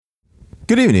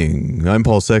Good evening. I'm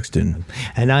Paul Sexton.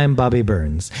 And I'm Bobby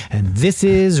Burns. And this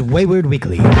is Wayward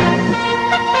Weekly.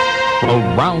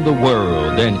 Around the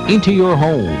world and into your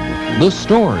home, the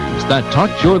stories that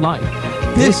touch your life.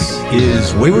 This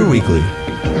is Wayward Weekly.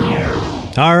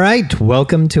 All right.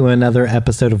 Welcome to another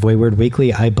episode of Wayward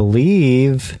Weekly. I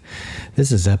believe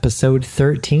this is episode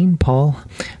 13, Paul.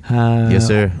 Yes,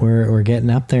 sir. We're getting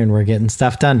up there and we're getting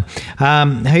stuff done.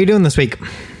 How you doing this week?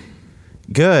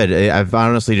 Good. I've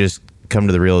honestly just come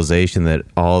to the realization that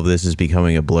all of this is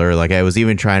becoming a blur. Like, I was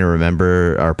even trying to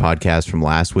remember our podcast from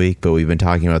last week, but we've been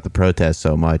talking about the protests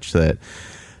so much that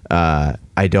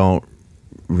I don't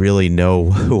really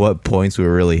know what points we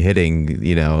were really hitting,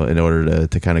 you know, in order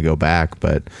to kind of go back.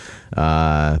 But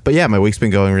yeah, my week's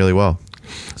been going really well.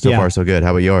 So far, so good. How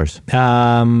about yours?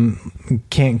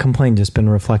 Can't complain. Just been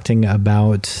reflecting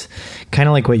about kind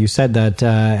of like what you said, that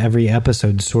every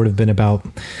episode's sort of been about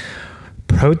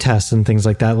protests and things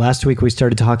like that. Last week we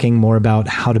started talking more about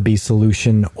how to be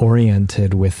solution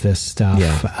oriented with this stuff.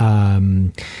 Yeah. I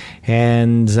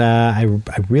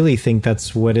really think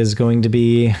that's what is going to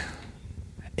be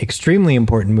extremely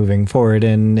important moving forward,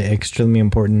 and extremely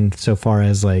important so far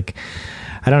as, like,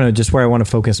 I don't know, just where I want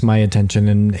to focus my attention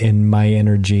and in my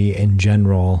energy in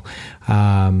general.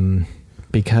 Because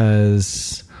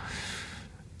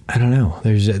I don't know,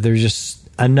 there's just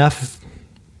enough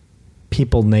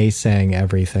people naysaying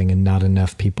everything and not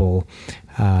enough people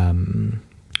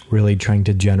really trying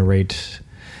to generate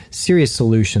serious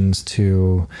solutions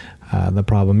to the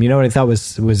problem. You know what I thought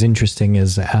was interesting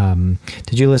is,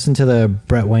 did you listen to the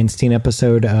Brett Weinstein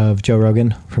episode of Joe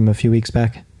Rogan from a few weeks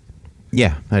back?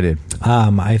 Yeah, I did.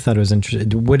 I thought it was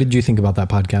interesting. What did you think about that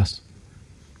podcast?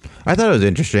 I thought it was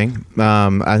interesting.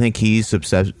 I think he's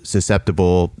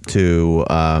susceptible to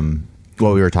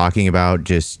what we were talking about,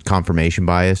 just confirmation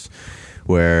bias,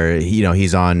 where, you know,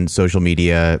 he's on social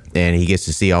media and he gets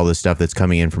to see all this stuff that's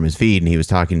coming in from his feed. And he was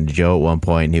talking to Joe at one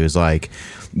point and he was like,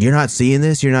 "You're not seeing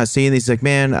this? You're not seeing this?" He's like,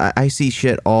 "Man, I see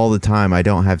shit all the time. I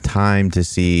don't have time to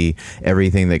see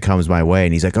everything that comes my way."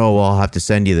 And he's like, "Oh, well, I'll have to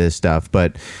send you this stuff."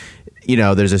 But, you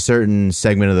know, there's a certain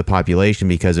segment of the population,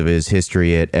 because of his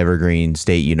history at Evergreen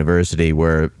State University,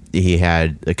 where he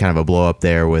had a kind of a blow up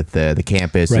there with the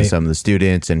campus, right, and some of the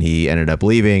students, and he ended up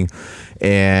leaving.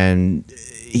 And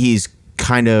he's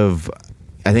kind of,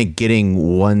 I think,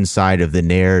 getting one side of the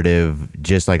narrative,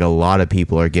 just like a lot of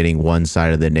people are getting one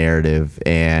side of the narrative,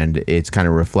 and it's kind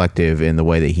of reflective in the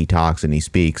way that he talks and he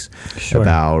speaks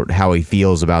about how he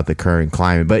feels about the current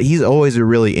climate. But he's always a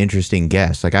really interesting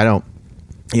guest. Like, I don't,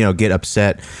 you know, get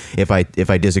upset if I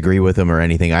disagree with him or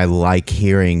anything. I like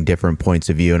hearing different points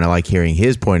of view, and I like hearing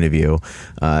his point of view.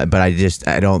 But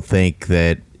I don't think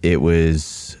that it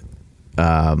was,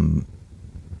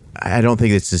 I don't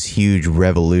think it's this huge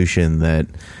revolution that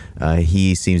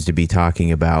he seems to be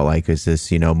talking about. Like, is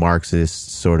this, you know,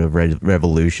 Marxist sort of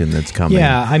revolution that's coming?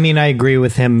 Yeah, I mean, I agree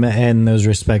with him in those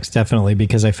respects, definitely,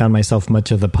 because I found myself much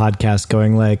of the podcast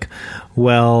going like,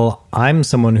 well, I'm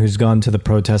someone who's gone to the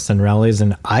protests and rallies,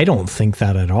 and I don't think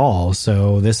that at all.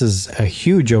 So this is a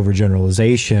huge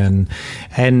overgeneralization.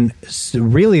 And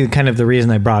really kind of the reason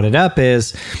I brought it up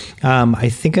is I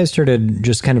think I started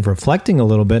just kind of reflecting a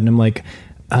little bit, and I'm like,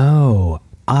 oh,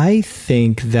 I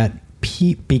think that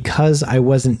because I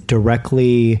wasn't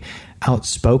directly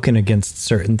outspoken against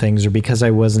certain things, or because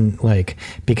I was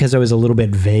a little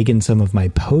bit vague in some of my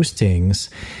postings,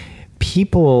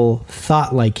 people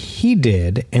thought like he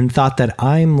did, and thought that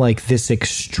I'm like this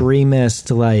extremist,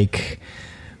 like,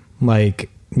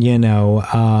 you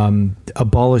know,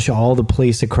 abolish all the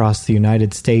police across the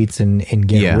United States and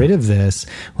get rid of this.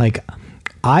 Like,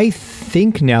 I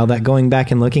think now that going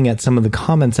back and looking at some of the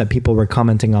comments that people were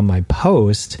commenting on my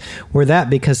post were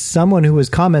that because someone who was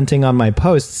commenting on my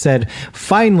post said,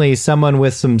 finally, someone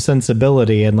with some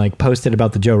sensibility, and like posted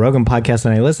about the Joe Rogan podcast,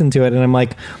 and I listened to it, and I'm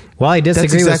like, well, I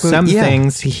disagree with some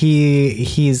things.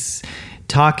 He's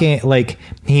talking like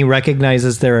he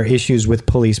recognizes there are issues with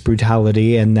police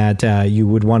brutality, and that you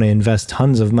would want to invest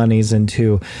tons of monies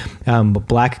into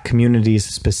black communities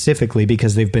specifically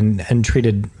because they've been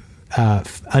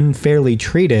unfairly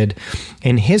treated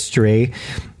in history.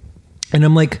 And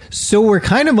I'm like, so we're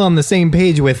kind of on the same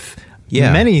page with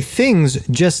many things,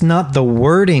 just not the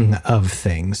wording of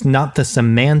things, not the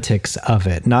semantics of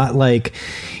it. Not like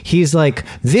he's like,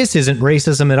 this isn't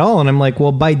racism at all. And I'm like,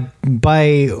 well, by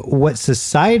what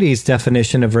society's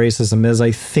definition of racism is,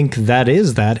 I think that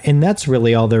is that. And that's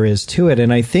really all there is to it.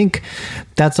 And I think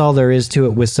that's all there is to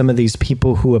it with some of these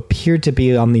people who appear to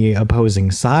be on the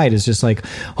opposing side, is just like,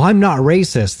 oh, I'm not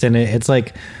racist. And it's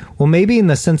like, Well, maybe in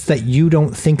the sense that you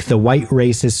don't think the white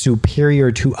race is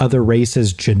superior to other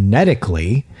races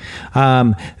genetically.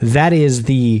 That is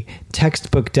the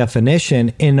textbook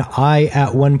definition. And I,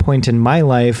 at one point in my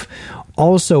life,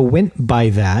 also went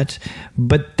by that,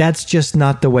 but that's just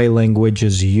not the way language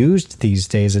is used these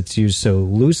days. It's used so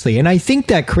loosely. And I think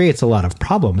that creates a lot of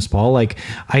problems, Paul. Like,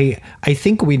 I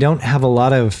think we don't have a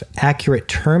lot of accurate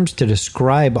terms to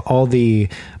describe all the,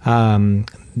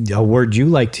 a word you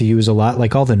like to use a lot,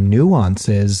 like all the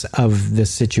nuances of this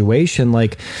situation.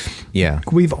 Like, Yeah.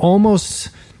 we've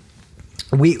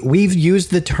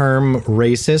used the term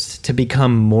racist to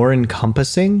become more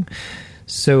encompassing.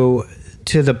 So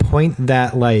to the point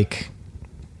that like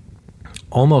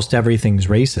almost everything's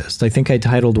racist. I think I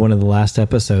titled one of the last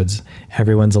episodes,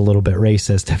 "Everyone's a Little Bit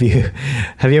Racist." Have you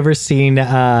ever seen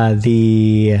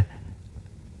the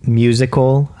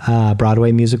musical,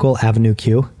 Broadway musical, Avenue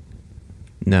Q?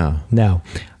 No. No.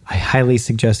 I highly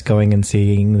suggest going and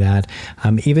seeing that.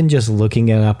 Even just looking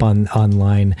it up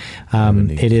online.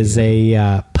 It is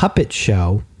a puppet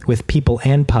show with people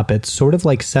and puppets, sort of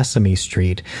like Sesame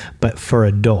Street, but for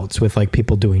adults, with like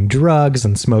people doing drugs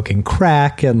and smoking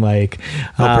crack and like,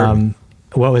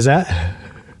 what was that?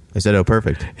 I said, oh,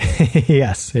 perfect.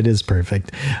 Yes, it is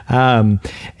perfect.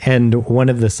 And one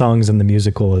of the songs in the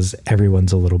musical is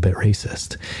 "Everyone's a Little Bit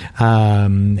Racist."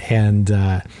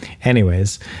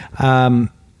 Anyways,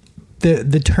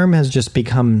 the term has just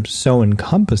become so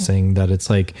encompassing that it's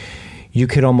like you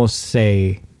could almost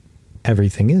say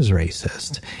everything is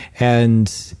racist.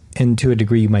 And to a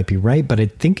degree you might be right, but I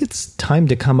think it's time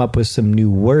to come up with some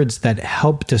new words that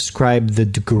help describe the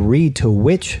degree to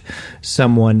which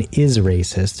someone is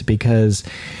racist, because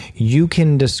you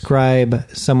can describe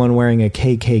someone wearing a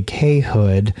KKK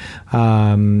hood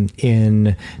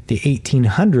in the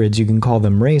 1800s, you can call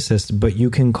them racist, but you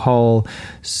can call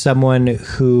someone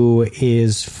who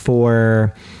is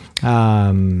for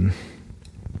I'm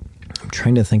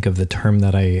trying to think of the term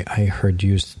that I heard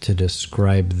used to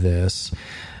describe this.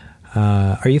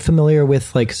 Are you familiar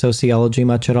with like sociology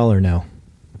much at all, or no?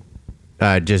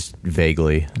 Just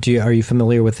vaguely. Are you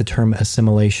familiar with the term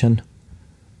assimilation?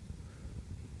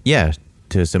 Yeah,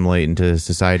 to assimilate into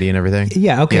society and everything.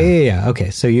 Yeah. Okay. Yeah.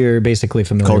 Okay. So you're basically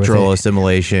familiar Cultural with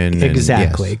assimilation.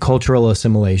 Exactly. Yes. Cultural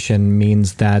assimilation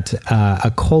means that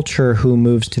a culture who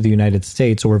moves to the United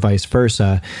States or vice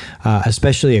versa,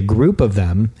 especially a group of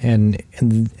them, and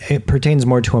it pertains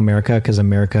more to America because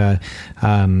America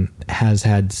has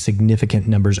had significant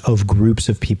numbers of groups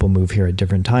of people move here at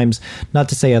different times. Not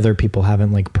to say other people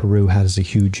haven't, like Peru has a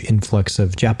huge influx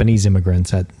of Japanese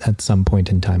immigrants at some point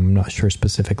in time. I'm not sure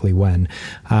specifically when.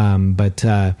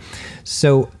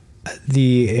 So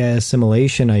the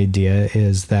assimilation idea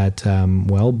is that,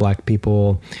 black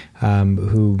people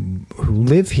who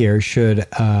live here should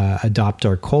adopt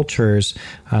our cultures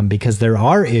because there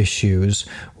are issues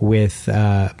with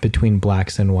between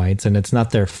blacks and whites, and it's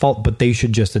not their fault, but they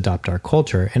should just adopt our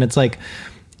culture. And it's like,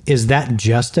 is that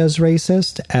just as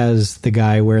racist as the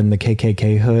guy wearing the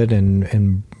KKK hood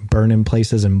and burning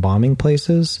places and bombing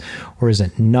places, or is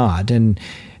it not? And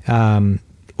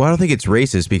well, I don't think it's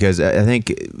racist because I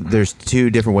think there's two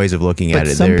different ways of looking at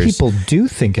it. Some people do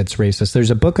think it's racist. There's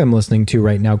a book I'm listening to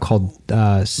right now called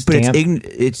Stamp. But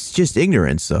it's just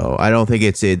ignorance, though. I don't think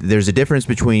there's a difference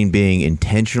between being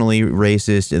intentionally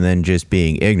racist and then just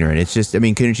being ignorant. It's just, I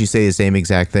mean, couldn't you say the same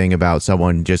exact thing about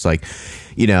someone just like,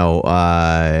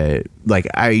 like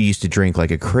I used to drink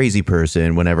like a crazy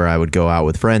person whenever I would go out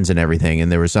with friends and everything.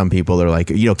 And there were some people that are like,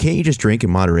 can't you just drink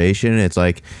in moderation? And it's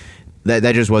like,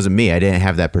 that just wasn't me. I didn't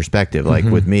have that perspective. Like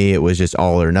with me, it was just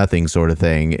all or nothing sort of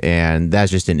thing. And that's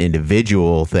just an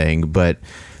individual thing. But,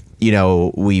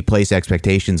 we place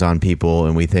expectations on people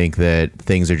and we think that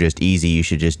things are just easy. You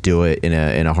should just do it in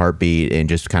a heartbeat and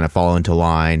just kind of fall into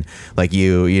line. Like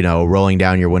rolling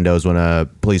down your windows when a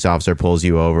police officer pulls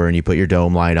you over and you put your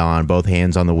dome light on, both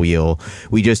hands on the wheel.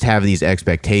 We just have these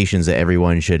expectations that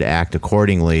everyone should act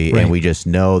accordingly. Right. And we just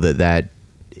know that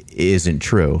isn't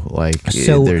true.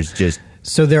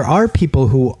 So there are people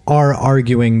who are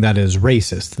arguing that is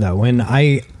racist, though, and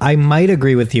I might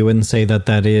agree with you and say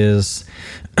that is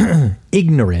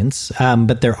ignorance,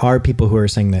 but there are people who are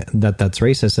saying that's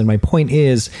racist. And my point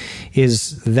is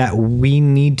that we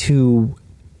need to,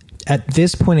 at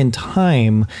this point in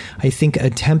time, I think,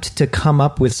 attempt to come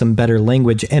up with some better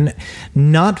language, and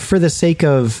not for the sake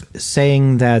of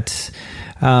saying that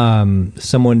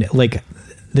someone like.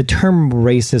 The term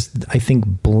racist, I think,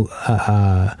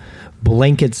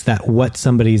 blankets that what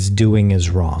somebody's doing is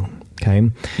wrong.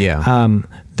 Okay. Yeah.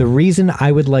 The reason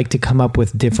I would like to come up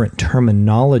with different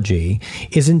terminology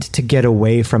isn't to get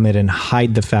away from it and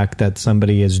hide the fact that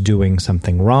somebody is doing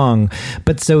something wrong,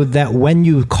 but so that when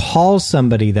you call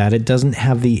somebody that, it doesn't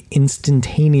have the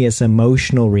instantaneous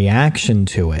emotional reaction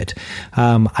to it.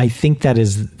 I think that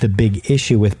is the big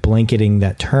issue with blanketing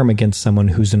that term against someone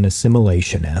who's an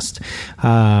assimilationist,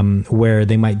 where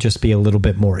they might just be a little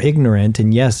bit more ignorant.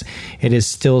 And yes, it is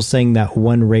still saying that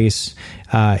one race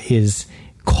is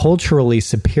culturally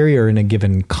superior in a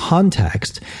given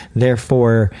context.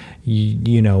 Therefore,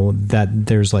 you know, that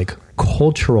there's like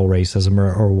cultural racism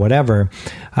or whatever.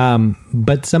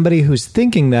 But somebody who's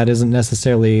thinking that isn't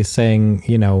necessarily saying,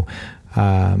 you know,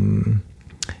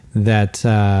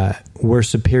 that we're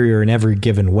superior in every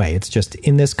given way. It's just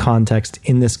in this context,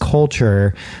 in this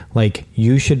culture, like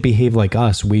you should behave like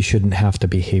us. We shouldn't have to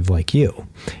behave like you.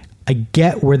 I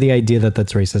get where the idea that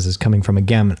that's racist is coming from.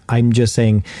 Again, I'm just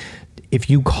saying, if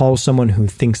you call someone who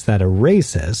thinks that a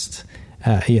racist,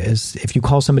 if you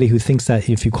call somebody who thinks that,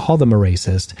 if you call them a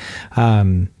racist,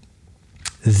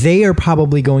 they are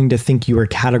probably going to think you are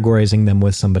categorizing them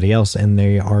with somebody else, and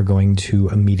they are going to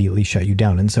immediately shut you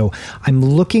down. And so I'm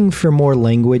looking for more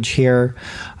language here.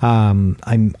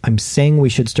 I'm saying we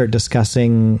should start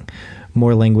discussing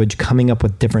more language, coming up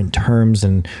with different terms,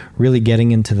 and really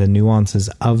getting into the nuances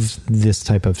of this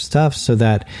type of stuff so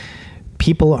that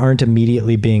people aren't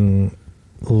immediately being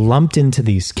lumped into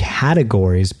these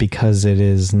categories because it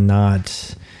is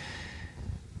not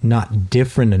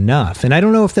different enough. And I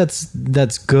don't know if that's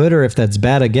good or if that's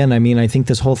bad. Again, I mean, I think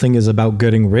this whole thing is about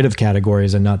getting rid of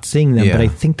categories and not seeing them, but I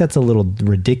think that's a little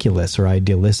ridiculous or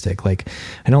idealistic. Like,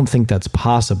 I don't think that's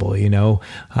possible, you know?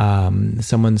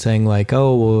 Someone saying like,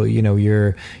 oh, well, you know,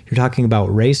 you're talking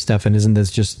about race stuff, and isn't this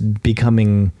just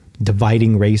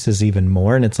dividing races even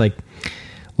more? And it's like,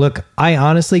 look, I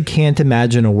honestly can't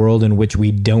imagine a world in which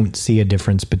we don't see a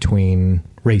difference between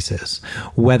races,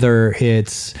 whether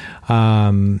it's,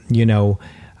 what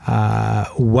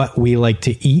we like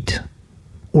to eat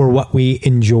or what we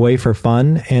enjoy for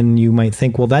fun. And you might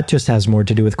think, well, that just has more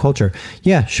to do with culture.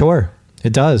 Yeah, sure,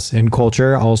 it does. And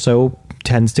culture also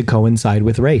tends to coincide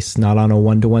with race, not on a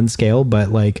one-to-one scale, but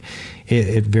like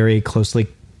it very closely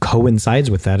coincides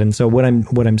with that. And so what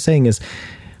I'm saying is,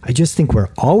 I just think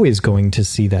we're always going to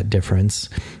see that difference.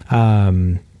 I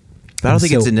don't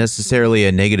think it's necessarily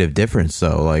a negative difference,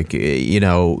 though. Like, you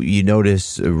know, you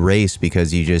notice race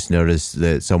because you just notice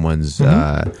that someone's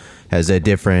has a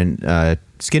different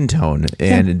skin tone,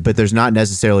 but there's not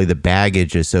necessarily the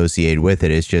baggage associated with it.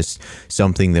 It's just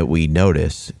something that we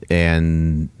notice, but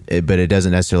it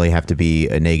doesn't necessarily have to be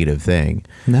a negative thing.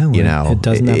 No, you know, it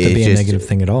doesn't have to be a negative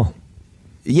thing at all.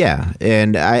 Yeah,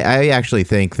 and I actually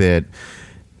think that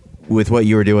with what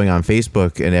you were doing on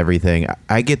Facebook and everything,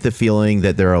 I get the feeling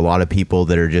that there are a lot of people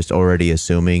that are just already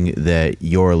assuming that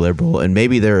you're a liberal, and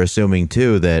maybe they're assuming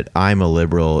too that I'm a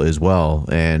liberal as well.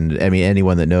 And I mean,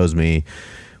 anyone that knows me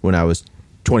when I was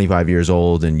 25 years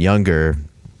old and younger,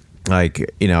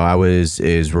 like, you know, I was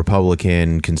as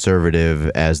Republican, conservative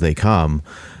as they come.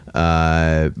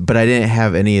 But I didn't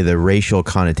have any of the racial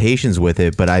connotations with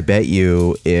it. But I bet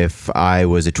you if I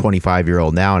was a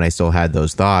 25-year-old now and I still had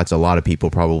those thoughts, a lot of people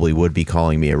probably would be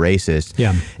calling me a racist.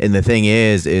 Yeah. And the thing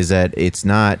is that it's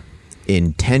not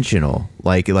intentional.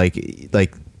 Like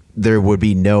there would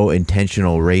be no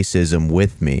intentional racism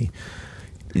with me.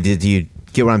 Did you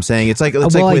get what I'm saying? It's like with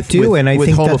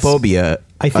homophobia.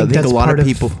 I think that's a lot of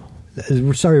people.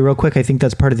 Sorry, real quick. I think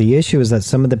that's part of the issue is that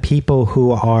some of the people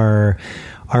who are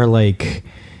like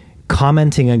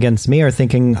commenting against me are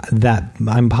thinking that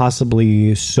I'm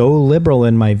possibly so liberal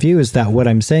in my views that what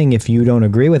I'm saying, if you don't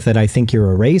agree with it, I think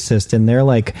you're a racist. And they're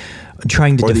like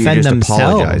trying to defend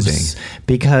themselves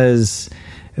because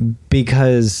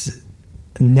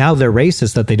now they're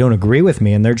racist that they don't agree with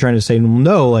me, and they're trying to say,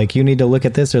 no, like you need to look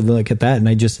at this or look at that. And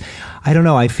I don't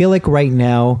know. I feel like right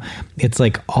now it's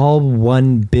like all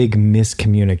one big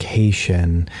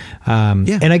miscommunication.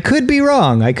 And I could be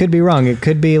wrong. It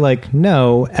could be like,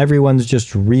 no, everyone's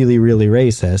just really, really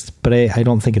racist, but I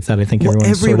don't think it's that. I think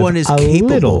everyone is capable.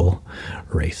 Little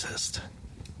racist.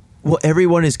 Well,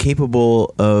 everyone is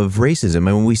capable of racism.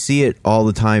 I mean, we see it all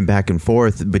the time back and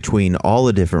forth between all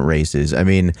the different races. I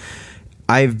mean,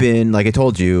 I've been, like I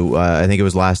told you, I think it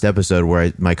was last episode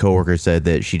where my coworker said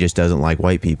that she just doesn't like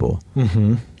white people.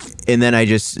 Mm-hmm. And then I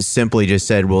just simply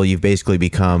said, well, you've basically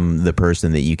become the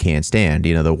person that you can't stand,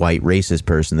 you know, the white racist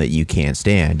person that you can't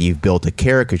stand. You've built a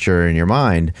caricature in your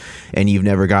mind, and you've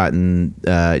never taken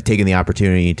the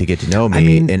opportunity to get to know me. I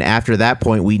mean, and after that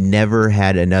point, we never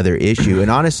had another issue.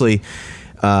 And honestly,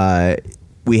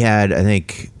 we had, I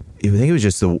think, I think it was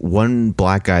just the one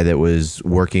black guy that was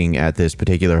working at this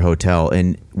particular hotel.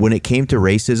 And when it came to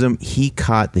racism, he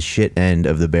caught the shit end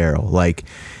of the barrel. Like,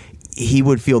 he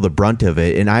would feel the brunt of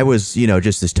it. And I was,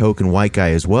 just this token white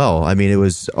guy as well. I mean, it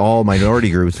was all minority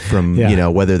groups from,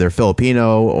 whether they're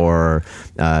Filipino or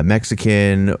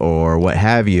Mexican or what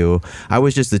have you. I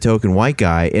was just the token white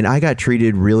guy, and I got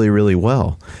treated really, really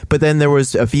well. But then there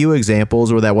was a few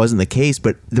examples where that wasn't the case.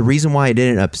 But the reason why it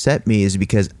didn't upset me is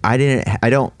because I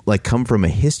don't like come from a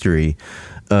history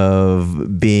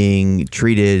of being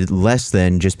treated less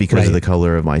than just because of the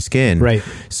color of my skin. Right.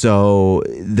 So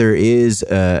there is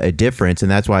a difference. And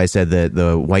that's why I said that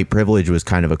the white privilege was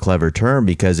kind of a clever term,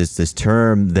 because it's this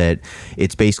term that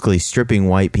it's basically stripping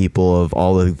white people of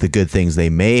all of the good things they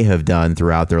may have done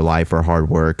throughout their life or hard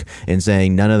work and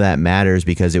saying none of that matters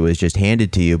because it was just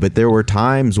handed to you. But there were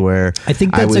times where I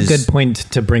think that's a good point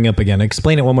to bring up again.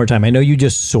 Explain it one more time. I know you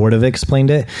just sort of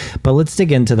explained it, but let's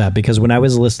dig into that, because when I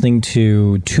was listening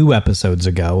to 2 episodes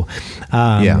ago,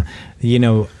 I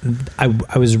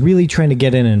was really trying to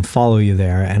get in and follow you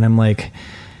there, and I'm like,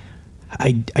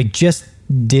 I just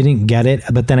didn't get it.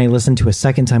 But then I listened to a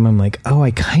second time, I'm like, oh,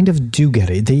 I kind of do get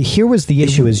it. Here was the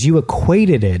issue, is you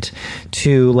equated it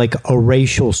to like a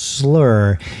racial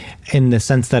slur, in the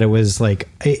sense that it was like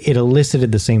it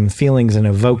elicited the same feelings and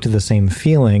evoked the same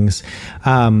feelings.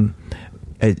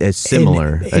 A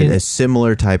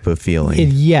similar type of feeling.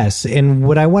 Yes. And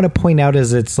what I want to point out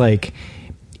is it's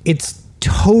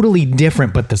totally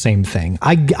different, but the same thing.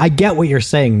 I get what you're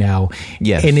saying now.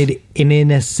 Yes. And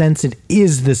in a sense, it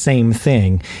is the same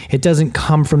thing. It doesn't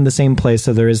come from the same place,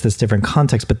 so there is this different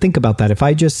context. But think about that. If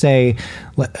I just say,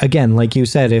 again, like you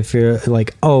said, if you're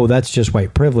like, oh, that's just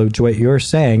white privilege, what you're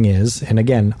saying is, and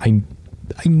again, I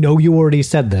know you already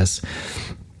said this,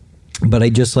 but I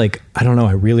don't know,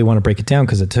 I really want to break it down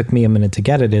because it took me a minute to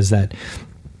get it, is that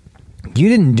you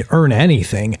didn't earn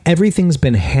anything. Everything's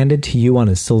been handed to you on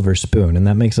a silver spoon. And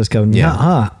that makes us go,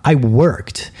 nah, I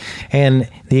worked. And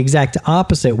the exact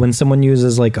opposite, when someone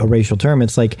uses like a racial term,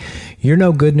 it's like, you're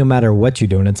no good no matter what you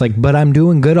do. And it's like, but I'm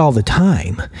doing good all the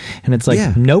time. And it's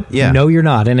like, nope, no, you're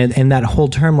not. And that whole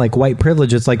term, like white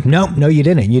privilege, it's like, nope, no, you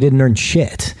didn't. You didn't earn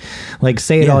shit. Like,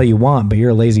 say it all you want, but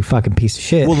you're a lazy fucking piece of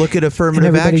shit. Well, look at affirmative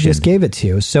and everybody action. Just gave it to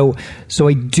you. So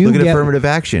I do look at affirmative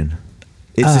action.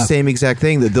 It's the same exact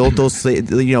thing, that they'll say,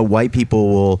 white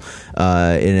people will,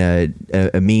 in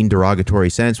a mean derogatory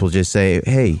sense, will just say,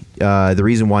 hey, the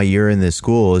reason why you're in this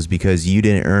school is because you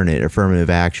didn't earn it. Affirmative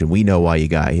action. We know why you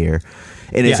got here.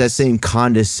 And it's that same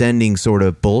condescending sort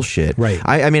of bullshit. Right.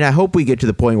 I mean, I hope we get to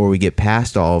the point where we get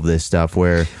past all of this stuff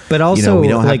where, but also, we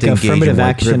don't have like to engage affirmative in white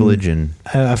action, privilege and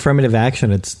affirmative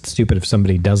action. It's stupid if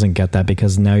somebody doesn't get that,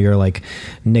 because now you're like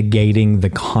negating the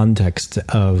context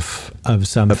of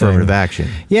something. Affirmative action.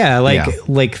 Yeah.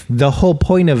 Like the whole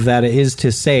point of that is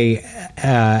to say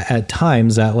at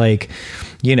times that like,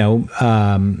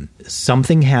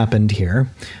 something happened here.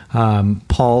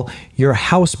 Paul, your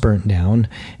house burnt down,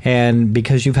 and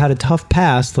because you've had a tough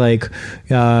past, like,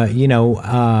 we're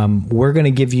going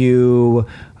to give you,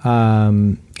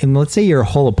 and let's say your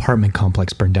whole apartment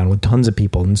complex burned down with tons of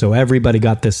people. And so everybody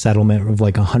got this settlement of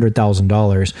like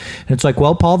 $100,000. And it's like,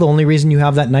 well, Paul, the only reason you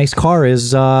have that nice car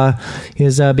is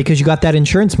because you got that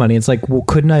insurance money. It's like, well,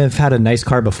 couldn't I have had a nice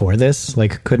car before this?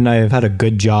 Like, couldn't I have had a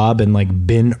good job and like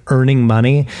been earning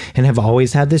money and have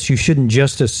always had this? You shouldn't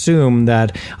just assume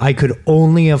that I could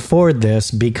only afford this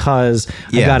because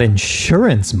I got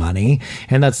insurance money.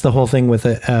 And that's the whole thing with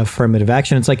affirmative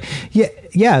action. It's like,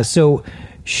 yeah. So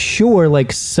sure,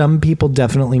 like some people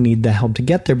definitely need the help to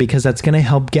get there, because that's going to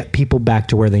help get people back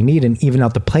to where they need and even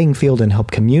out the playing field and help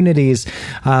communities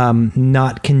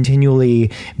not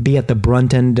continually be at the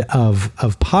brunt end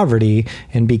of poverty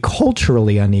and be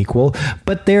culturally unequal.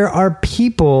 But there are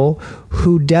people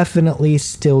who definitely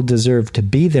still deserve to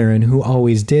be there and who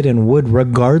always did and would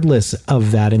regardless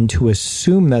of that. And to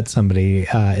assume that somebody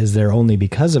is there only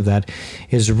because of that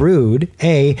is rude,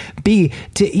 A. B,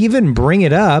 to even bring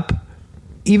it up,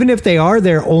 even if they are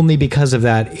there only because of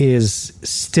that, is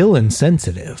still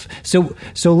insensitive. So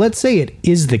let's say it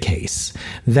is the case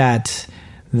that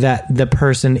the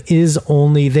person is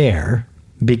only there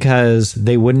because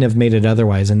they wouldn't have made it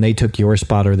otherwise, and they took your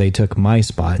spot or they took my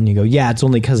spot, and you go, yeah, it's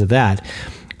only because of that.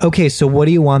 okay, so what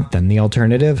do you want then? The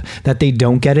alternative? That they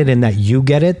don't get it and that you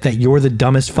get it? That you're the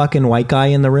dumbest fucking white guy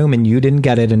in the room and you didn't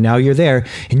get it and now you're there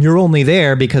and you're only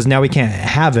there because now we can't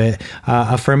have it,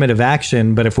 affirmative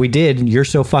action. But if we did, you're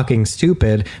so fucking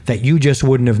stupid that you just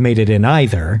wouldn't have made it in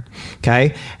either.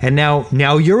 Okay? And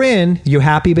now you're in. You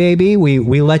happy, baby?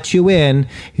 We let you in.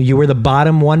 You were the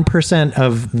bottom 1%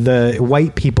 of the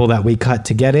white people that we cut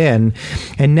to get in.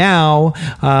 And now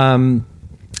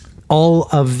all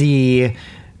of the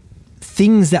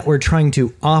things that we're trying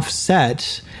to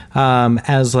offset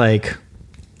as like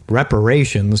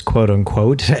reparations, quote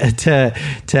unquote, to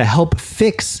help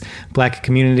fix black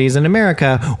communities in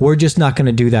America, we're just not going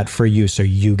to do that for you. So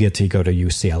you get to go to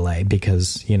UCLA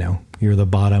because, you know, you're the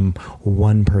bottom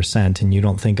 1% and you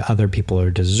don't think other people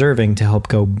are deserving to help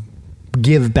go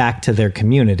give back to their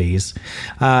communities.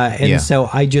 So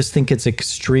I just think it's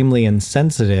extremely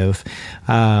insensitive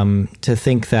to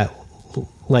think that,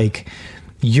 like,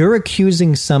 you're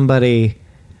accusing somebody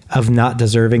of not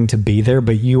deserving to be there,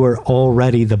 but you are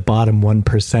already the bottom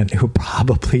 1% who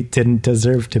probably didn't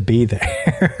deserve to be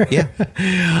there. Yeah.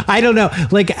 I don't know.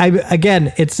 Like,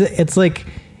 it's like,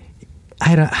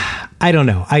 I don't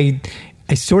know. I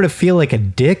sort of feel like a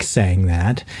dick saying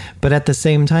that, but at the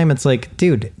same time, it's like,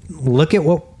 dude, look at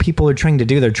what people are trying to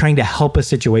do. They're trying to help a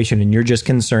situation and you're just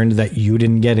concerned that you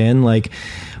didn't get in. Like,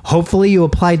 hopefully you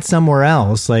applied somewhere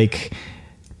else. Like,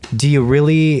 do you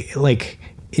really, like,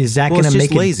 is that going to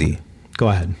make it lazy? Go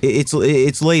ahead. It's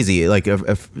lazy. Like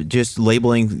just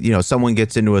labeling, you know, someone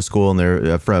gets into a school and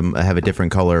they're have a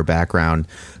different color background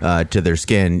to their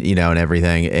skin, you know, and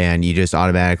everything. And you just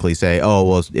automatically say, oh,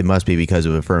 well, it must be because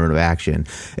of affirmative action.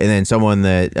 And then someone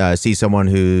that sees someone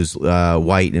who's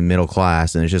white and middle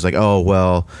class and it's just like, oh,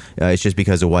 well, it's just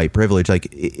because of white privilege.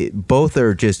 Like both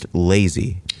are just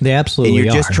lazy. They absolutely and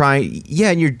you're are. just trying,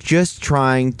 and you're just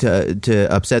trying to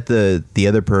upset the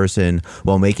other person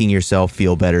while making yourself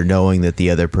feel better, knowing that the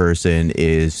other person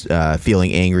is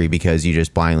feeling angry because you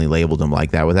just blindly labeled them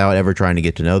like that without ever trying to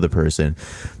get to know the person.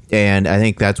 And I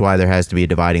think that's why there has to be a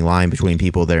dividing line between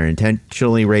people that are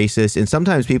intentionally racist and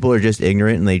sometimes people are just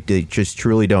ignorant and they just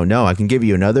truly don't know. I can give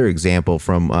you another example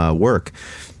from work.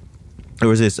 There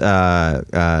was this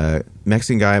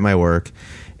Mexican guy at my work,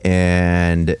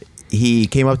 and he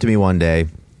came up to me one day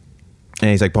and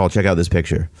he's like, Paul, check out this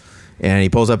picture. And he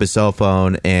pulls up his cell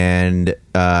phone and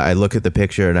I look at the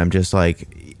picture and I'm just like,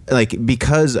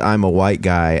 because I'm a white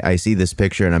guy, I see this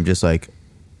picture and I'm just like,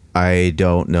 I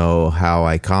don't know how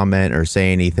I comment or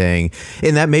say anything.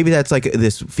 And that maybe that's like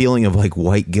this feeling of like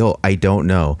white guilt. I don't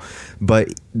know. But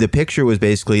the picture was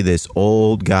basically this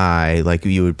old guy, like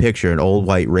you would picture an old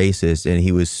white racist, and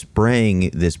he was spraying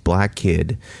this black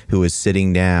kid who was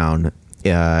sitting down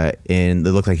and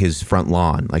it looked like his front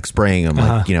lawn, like spraying him,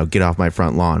 like, you know, get off my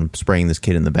front lawn, spraying this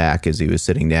kid in the back as he was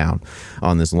sitting down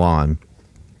on this lawn.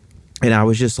 And I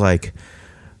was just like,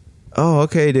 oh,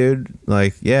 okay, dude.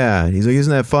 Like, yeah. He's like,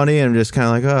 isn't that funny? And I'm just kind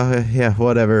of like, oh, yeah,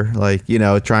 whatever. Like, you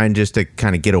know, trying just to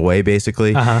kind of get away,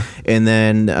 basically. And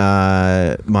then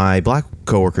my black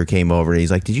coworker came over and he's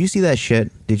like, did you see that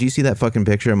shit? Did you see that fucking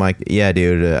picture? I'm like, yeah,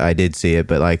 dude, I did see it.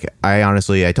 But like, I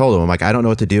told him, I'm like, I don't know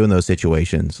what to do in those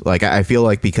situations. Like, I feel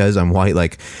like because I'm white,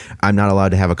 like I'm not allowed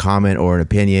to have a comment or an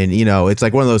opinion. You know, it's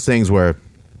like one of those things where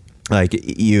like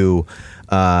you're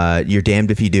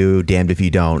damned if you do, damned if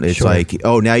you don't. It's like,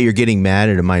 oh, now you're getting mad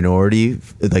at a minority.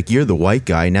 Like, you're the white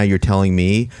guy. Now you're telling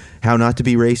me how not to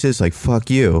be racist. Like, fuck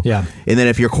you. Yeah. And then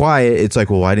if you're quiet, it's like,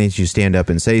 well, why didn't you stand up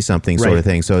and say something, sort of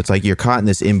thing. So it's like you're caught in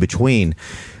this in between.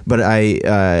 But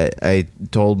I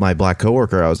told my black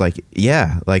coworker, I was like,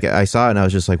 yeah, like I saw it and I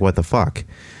was just like, what the fuck?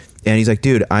 And he's like,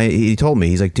 dude, he told me,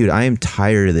 he's like, dude, I am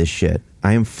tired of this shit.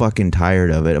 I am fucking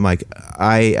tired of it. I'm like,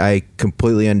 I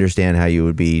completely understand how you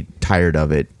would be tired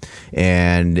of it.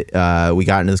 And we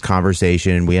got into this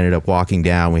conversation. We ended up walking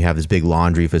down. We have this big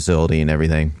laundry facility and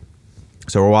everything.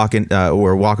 So we're walking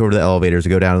over to the elevators. We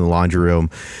go down to the laundry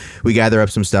room. We gather up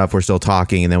some stuff. We're still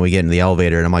talking. And then we get in the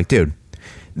elevator. And I'm like, dude,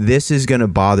 this is going to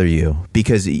bother you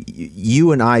because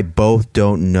you and I both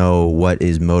don't know what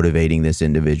is motivating this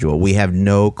individual. We have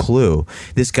no clue.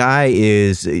 This guy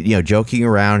is, you know, joking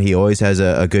around. He always has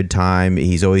a good time.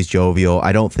 He's always jovial.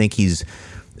 I don't think he's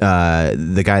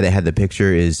the guy that had the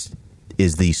picture is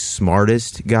the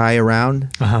smartest guy around.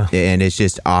 And it's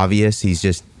just obvious. He's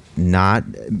just not.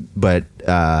 But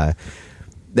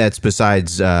that's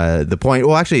besides the point.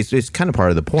 Well, actually, it's kind of part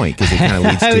of the point because it kind of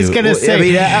leads to. I was going to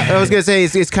say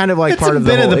it's kind of like that's part a of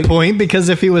bit the whole, of the point because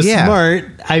if he was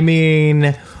smart, I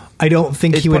mean, I don't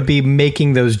think he would be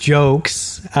making those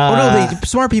jokes.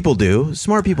 Smart people do.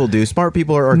 Smart people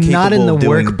are capable not in the of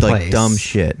doing workplace. like dumb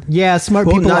shit. Yeah, smart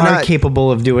people are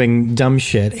capable of doing dumb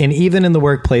shit. And even in the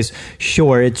workplace,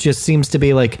 sure, it just seems to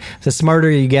be like the smarter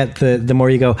you get, the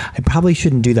more you go, I probably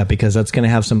shouldn't do that because that's going to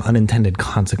have some unintended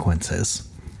consequences.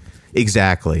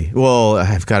 Exactly. Well,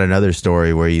 I've got another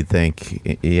story where you'd think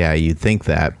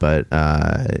that, but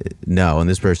no. And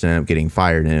this person ended up getting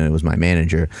fired, and it was my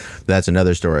manager. That's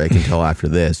another story I can tell after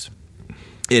this.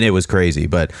 And it was crazy.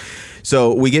 But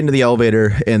so we get into the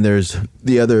elevator, and there's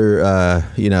the other,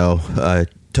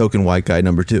 token white guy,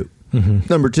 number 2. Mm-hmm.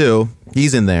 Number 2,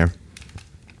 he's in there.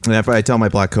 And after I tell my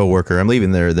black coworker, I'm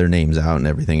leaving their names out and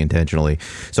everything intentionally.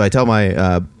 So I tell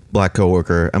my black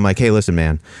coworker, I'm like, hey, listen,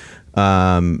 man.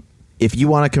 If you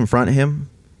want to confront him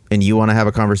and you want to have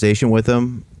a conversation with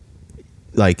him,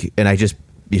 like, and I just,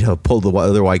 pulled the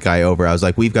other white guy over. I was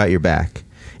like, we've got your back.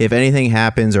 If anything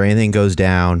happens or anything goes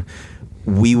down,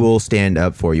 we will stand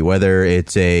up for you, whether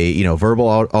it's a, verbal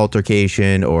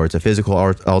altercation or it's a physical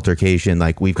altercation,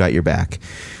 like we've got your back.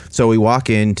 So we walk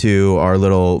into our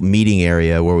little meeting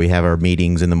area where we have our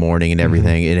meetings in the morning and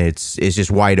everything. Mm-hmm. And it's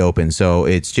just wide open. So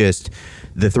it's just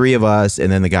the 3 of us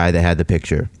and then the guy that had the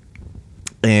picture.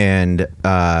 And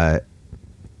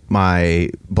my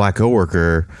black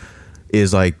coworker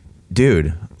is like,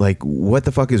 dude, like, what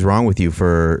the fuck is wrong with you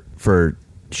for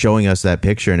showing us that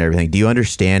picture and everything? Do you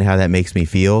understand how that makes me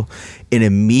feel? And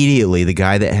immediately the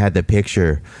guy that had the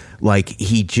picture, like,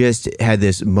 he just had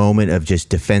this moment of just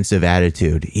defensive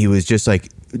attitude. He was just like,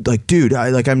 dude,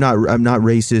 I'm not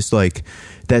racist. Like,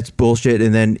 that's bullshit.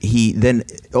 And then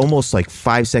almost like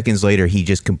 5 seconds later, he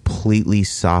just completely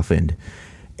softened.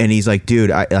 And he's like,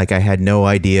 dude, I had no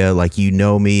idea. Like,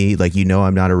 me, like,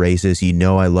 I'm not a racist.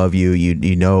 I love you.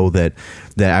 You know that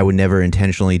I would never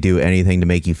intentionally do anything to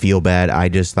make you feel bad. I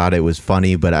just thought it was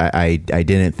funny, but I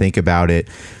didn't think about it.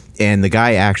 And the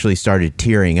guy actually started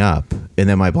tearing up. And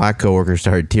then my black coworker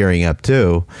started tearing up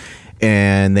too.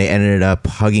 And they ended up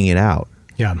hugging it out.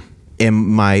 Yeah. And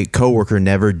my coworker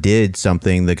never did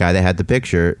something, the guy that had the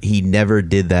picture, he never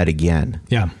did that again.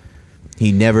 Yeah.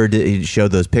 He never did show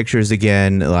those pictures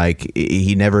again. Like,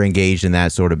 he never engaged in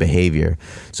that sort of behavior.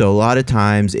 So a lot of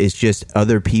times it's just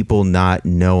other people not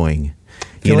knowing.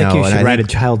 I feel like you should write a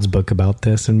child's book about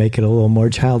this and make it a little more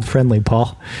child friendly,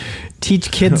 Paul.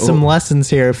 Teach kids some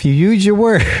lessons here if you use your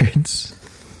words.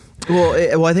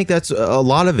 Well, I think that's a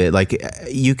lot of it. Like,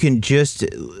 you can just,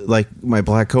 like my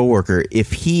black coworker,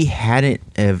 if he hadn't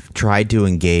have tried to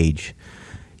engage,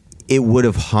 it would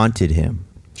have haunted him.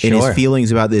 Sure. And his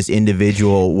feelings about this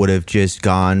individual would have just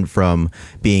gone from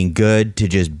being good to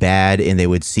just bad, and they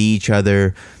would see each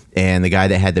other, and the guy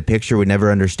that had the picture would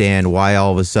never understand why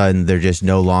all of a sudden they're just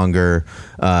no longer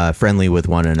friendly with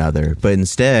one another. But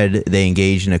instead, they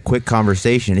engaged in a quick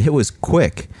conversation. It was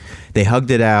quick. They hugged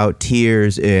it out,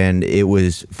 tears, and it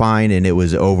was fine, and it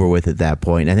was over with at that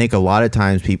point. And I think a lot of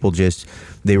times people just,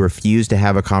 they refuse to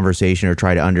have a conversation or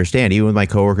try to understand. Even with my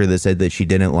coworker that said that she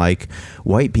didn't like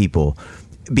white people.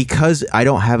 Because I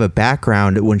don't have a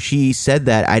background, when she said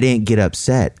that, I didn't get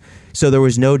upset. So there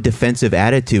was no defensive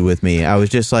attitude with me. I was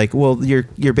just like, well,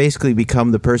 you're basically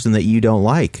become the person that you don't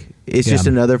like. It's just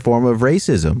another form of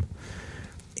racism.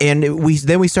 And we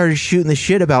started shooting the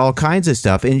shit about all kinds of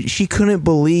stuff. And she couldn't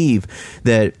believe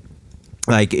that,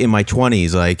 like, in my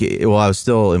 20s, I was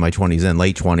still in my 20s then,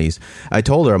 late 20s. I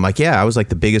told her, I'm like, yeah, I was like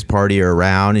the biggest partier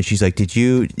around. And she's like, have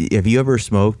you ever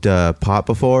smoked pot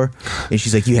before? And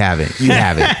she's like, you haven't. And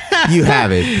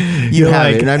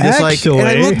I'm just like, and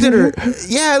I looked at her.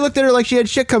 Yeah, I looked at her like she had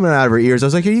shit coming out of her ears. I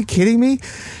was like, are you kidding me?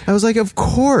 I was like, of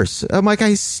course. I'm like,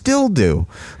 I still do.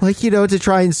 Like, to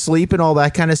try and sleep and all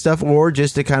that kind of stuff, or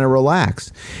just to kind of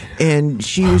relax. And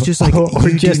she was just like, or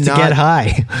just to get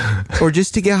high. Or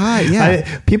just to get high, yeah.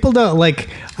 People don't like.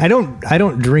 I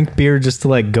don't drink beer just to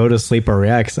like go to sleep or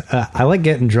relax. I like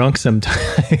getting drunk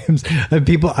sometimes.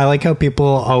 I like how people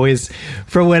always,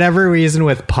 for whatever reason,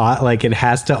 with pot, like it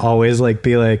has to always like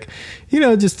be like,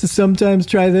 just to sometimes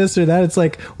try this or that. It's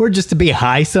like, or just to be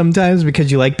high sometimes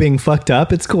because you like being fucked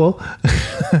up. It's cool.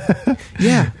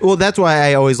 Yeah. Well, that's why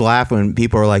I always laugh when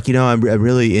people are like, I'm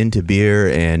really into beer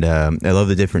and I love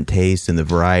the different tastes and the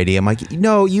variety. I'm like,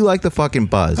 no, you like the fucking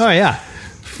buzz. Oh yeah.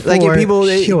 Like, if people,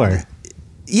 sure.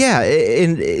 Yeah,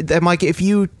 and I'm like, if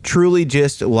you truly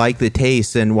just like the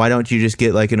taste, then why don't you just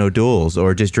get like an O'Doul's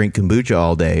or just drink kombucha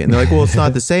all day? And they're like, well, it's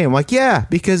not the same. I'm like, yeah,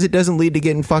 because it doesn't lead to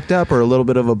getting fucked up or a little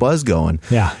bit of a buzz going.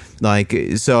 Yeah. Like,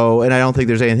 so, and I don't think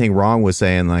there's anything wrong with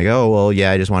saying like, oh, well,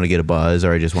 yeah, I just want to get a buzz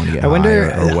or I just want to get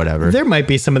high or whatever. There might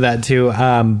be some of that too,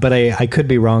 but I could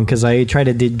be wrong because I try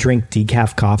to drink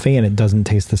decaf coffee and it doesn't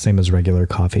taste the same as regular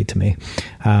coffee to me.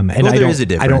 And there is a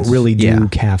difference. I don't really do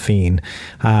caffeine.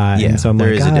 And so I'm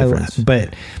there like, is a difference.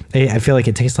 But I feel like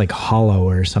it tastes like hollow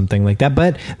or something like that.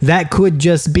 But that could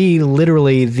just be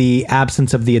literally the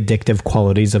absence of the addictive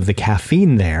qualities of the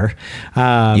caffeine there.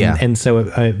 And so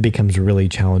it becomes really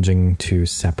challenging to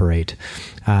separate.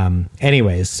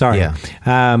 Anyways, sorry.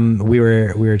 Yeah. We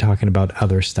were talking about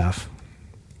other stuff.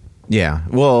 Yeah.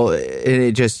 Well,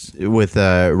 it just with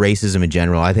racism in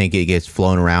general, I think it gets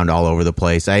flown around all over the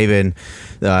place. I even,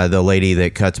 the lady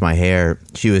that cuts my hair,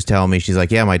 she was telling me, she's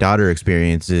like, yeah, my daughter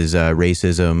experiences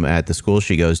racism at the school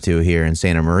she goes to here in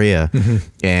Santa Maria.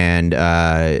 Mm-hmm. And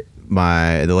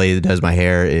the lady that does my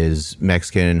hair is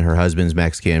Mexican, her husband's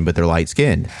Mexican, but they're light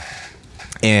skinned.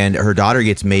 And her daughter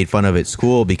gets made fun of at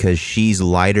school because she's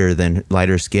lighter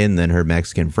skinned than her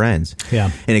Mexican friends.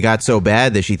 Yeah. And it got so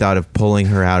bad that she thought of pulling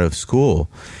her out of school.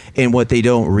 And what they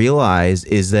don't realize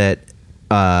is that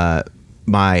my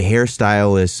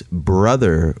hairstylist's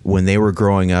brother, when they were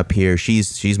growing up here,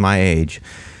 she's my age.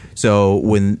 So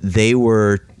when they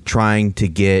were trying to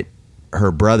get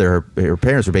her brother, her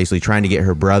parents were basically trying to get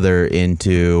her brother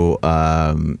into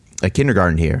a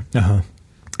kindergarten here. Uh-huh.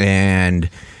 And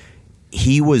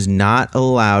he was not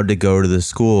allowed to go to the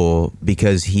school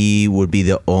because he would be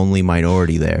the only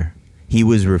minority there. He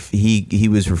was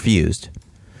refused.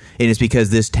 And it's because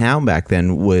this town back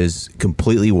then was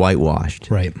completely whitewashed.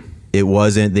 Right. It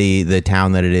wasn't the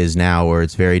town that it is now, where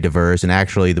it's very diverse, and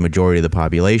actually the majority of the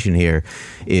population here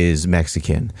is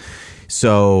Mexican.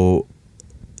 So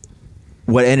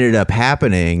what ended up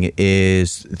happening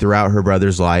is throughout her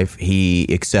brother's life, he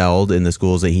excelled in the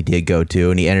schools that he did go to,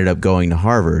 and he ended up going to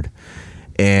Harvard.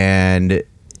 And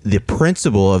the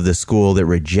principal of the school that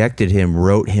rejected him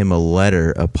wrote him a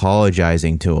letter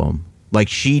apologizing to him. Like,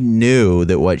 she knew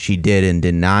that what she did in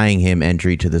denying him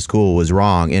entry to the school was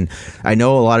wrong. And I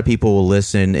know a lot of people will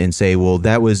listen and say, well,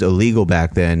 that was illegal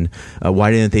back then.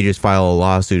 Why didn't they just file a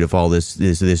lawsuit if all this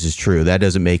is true? That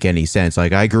doesn't make any sense.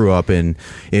 Like, I grew up in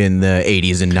the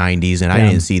 80s and 90s, and I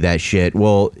didn't see that shit.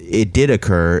 Well, it did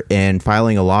occur, and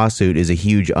filing a lawsuit is a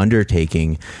huge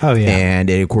undertaking. Oh, yeah. And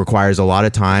it requires a lot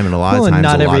of time and a lot of times and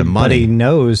not a lot of money. Everybody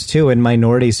knows, too, and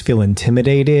minorities feel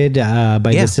intimidated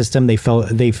by the system. They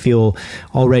feel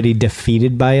already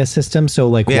defeated by a system, so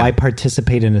why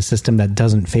participate in a system that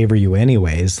doesn't favor you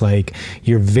anyways? Like,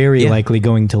 you're very likely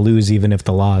going to lose even if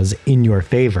the law is in your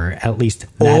favor. At least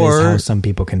that is how some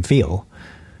people can feel.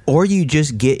 Or you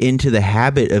just get into the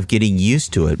habit of getting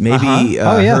used to it. Maybe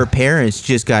her parents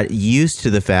just got used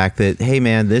to the fact that, hey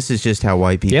man, this is just how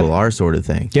white people are, sort of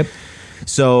thing. Yep.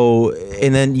 So,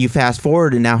 and then you fast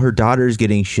forward, and now her daughter's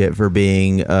getting shit for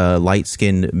being a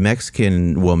light-skinned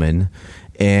Mexican woman,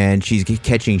 and she's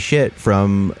catching shit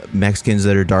from Mexicans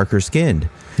that are darker skinned.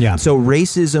 Yeah. So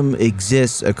racism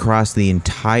exists across the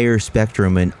entire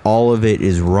spectrum, and all of it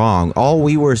is wrong. All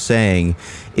we were saying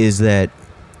is that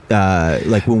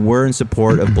when we're in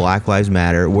support of Black Lives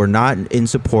Matter, we're not in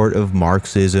support of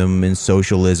Marxism and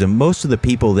socialism. Most of the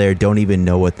people there don't even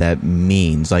know what that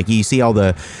means. Like, you see all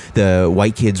the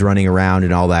white kids running around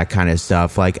and all that kind of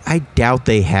stuff. Like, I doubt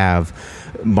they have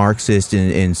Marxist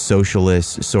and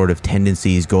socialist sort of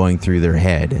tendencies going through their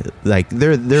head. Like,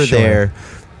 they're there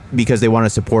because they want to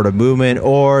support a movement,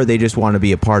 or they just want to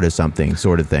be a part of something,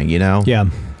 sort of thing, you know? Yeah.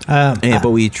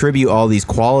 But we attribute all these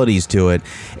qualities to it,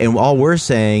 and all we're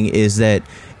saying is that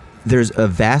there's a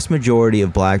vast majority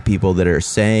of black people that are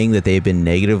saying that they've been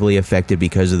negatively affected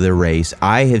because of their race.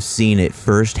 I have seen it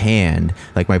firsthand.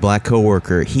 Like, my black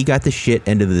coworker, he got the shit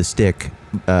end of the stick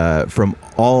from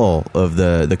all of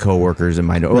the coworkers in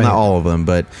minority. Well, not all of them,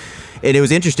 but it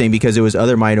was interesting because it was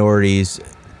other minorities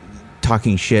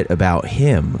talking shit about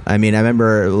him. I mean, I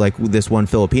remember like this one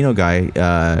Filipino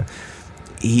guy.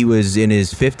 He was in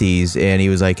his 50s, and he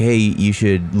was like, hey, you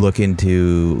should look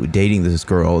into dating this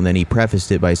girl. And then he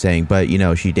prefaced it by saying, but, you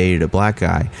know, she dated a black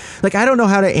guy. Like, I don't know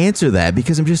how to answer that,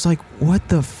 because I'm just like, what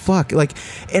the fuck? Like,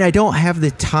 and I don't have the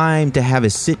time to have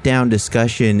a sit-down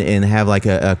discussion and have like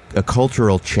a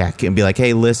cultural check and be like,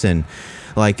 hey, listen,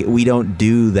 like, we don't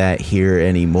do that here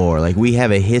anymore. Like, we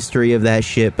have a history of that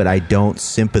shit, but I don't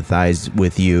sympathize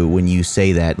with you when you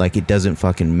say that. Like, it doesn't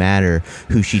fucking matter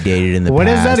who she dated in the what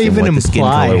past. What does that even and what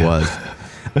imply? The skin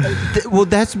color was. Well,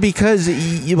 that's because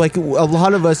like a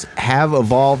lot of us have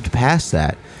evolved past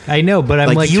that. I know, but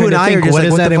I'm like you trying and to I think, are just what like,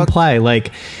 does what that the fuck? imply?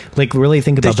 Like really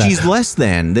think about that. She's less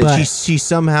than that. But she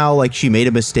somehow like she made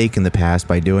a mistake in the past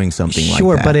by doing something like that.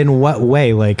 Sure, but in what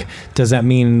way? Like, does that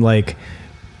mean like?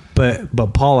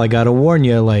 But Paul, I gotta warn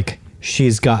you, like,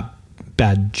 she's got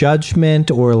bad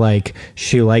judgment, or like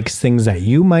she likes things that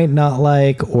you might not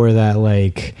like, or that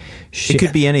like it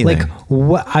could be anything. Like,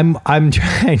 what I'm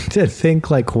trying to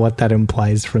think like what that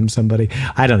implies from somebody.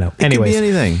 I don't know. Anyways, it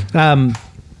could be anything.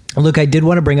 Look, I did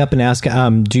want to bring up and ask,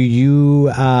 do you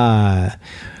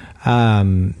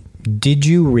did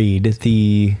you read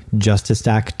the Justice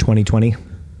Act 2020?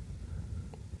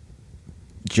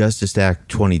 Justice Act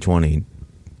 2020.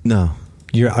 No.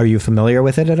 Are you familiar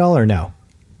with it at all, or no?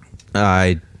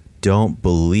 I don't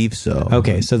believe so.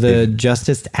 Okay, so the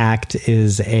Justice Act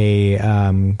is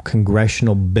a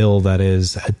congressional bill that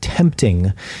is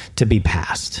attempting to be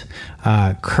passed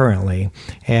currently.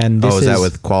 And this is that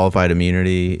with qualified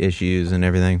immunity issues and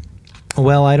everything?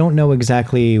 Well, I don't know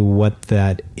exactly what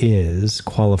that is,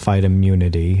 qualified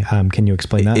immunity. Can you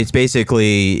explain that? It's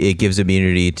basically, it gives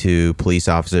immunity to police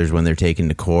officers when they're taken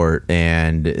to court,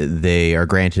 and they are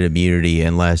granted immunity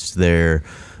unless they're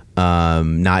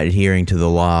not adhering to the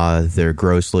law, they're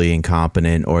grossly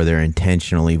incompetent, or they're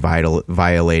intentionally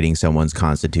violating someone's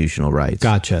constitutional rights.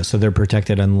 Gotcha. So they're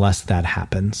protected unless that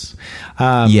happens.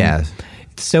 Yeah.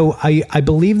 So I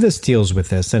believe this deals with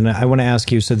this, and I want to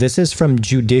ask you, so this is from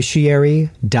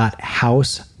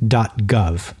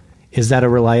judiciary.house.gov. Is that a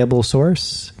reliable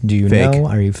source? Do you Fake. know?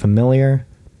 Are you familiar?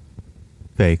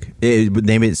 Fake.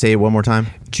 Name it, say it one more time.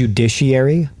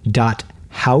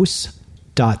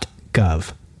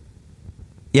 Judiciary.house.gov.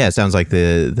 Yeah, it sounds like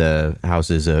the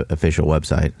House's official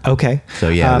website. Okay. So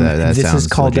yeah, that this sounds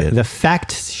is called legit. the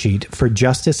Fact Sheet for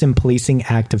Justice and Policing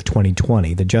Act of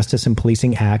 2020, the Justice and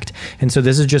Policing Act. And so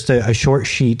this is just a short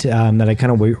sheet that I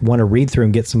kind of want to read through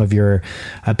and get some of your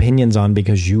opinions on,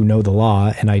 because you know the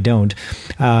law and I don't.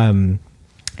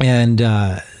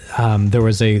 There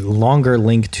was a longer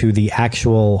link to the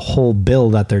actual whole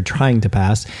bill that they're trying to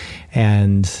pass,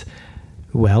 and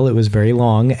well, it was very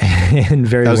long and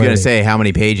very. I was going to say, how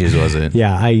many pages was it?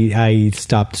 Yeah, I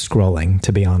stopped scrolling,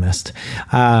 to be honest.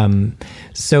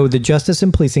 So the Justice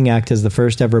and Policing Act is the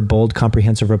first ever bold,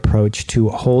 comprehensive approach to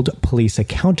hold police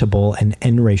accountable and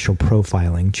end racial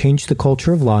profiling, change the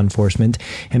culture of law enforcement,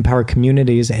 empower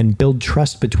communities, and build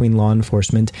trust between law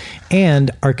enforcement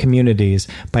and our communities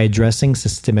by addressing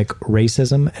systemic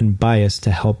racism and bias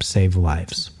to help save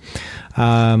lives.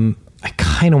 I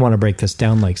kind of want to break this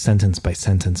down like sentence by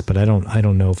sentence, but I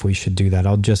don't know if we should do that.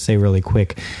 I'll just say really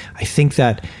quick. I think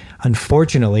that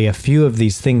unfortunately a few of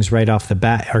these things right off the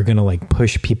bat are going to like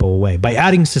push people away by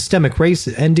ending systemic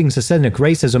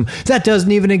racism that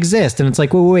doesn't even exist. And it's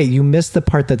like, wait, you missed the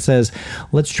part that says,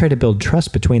 let's try to build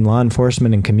trust between law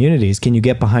enforcement and communities. Can you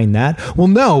get behind that? Well,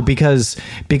 no, because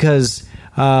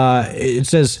it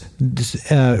says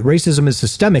racism is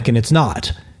systemic and it's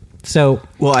not. So,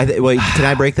 well, can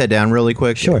I break that down really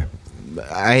quick? Sure.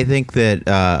 I think that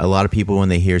a lot of people, when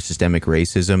they hear systemic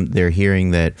racism, they're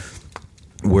hearing that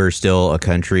we're still a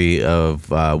country of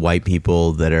white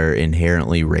people that are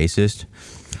inherently racist.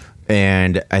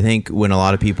 And I think when a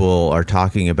lot of people are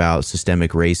talking about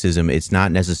systemic racism, it's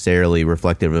not necessarily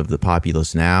reflective of the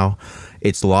populace now.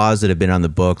 It's laws that have been on the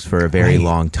books for a very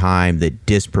long time that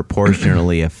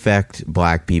disproportionately affect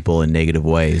black people in negative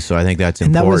ways. So I think that's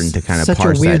important to kind of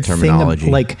parse that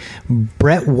terminology. Like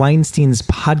Brett Weinstein's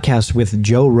podcast with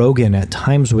Joe Rogan at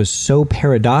times was so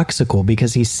paradoxical,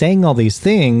 because he's saying all these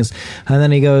things and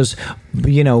then he goes,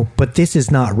 but this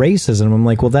is not racism. I'm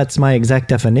like, well, that's my exact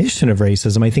definition of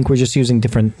racism. I think we're just using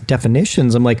different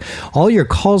definitions. I'm like, all your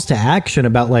calls to action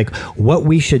about like what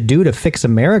we should do to fix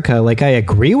America, like I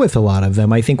agree with a lot of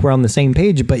them. I think we're on the same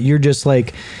page, but you're just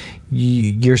like,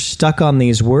 you're stuck on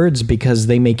these words because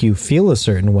they make you feel a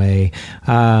certain way.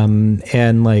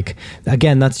 And like,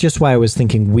 again, that's just why I was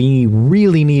thinking we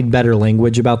really need better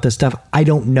language about this stuff. I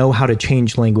don't know how to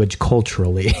change language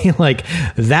culturally. Like,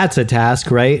 that's a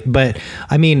task, right? But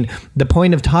I mean, the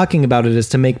point of talking about it is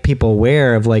to make people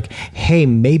aware of like, hey,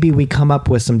 maybe we come up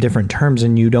with some different terms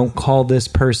and you don't call this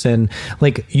person,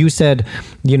 like you said,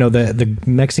 the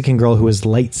Mexican girl who was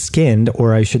light skinned,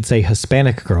 or I should say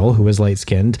Hispanic girl who was light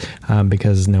skinned,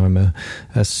 because now I'm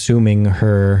assuming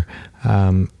her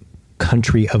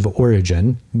country of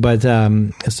origin. But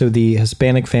so the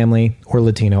Hispanic family or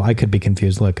Latino, I could be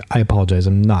confused. Look, I apologize.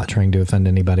 I'm not trying to offend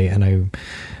anybody. And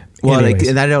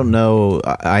I don't know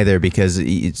either, because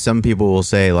some people will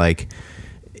say like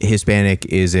Hispanic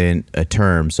isn't a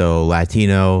term. So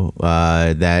Latino,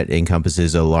 that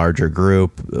encompasses a larger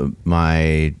group. The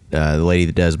lady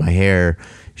that does my hair,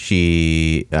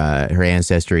 her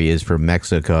ancestry is from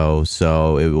Mexico,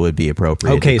 so it would be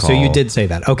appropriate. Okay, so you did say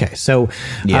that. Okay, so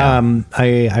yeah.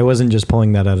 I wasn't just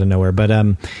pulling that out of nowhere, but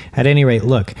at any rate,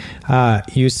 look,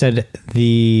 you said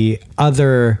the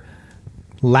other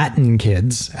Latin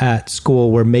kids at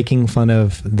school were making fun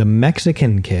of the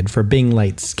Mexican kid for being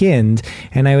light-skinned,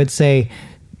 and I would say,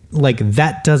 like,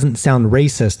 that doesn't sound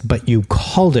racist, but you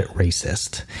called it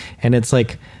racist. And it's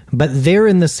like, but they're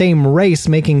in the same race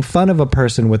making fun of a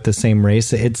person with the same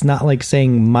race. It's not like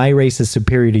saying my race is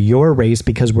superior to your race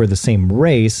because we're the same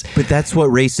race. But that's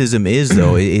what racism is,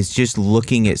 though. It's just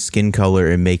looking at skin color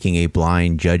and making a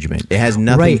blind judgment. It has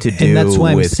nothing to do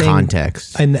with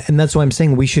context. And that's why I'm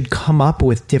saying we should come up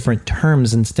with different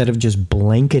terms instead of just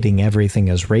blanketing everything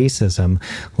as racism.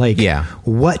 Like,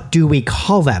 what do we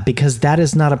call that? Because that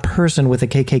is not a person with a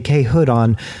KKK hood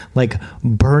on, like,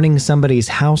 burning somebody's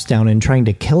house down and trying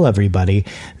to kill everybody.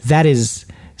 That is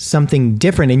something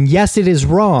different. And yes, it is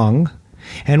wrong.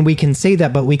 And we can say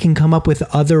that, but we can come up with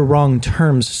other wrong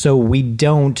terms so we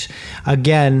don't,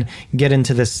 again, get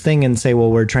into this thing and say, well,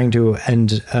 we're trying to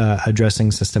end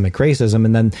addressing systemic racism.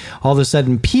 And then all of a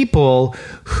sudden people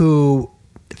who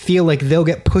feel like they'll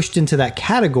get pushed into that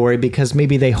category because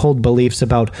maybe they hold beliefs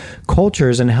about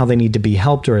cultures and how they need to be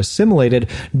helped or assimilated,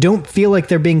 don't feel like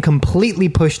they're being completely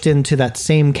pushed into that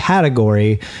same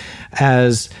category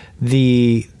as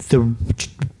the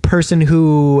person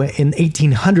who in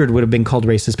 1800 would have been called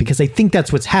racist, because I think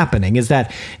that's what's happening, is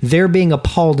that they're being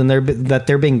appalled and that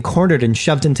they're being cornered and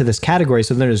shoved into this category.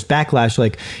 So there's backlash,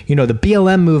 like, you know, the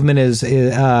BLM movement is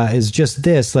just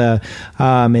this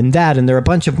and that, and they're a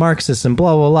bunch of Marxists and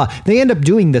blah, blah, blah. They end up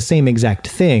doing the same exact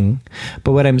thing.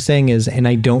 But what I'm saying is, and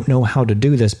I don't know how to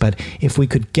do this, but if we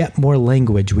could get more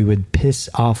language, we would piss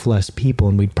off less people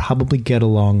and we'd probably get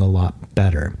along a lot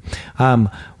better.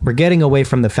 We're getting away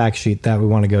from the fact sheet that we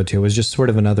want to go to. It was just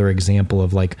sort of another example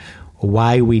of like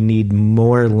why we need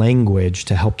more language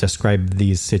to help describe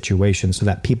these situations so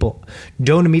that people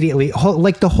don't immediately,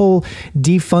 like the whole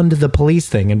defund the police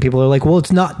thing. And people are like, well,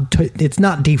 it's not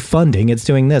defunding, it's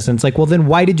doing this. And it's like, well, then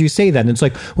why did you say that? And it's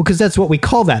like, well, because that's what we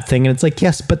call that thing. And it's like,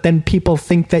 yes, but then people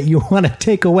think that you want to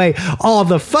take away all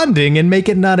the funding and make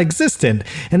it non-existent.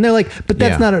 And they're like, but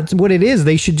that's not what it is.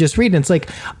 They should just read. And it's like,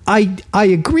 I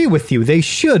agree with you. They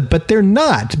should, but they're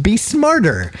not. Be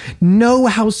smarter. Know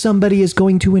how somebody is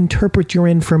going to interpret your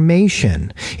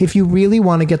information. If you really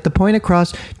want to get the point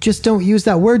across, just don't use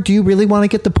that word. Do you really want to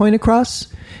get the point across?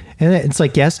 And it's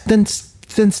like, yes, then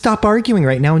stop arguing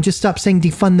right now and just stop saying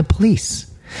defund the police.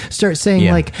 Start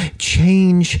saying like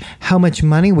change how much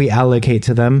money we allocate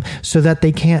to them so that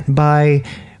they can't buy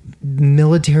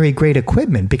military grade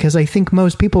equipment, because I think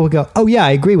most people will go, oh yeah,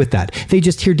 I agree with that. They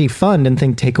just hear defund and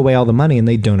think take away all the money, and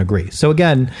they don't agree. So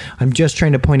again, I'm just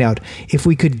trying to point out, if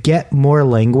we could get more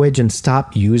language and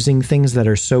stop using things that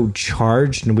are so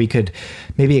charged, and we could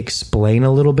maybe explain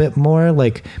a little bit more,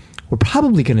 like, we're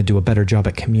probably going to do a better job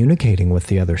at communicating with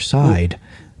the other side.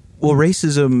 Well,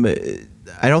 racism,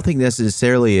 I don't think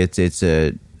necessarily it's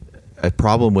a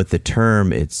problem with the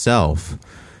term itself.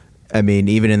 I mean,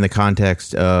 even in the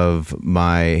context of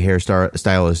my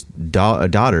hairstylist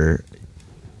daughter,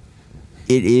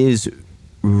 it is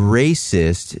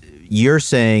racist. You're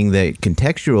saying that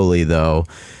contextually, though,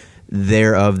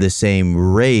 they're of the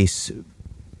same race,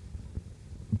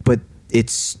 but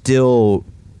it's still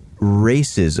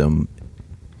racism.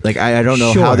 Like, I don't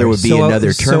know how there would be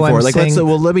another term for it. Like,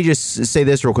 let me just say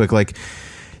this real quick. Like,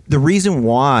 the reason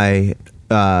why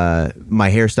my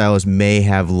hairstylist may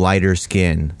have lighter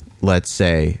skin, let's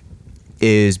say,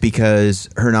 is because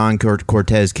Hernan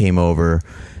Cortez came over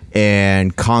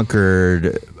and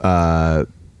conquered a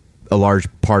large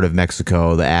part of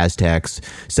Mexico, the Aztecs,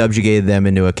 subjugated them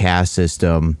into a caste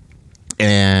system.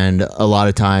 And a lot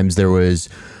of times there was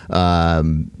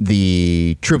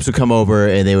the troops would come over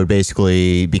and they would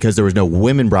basically, because there was no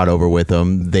women brought over with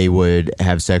them, they would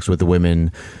have sex with the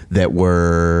women that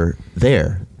were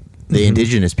there, the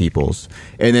indigenous peoples.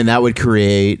 And then that would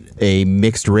create a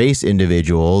mixed race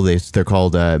individual. They're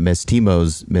called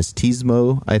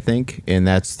mestizo, I think. And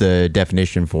that's the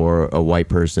definition for a white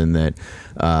person that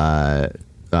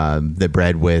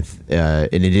bred with an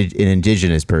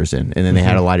indigenous person. And then they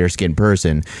had a lighter skinned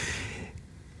person.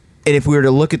 And if we were to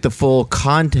look at the full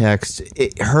context,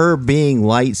 her being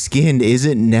light skinned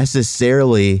isn't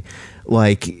necessarily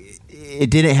like,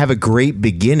 it didn't have a great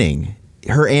beginning.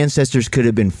 Her ancestors could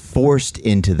have been forced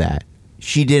into that.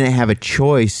 She didn't have a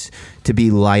choice to be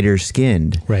lighter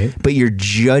skinned. Right. But you're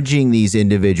judging these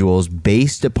individuals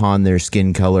based upon their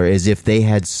skin color as if they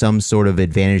had some sort of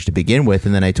advantage to begin with.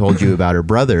 And then I told you about her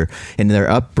brother and their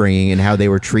upbringing and how they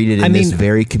were treated in this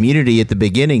very community at the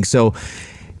beginning. So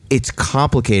it's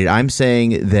complicated. I'm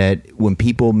saying that when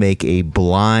people make a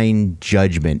blind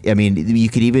judgment, I mean, you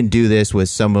could even do this with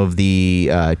some of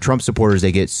the Trump supporters.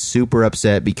 They get super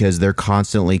upset because they're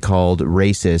constantly called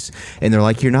racist. And they're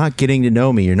like, you're not getting to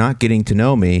know me. You're not getting to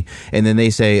know me. And then they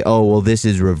say, oh, well, this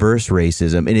is reverse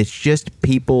racism. And it's just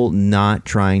people not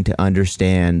trying to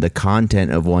understand the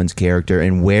content of one's character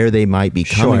and where they might be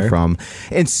coming from.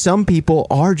 And some people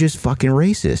are just fucking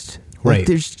racist. Like, Right.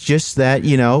 there's just that,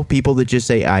 you know, people that just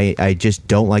say, I just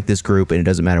don't like this group, and it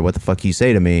doesn't matter what the fuck you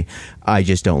say to me, I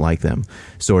just don't like them,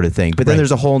 sort of thing. But then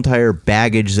there's a whole entire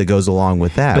baggage that goes along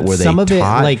with that. But where some they of it,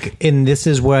 like, and this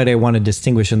is what I want to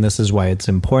distinguish, and this is why it's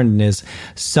important, is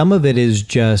some of it is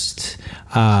just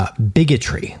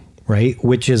bigotry. Right?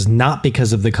 Which is not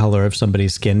because of the color of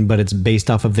somebody's skin, but it's based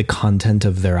off of the content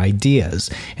of their ideas.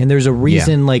 And there's a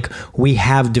reason, like, we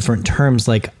have different terms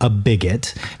like a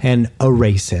bigot and a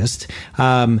racist,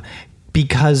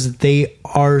 because they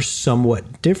are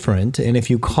somewhat different. And if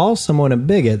you call someone a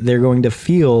bigot, they're going to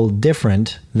feel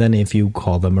different than if you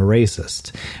call them a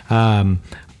racist.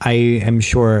 I am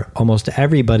sure almost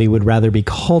everybody would rather be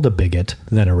called a bigot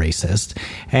than a racist.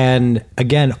 And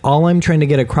again, all I'm trying to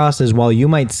get across is while you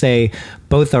might say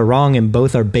both are wrong and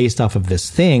both are based off of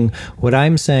this thing, what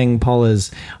I'm saying, Paul,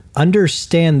 is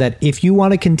understand that if you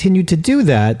want to continue to do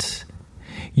that,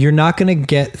 you're not going to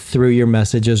get through your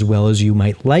message as well as you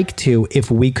might like to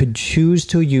if we could choose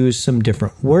to use some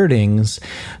different wordings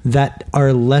that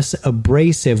are less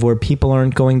abrasive, where people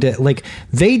aren't going to, like,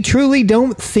 they truly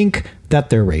don't think that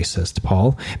they're racist,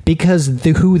 Paul, because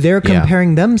who they're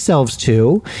comparing themselves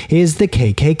to is the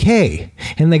KKK.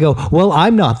 And they go, well,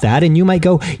 I'm not that. And you might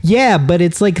go, yeah, but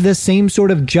it's like the same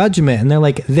sort of judgment. And they're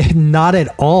like, they're not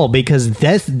at all, because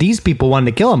these people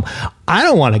wanted to kill him. I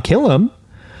don't want to kill him.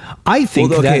 I think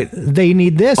that they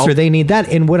need this or they need that.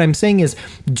 And what I'm saying is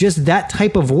just that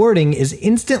type of wording is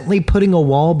instantly putting a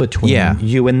wall between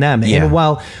you and them. Yeah. And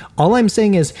while all I'm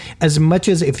saying is, as much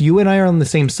as if you and I are on the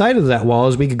same side of that wall,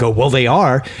 as we could go, well, they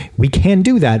are, we can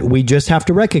do that. We just have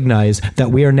to recognize that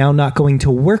we are now not going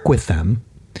to work with them.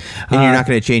 And you're not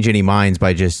going to change any minds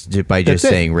by just saying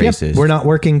racist. Yep. We're not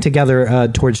working together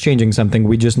towards changing something.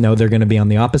 We just know they're going to be on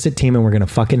the opposite team, and we're going to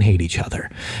fucking hate each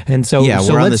other. And so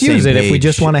let's use it if we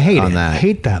just want to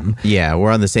hate them. Yeah,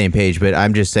 we're on the same page. But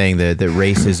I'm just saying that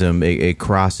racism it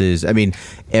crosses. I mean,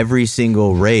 every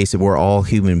single race. We're all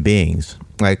human beings.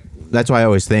 Like, that's why I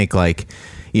always think, like,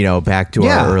 you know, back to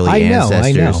our early ancestors.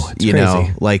 I know. It's you crazy. know,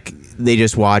 like, they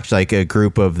just watched like a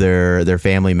group of their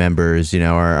family members, you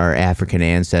know, our African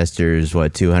ancestors,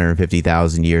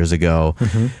 250,000 years ago.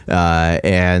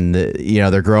 And, you know,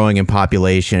 they're growing in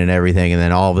population and everything. And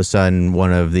then all of a sudden,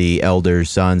 one of the elder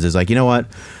sons is like, you know what?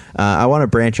 I want to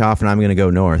branch off and I'm going to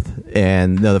go north.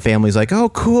 And the family's like, oh,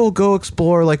 cool, go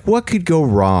explore. Like, what could go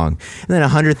wrong? And then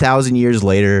 100,000 years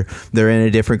later, they're in a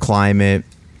different climate.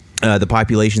 The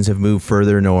populations have moved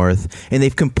further north, and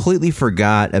they've completely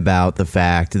forgot about the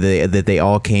fact that they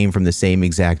all came from the same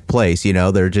exact place. You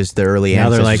know, they're just their early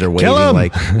ancestors are waiting.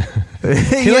 Like,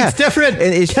 he looks different.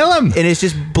 And it's, kill him. And it's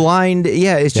just blind.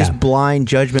 Yeah, it's just blind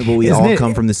judgment. But we all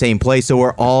come from the same place, so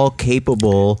we're all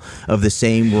capable of the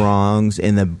same wrongs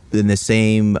and the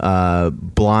same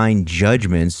blind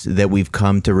judgments that we've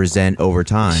come to resent over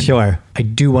time. Sure. I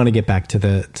do want to get back to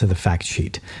the fact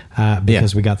sheet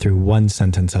because we got through one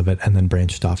sentence of it and then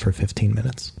branched off for 15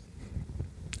 minutes.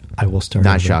 I will start.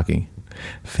 Not shocking.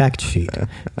 Fact sheet.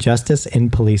 Justice in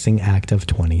Policing Act of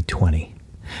 2020.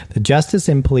 The Justice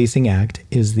in Policing Act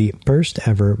is the first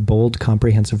ever bold,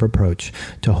 comprehensive approach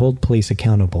to hold police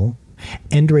accountable,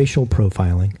 end racial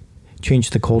profiling, change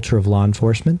the culture of law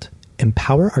enforcement,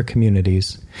 empower our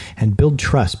communities, and build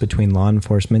trust between law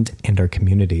enforcement and our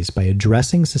communities by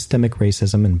addressing systemic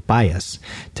racism and bias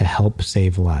to help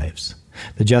save lives.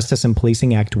 The Justice in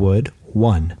Policing Act would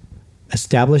 1.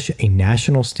 Establish a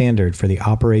national standard for the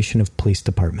operation of police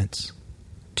departments.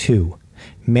 2.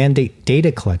 Mandate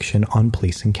data collection on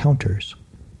police encounters.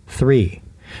 3.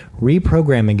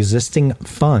 Reprogram existing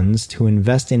funds to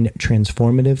invest in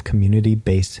transformative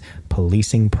community-based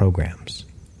policing programs.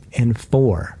 And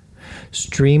 4.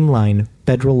 Streamline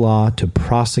federal law to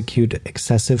prosecute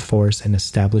excessive force and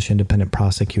establish independent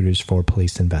prosecutors for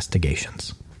police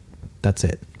investigations. That's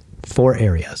it. 4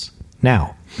 areas.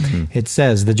 Now, it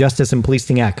says the Justice in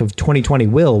Policing Act of 2020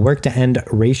 will work to end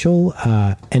racial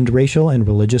and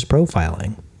religious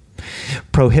profiling.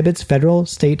 Prohibits federal,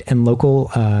 state, and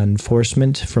local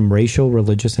enforcement from racial,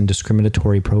 religious, and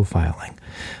discriminatory profiling.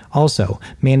 Also,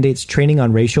 mandates training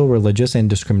on racial, religious, and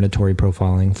discriminatory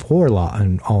profiling for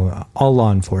all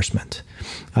law enforcement.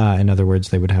 In other words,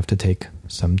 they would have to take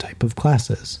some type of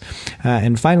classes.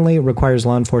 And finally, it requires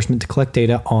law enforcement to collect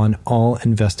data on all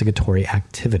investigatory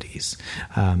activities.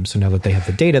 So now that they have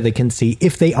the data, they can see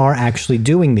if they are actually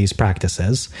doing these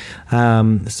practices.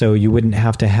 So you wouldn't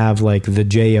have to have like the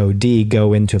JOD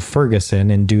go into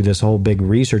Ferguson and do this whole big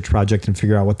research project and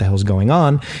figure out what the hell's going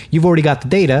on. You've already got the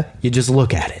data. You just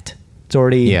look at it. It's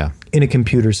already in a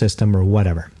computer system or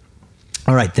whatever.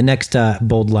 All right, the next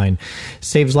bold line.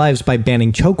 Saves lives by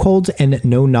banning chokeholds and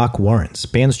no-knock warrants.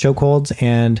 Bans chokeholds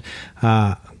and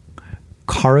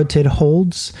carotid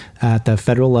holds at the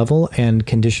federal level and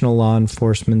conditional law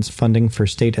enforcement's funding for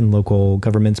state and local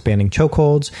governments, banning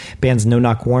chokeholds, bans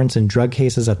no-knock warrants in drug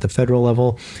cases at the federal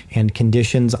level, and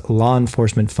conditions law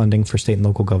enforcement funding for state and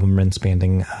local governments,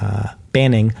 banning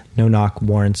no-knock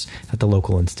warrants at the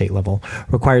local and state level,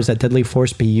 requires that deadly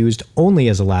force be used only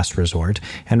as a last resort,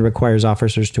 and requires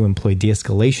officers to employ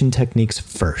de-escalation techniques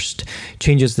first.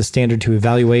 Changes the standard to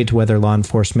evaluate whether law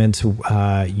enforcement's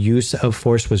use of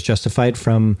force was justified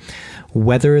from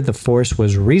whether the force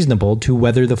was reasonable to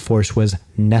whether the force was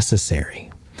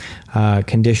necessary.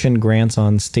 Condition grants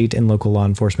on state and local law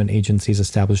enforcement agencies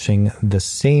establishing the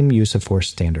same use of force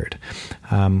standard.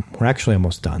 We're actually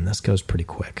almost done. This goes pretty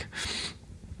quick.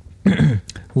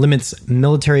 Limits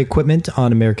military equipment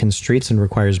on American streets and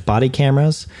requires body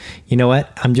cameras. You know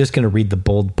what? I'm just going to read the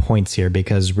bold points here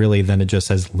because really then it just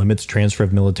says limits transfer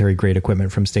of military grade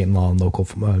equipment from state and law and local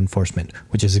enforcement,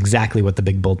 which is exactly what the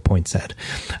big bold point said.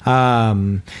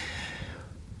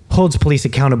 Holds police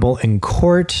accountable in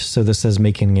court. So this says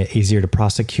making it easier to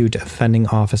prosecute offending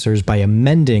officers by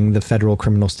amending the federal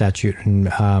criminal statute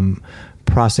and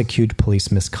prosecute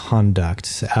police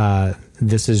misconduct.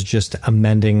 This is just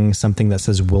amending something that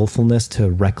says willfulness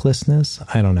to recklessness.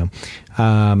 I don't know.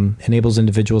 Enables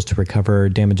individuals to recover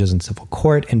damages in civil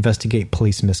court, investigate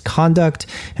police misconduct,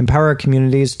 empower our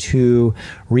communities to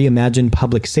reimagine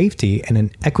public safety in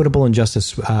an equitable and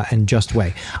just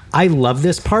way. I love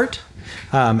this part.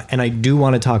 And I do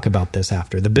want to talk about this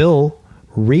after. The bill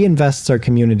reinvests our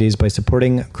communities by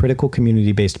supporting critical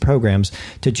community-based programs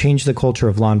to change the culture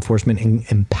of law enforcement and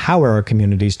empower our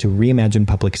communities to reimagine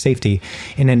public safety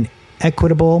in an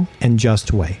equitable and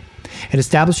just way. It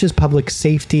establishes public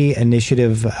safety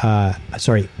innovative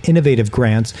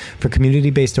grants for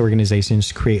community-based organizations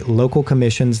to create local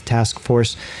commissions, task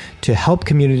force to help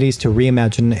communities to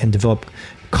reimagine and develop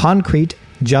concrete,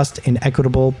 just and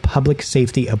equitable public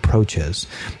safety approaches.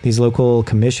 These local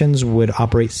commissions would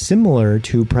operate similar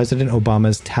to President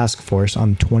Obama's task force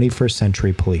on 21st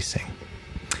century policing.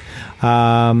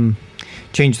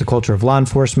 Change the culture of law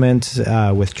enforcement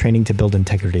with training to build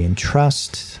integrity and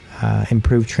trust.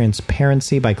 Improve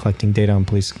transparency by collecting data on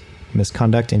police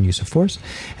misconduct and use of force.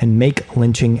 And make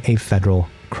lynching a federal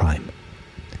crime.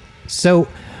 So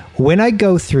when I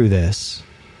go through this,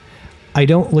 I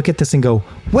don't look at this and go,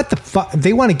 what the fuck?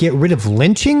 They want to get rid of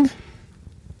lynching?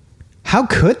 How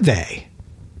could they?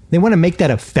 They want to make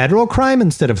that a federal crime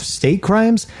instead of state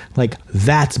crimes? Like,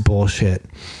 that's bullshit.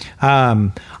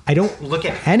 I don't look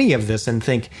at any of this and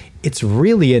think it's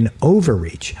really an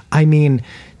overreach. I mean,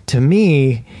 to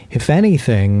me, if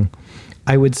anything,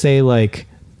 I would say, like,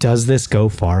 does this go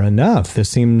far enough? This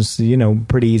seems,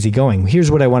 pretty easygoing.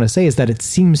 Here's what I want to say is that it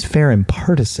seems fair and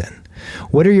partisan.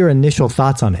 What are your initial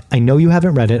thoughts on it? I know you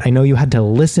haven't read it. I know you had to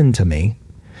listen to me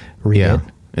read it.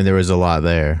 And there was a lot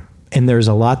there. And there's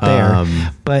a lot there.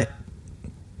 But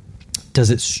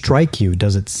does it strike you?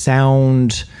 Does it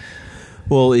sound...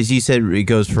 Well, as you said, it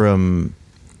goes from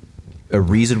a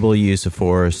reasonable use of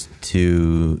force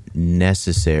to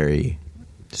necessary.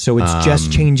 So it's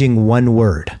just changing one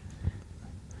word.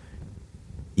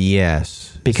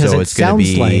 Yes. Because it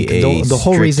sounds like the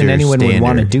whole reason anyone would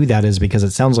want to do that is because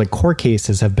it sounds like court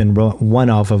cases have been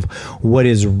one off of what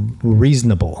is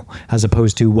reasonable as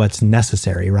opposed to what's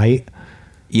necessary, right?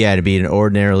 Yeah, to be an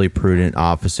ordinarily prudent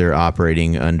officer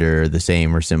operating under the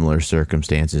same or similar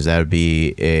circumstances. That would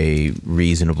be a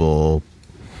reasonable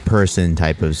person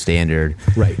type of standard.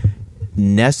 Right.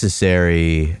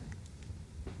 Necessary,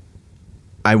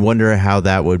 I wonder how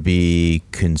that would be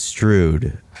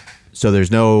construed. So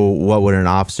there's no, what would an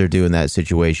officer do in that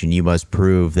situation? You must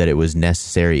prove that it was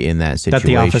necessary in that situation. That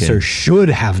the officer should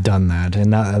have done that,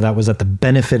 and that was at the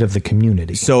benefit of the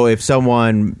community. So if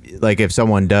someone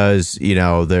does,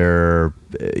 you're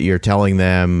telling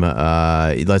them,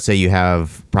 let's say you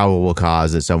have probable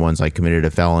cause that someone's like committed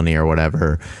a felony or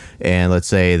whatever, and let's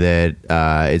say that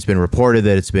it's been reported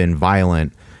that it's been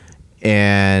violent,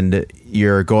 and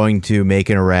you're going to make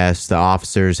an arrest. The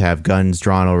officers have guns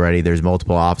drawn already. There's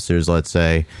multiple officers, let's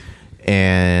say,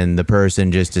 and the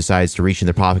person just decides to reach in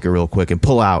their pocket real quick and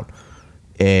pull out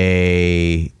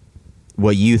a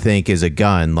what you think is a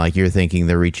gun, like you're thinking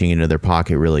they're reaching into their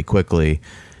pocket really quickly,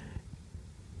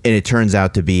 and it turns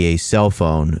out to be a cell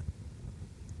phone,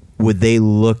 would they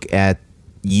look at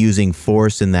using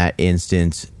force in that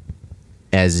instance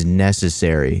as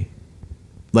necessary?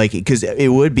 Like, because it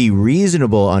would be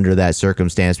reasonable under that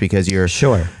circumstance, because you're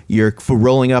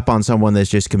rolling up on someone that's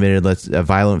just committed a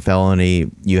violent felony.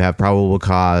 You have probable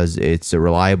cause. It's a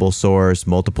reliable source,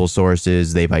 multiple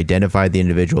sources. They've identified the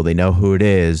individual. They know who it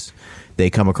is. They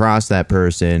come across that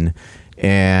person.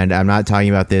 And I'm not talking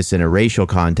about this in a racial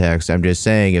context. I'm just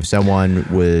saying if someone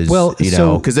was,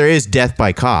 because there is death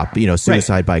by cop,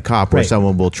 suicide by cop, where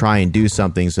someone will try and do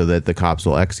something so that the cops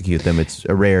will execute them. It's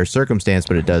a rare circumstance,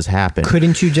 but it does happen.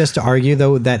 Couldn't you just argue,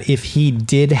 though, that if he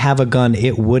did have a gun,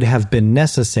 it would have been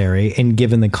necessary? And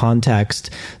given the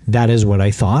context, that is what I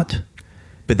thought.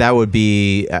 But that would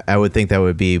be, I would think that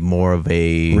would be more of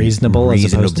a reasonably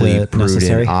as opposed to prudent,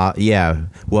 necessary.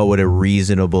 What would a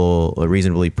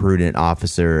reasonably prudent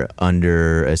officer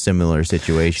under a similar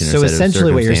situation? So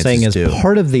essentially, what you're saying is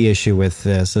part of the issue with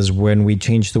this is when we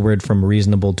change the word from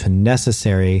reasonable to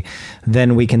necessary,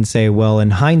 then we can say, well, in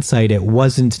hindsight, it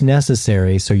wasn't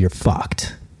necessary, so you're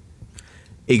fucked.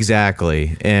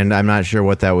 Exactly, and I'm not sure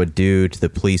what that would do to the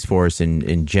police force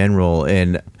in general,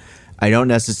 and I don't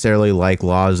necessarily like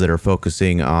laws that are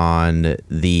focusing on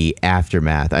the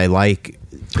aftermath. I like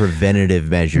preventative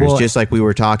measures, just like we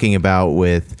were talking about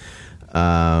with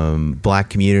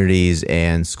black communities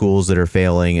and schools that are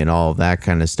failing and all of that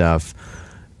kind of stuff.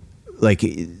 Like,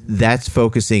 that's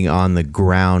focusing on the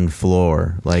ground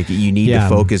floor. Like, you need to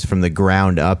focus from the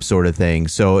ground up, sort of thing.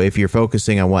 So if you're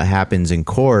focusing on what happens in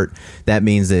court, that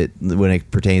means that when it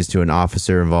pertains to an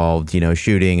officer involved,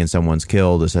 shooting and someone's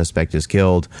killed, a suspect is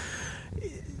killed,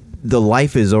 the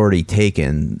life is already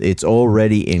taken. It's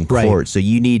already in court. Right. So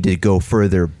you need to go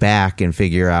further back and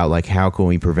figure out, like, how can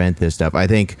we prevent this stuff? I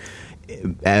think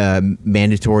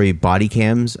mandatory body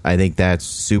cams, I think that's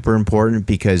super important,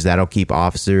 because that'll keep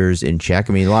officers in check.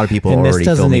 I mean, a lot of people are already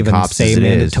filming cops. This doesn't even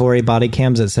say mandatory body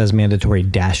cams. It says mandatory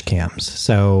dash cams.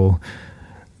 So,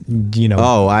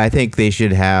 I think they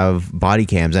should have body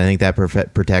cams. I think that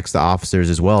protects the officers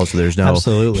as well. So there's no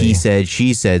he said,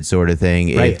 she said sort of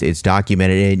thing. Right. It's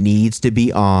documented. It needs to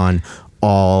be on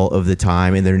all of the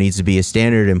time, and there needs to be a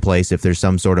standard in place if there's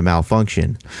some sort of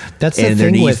malfunction.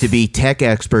 There needs to be tech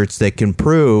experts that can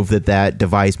prove that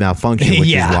device malfunctioned,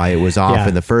 which is why it was off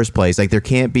in the first place. Like, there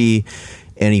can't be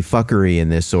any fuckery in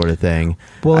this sort of thing.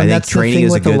 Well, I think that's training the thing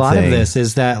is with a lot of this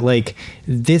is that, like,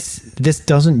 this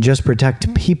doesn't just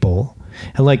protect people.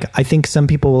 And, like, I think some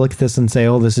people will look at this and say,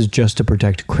 oh, this is just to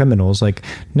protect criminals. Like,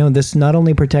 no, this not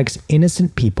only protects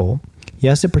innocent people.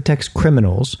 Yes, it protects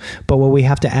criminals, but what we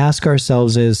have to ask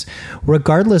ourselves is,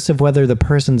 regardless of whether the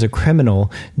person's a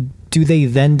criminal, do they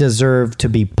then deserve to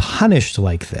be punished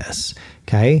like this?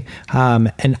 Okay?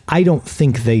 And I don't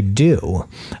think they do.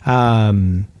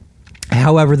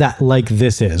 However, that like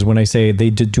this is, when I say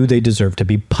they deserve to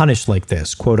be punished like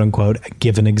this, quote unquote,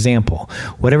 give an example.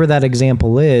 Whatever that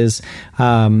example is,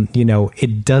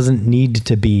 it doesn't need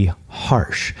to be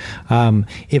harsh.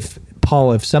 If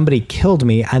somebody killed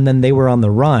me and then they were on the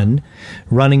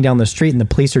running down the street and the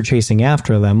police are chasing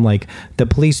after them, like, the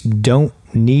police don't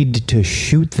need to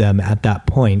shoot them at that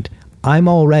point. I'm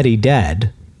already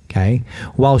dead. Okay.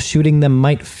 While shooting them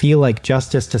might feel like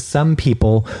justice to some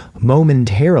people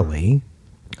momentarily.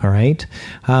 All right.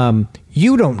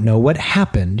 You don't know what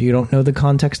happened. You don't know the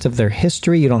context of their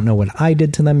history. You don't know what I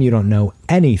did to them. You don't know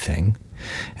anything.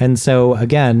 And so,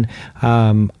 again,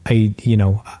 I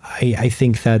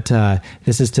think that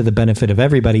this is to the benefit of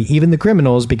everybody, even the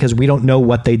criminals, because we don't know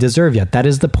what they deserve yet. That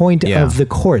is the point of the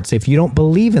courts. If you don't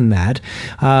believe in that,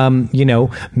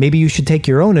 maybe you should take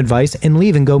your own advice and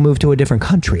leave and go move to a different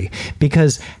country,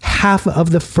 because half of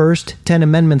the first 10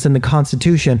 amendments in the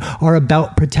Constitution are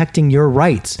about protecting your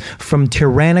rights from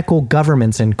tyrannical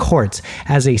governments and courts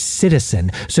as a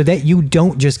citizen, so that you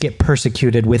don't just get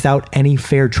persecuted without any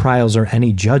fair trials or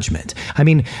any judgment. I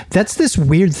mean, that's this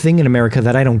weird thing in America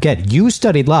that I don't get. You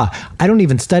studied law. I don't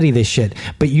even study this shit.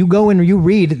 But you go and you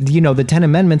read, the 10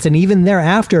 amendments, and even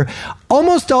thereafter,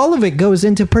 almost all of it goes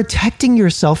into protecting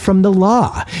yourself from the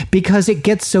law, because it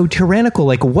gets so tyrannical.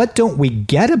 Like, what don't we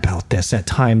get about this at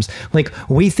times? Like,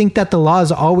 we think that the law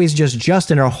is always just,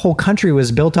 and our whole country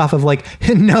was built off of, like,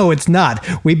 no, it's not.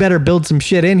 We better build some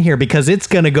shit in here because it's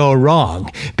going to go wrong,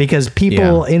 because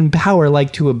people in power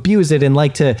like to abuse it and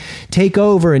like to take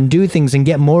over and do things and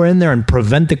get more in there and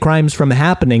prevent the crimes from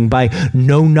happening by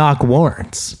no-knock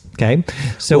warrants. Okay.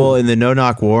 So, well, in the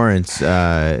no-knock warrants,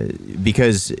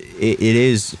 because it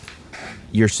is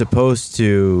you're supposed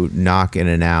to knock and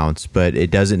announce, but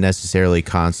it doesn't necessarily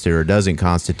constitute or doesn't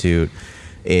constitute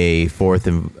a Fourth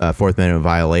Amendment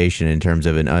violation in terms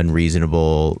of an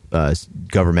unreasonable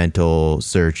governmental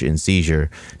search and seizure.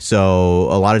 So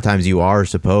a lot of times you are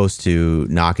supposed to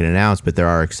knock and announce, but there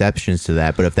are exceptions to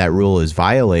that. But if that rule is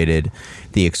violated,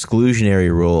 the exclusionary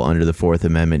rule under the Fourth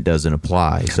Amendment doesn't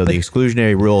apply. So the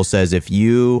exclusionary rule says if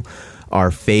you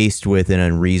are faced with an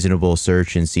unreasonable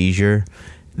search and seizure,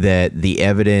 that the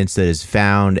evidence that is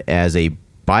found as a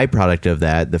byproduct of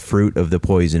that, the fruit of the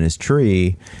poisonous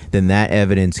tree, then that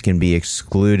evidence can be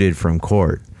excluded from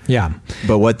court. Yeah.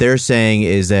 But what they're saying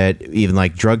is that even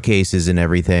like drug cases and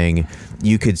everything,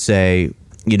 you could say,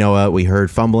 you know what, we heard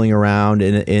fumbling around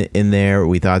in there.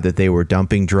 We thought that they were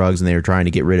dumping drugs and they were trying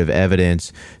to get rid of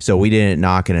evidence. So we didn't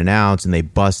knock and announce, and they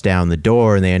bust down the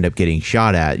door and they end up getting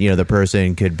shot at. You know, the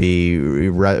person could be,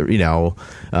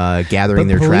 gathering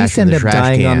their trash from the trash can.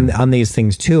 Police end up dying on these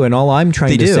things too. And all I'm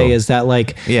trying to say is that,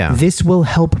 like, this will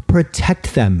help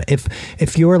protect them.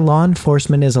 If your law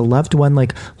enforcement is a loved one,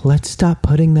 like, let's stop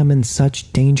putting them in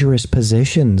such dangerous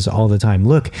positions all the time.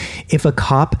 Look, if a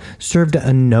cop served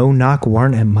a no-knock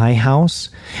warrant at my house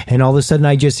and all of a sudden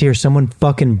I just hear someone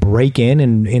fucking break in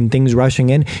and things rushing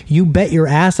in, you bet your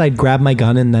ass I'd grab my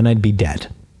gun and then I'd be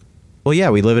dead. Well,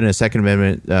 yeah, we live in a Second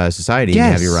Amendment society. Yes.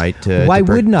 You have your right to Why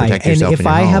wouldn't I? And if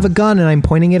I have a gun and I'm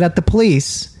pointing it at the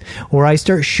police or I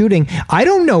start shooting, I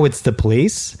don't know it's the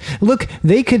police. Look,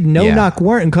 they could no-knock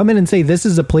warrant and come in and say this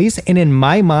is the police. And in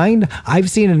my mind,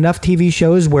 I've seen enough TV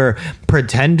shows where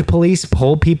pretend police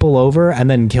pull people over and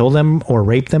then kill them or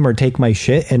rape them or take my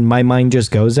shit, and my mind just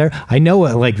goes there. I know,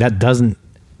 like, that doesn't.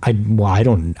 I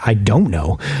don't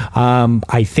know.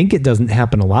 I think it doesn't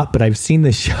happen a lot, but I've seen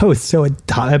the show, so it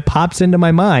pops into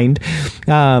my mind.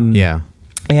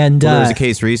 And there was a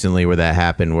case recently where that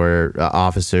happened, where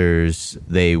officers,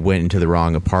 they went into the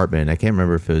wrong apartment. I can't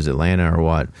remember if it was Atlanta or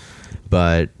what,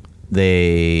 but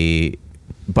they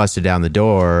busted down the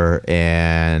door,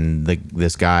 and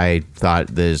this guy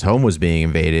thought that his home was being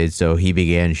invaded, so he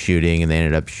began shooting, and they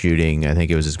ended up shooting, I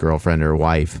think it was his girlfriend or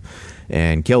wife,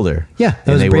 and killed her. Yeah,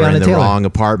 and they Breonna were in the Taylor. wrong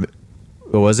apartment.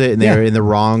 What was it? And they were in the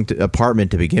wrong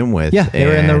apartment to begin with. Yeah, they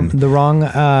were in the wrong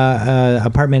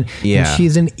apartment. Yeah. And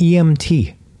she's an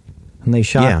EMT. And they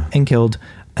shot and killed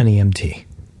an EMT.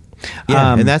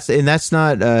 Yeah, and that's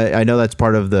not. I know that's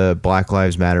part of the Black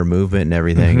Lives Matter movement and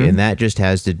everything, and that just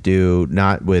has to do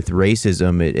not with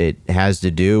racism. It has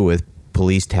to do with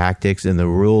police tactics and the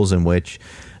rules in which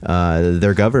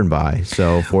they're governed by.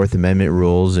 So Fourth Amendment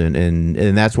rules,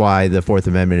 and that's why the Fourth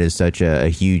Amendment is such a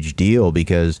huge deal,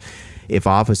 because if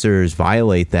officers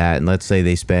violate that, and let's say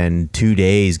they spend 2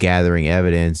 days gathering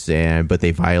evidence, but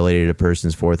they violated a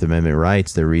person's Fourth Amendment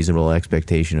rights, their reasonable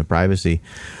expectation of privacy,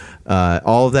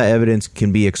 all of that evidence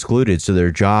can be excluded, so their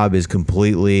job is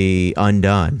completely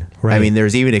undone. Right. I mean,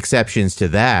 there's even exceptions to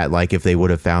that, like if they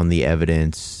would have found the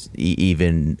evidence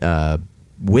even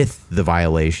with the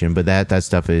violation, but that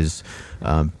stuff is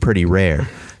pretty rare.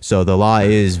 So the law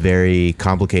is very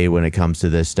complicated when it comes to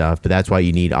this stuff, but that's why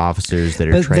you need officers that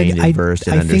are trained and versed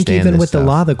and understand this stuff. I think even with the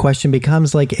law, the question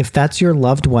becomes, like, if that's your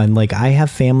loved one, like, I have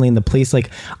family in the police,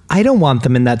 like, I don't want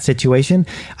them in that situation.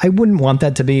 I wouldn't want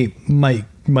that to be my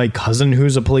cousin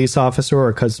who's a police officer,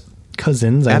 or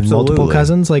cousins. I have multiple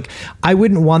cousins. Like, I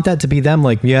wouldn't want that to be them.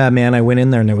 Like, yeah, man, I went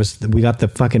in there and we got the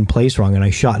fucking place wrong and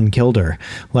I shot and killed her.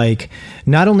 Like,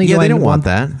 not only do I don't want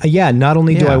that. Not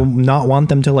only do I not want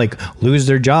them to, like, lose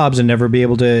their jobs and never be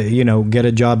able to, get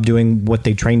a job doing what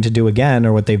they trained to do again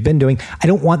or what they've been doing. I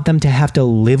don't want them to have to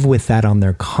live with that on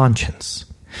their conscience.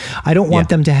 I don't want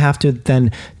them to have to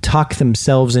then talk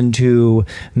themselves into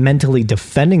mentally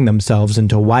defending themselves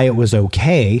into why it was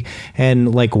okay,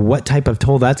 and like what type of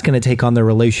toll that's going to take on their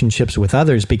relationships with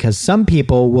others, because some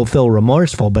people will feel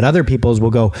remorseful, but other people's will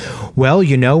go, well,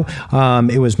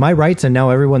 it was my rights and now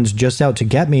everyone's just out to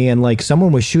get me, and like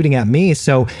someone was shooting at me,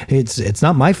 so it's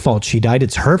not my fault she died,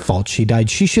 it's her fault she died.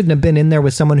 She shouldn't have been in there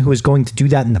with someone who was going to do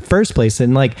that in the first place.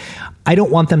 And like, I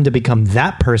don't want them to become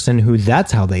that person who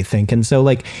that's how they think. And so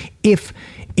like, if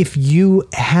you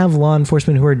have law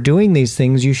enforcement who are doing these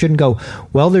things, you shouldn't go,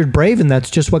 well, they're brave and that's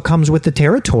just what comes with the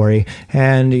territory.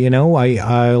 And,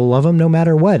 I love them no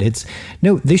matter what.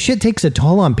 No, this shit takes a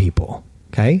toll on people.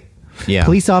 Okay. Yeah.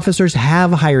 Police officers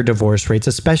have higher divorce rates,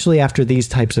 especially after these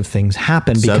types of things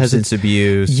happen, because substance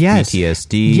abuse,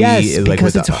 PTSD. Yes,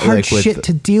 because it's hard shit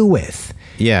to deal with.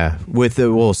 Yeah, with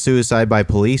suicide by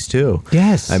police too.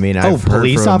 Yes, I mean, I've heard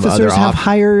police from officers have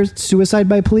higher suicide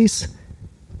by police.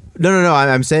 No.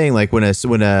 I'm saying like when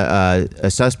a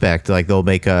suspect, like they'll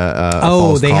make a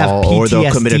false they call have PTSD or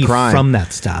they'll commit a crime from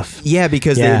that stuff. Yeah,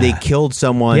 because they killed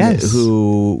someone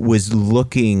who was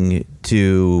looking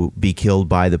to be killed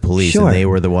by the police, and they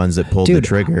were the ones that pulled the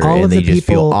trigger, and they just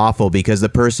feel awful because the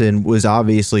person was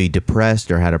obviously depressed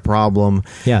or had a problem,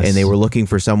 and they were looking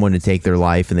for someone to take their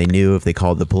life, and they knew if they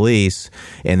called the police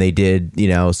and they did,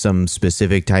 some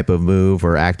specific type of move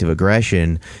or act of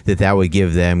aggression, that would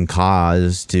give them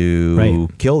cause to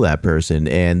kill that person,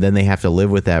 and then they have to live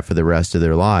with that for the rest of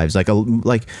their lives. Like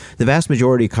the vast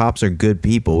majority of cops are good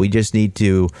people. We just need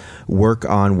to work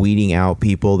on weeding out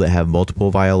people that have multiple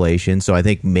violations. So I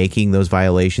think making those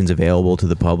violations available to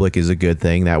the public is a good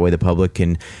thing. That way the public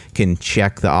can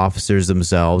check the officers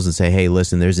themselves and say, hey,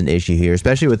 listen, there's an issue here,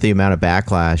 especially with the amount of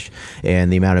backlash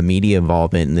and the amount of media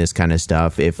involvement in this kind of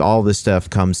stuff. If all this stuff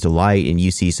comes to light and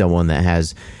you see someone that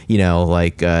has,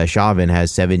 like Chauvin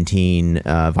has 17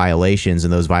 violations,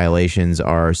 and those violations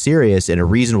are serious, and a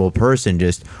reasonable person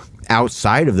just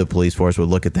outside of the police force would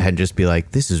look at that and just be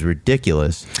like, this is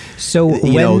ridiculous. So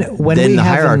when then the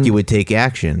hierarchy would take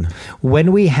action.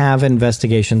 When we have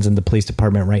investigations in the police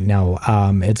department right now,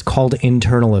 it's called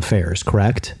internal affairs,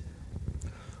 correct?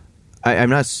 I'm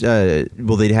not.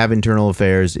 Well, they'd have internal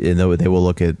affairs, and they will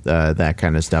look at that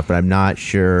kind of stuff. But I'm not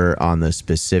sure on the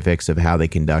specifics of how they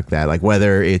conduct that, like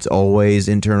whether it's always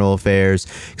internal affairs.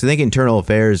 Because I think internal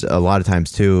affairs a lot of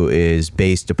times too is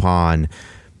based upon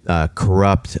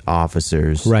corrupt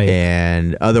officers, right?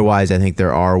 And otherwise, I think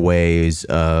there are ways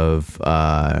of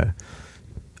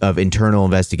internal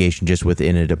investigation just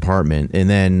within a department. And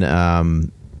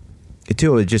then,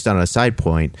 too, just on a side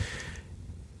point,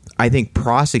 I think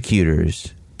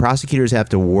prosecutors have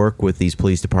to work with these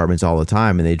police departments all the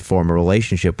time, and they'd form a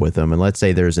relationship with them. And let's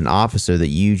say there's an officer that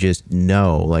you just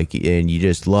know, and you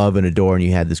just love and adore, and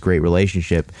you had this great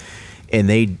relationship. And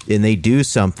they do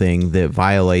something that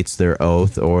violates their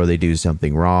oath, or they do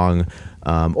something wrong,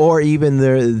 or even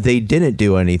they didn't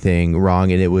do anything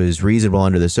wrong and it was reasonable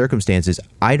under the circumstances.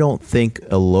 I don't think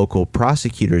a local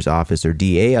prosecutor's office or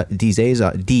DA's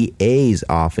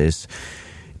office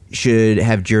should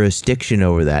have jurisdiction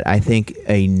over that. I think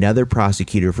another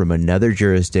prosecutor from another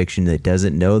jurisdiction that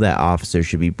doesn't know that officer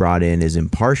should be brought in as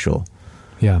impartial.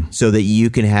 Yeah. So that you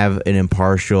can have an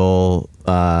impartial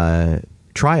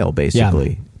trial,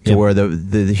 basically, where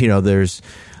there's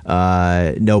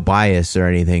no bias or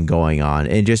anything going on,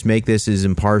 and just make this as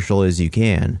impartial as you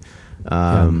can.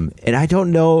 And I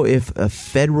don't know if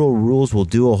federal rules will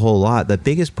do a whole lot. The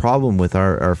biggest problem with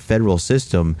our federal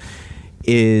system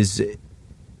is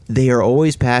they are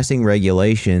always passing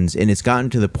regulations, and it's gotten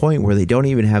to the point where they don't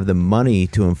even have the money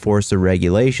to enforce the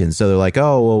regulations. So they're like,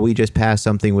 oh, well, we just passed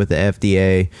something with the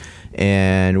FDA,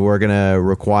 and we're going to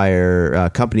require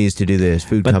companies to do this,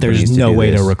 food companies to do this. But there's no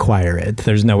way to require it.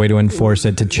 There's no way to enforce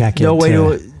it, to check it. No way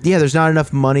to... Yeah, there's not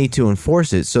enough money to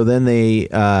enforce it. So then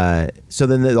a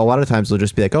lot of times they'll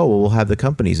just be like, oh, well, we'll have the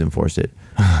companies enforce it.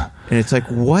 And it's like,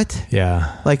 what?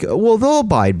 Yeah. Like, well, they'll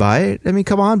abide by it. I mean,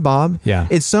 come on, Bob. Yeah.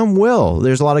 It's some will.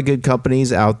 There's a lot of good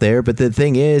companies out there, but the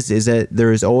thing is that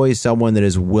there is always someone that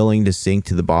is willing to sink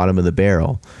to the bottom of the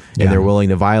barrel, and they're willing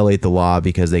to violate the law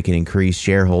because they can increase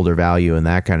shareholder value and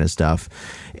that kind of stuff.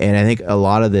 And I think a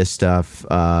lot of this stuff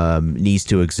needs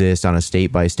to exist on a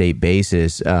state-by-state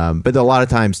basis. But a lot of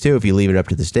times, too, if you leave it up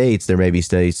to the states, there may be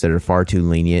states that are far too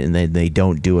lenient and then they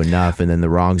don't do enough, and then the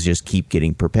wrongs just keep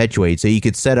getting perpetuated. So you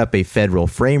could set up a federal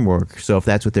framework. So if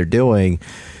that's what they're doing,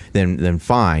 then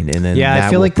fine. And then I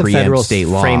feel like the federal state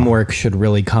law framework should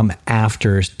really come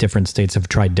after different states have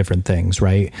tried different things,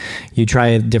 right? You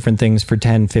try different things for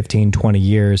 10, 15, 20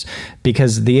 years,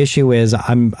 because the issue is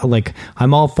I'm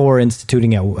all for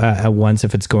instituting at once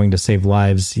if it's going to save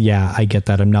lives. Yeah, I get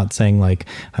that. I'm not saying like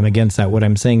I'm against that. What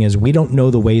I'm saying is we don't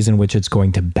know the ways in which it's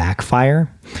going to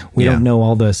backfire. We don't know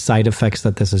all the side effects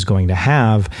that this is going to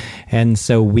have. And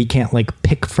so we can't like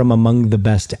pick from among the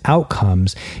best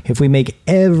outcomes. If we make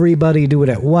everybody do it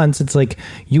at once, it's like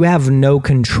you have no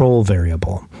control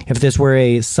variable. If this were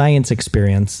a science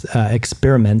experiment,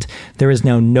 there is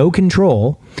now no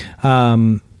control,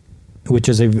 which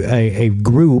is a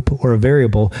group or a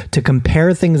variable to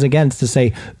compare things against, to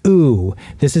say, ooh,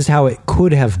 this is how it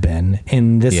could have been,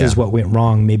 and this is what went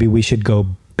wrong. Maybe we should go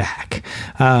back.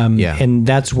 And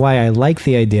that's why I like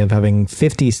the idea of having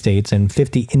 50 states and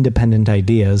 50 independent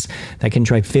ideas that can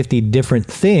try 50 different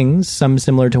things, some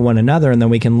similar to one another, and then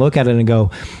we can look at it and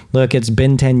go, look, it's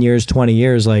been 10 years, 20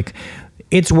 years, like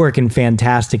it's working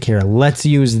fantastic here. Let's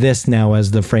use this now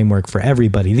as the framework for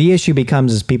everybody. The issue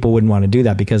becomes is people wouldn't want to do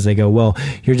that because they go, well,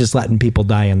 you're just letting people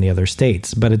die in the other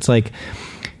states. But it's like,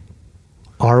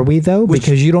 Are we though?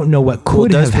 Because you don't know what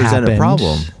could does have present happened. a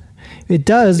problem. It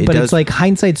does, but does. it's like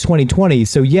hindsight's 2020.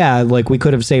 So yeah, like we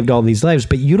could have saved all these lives,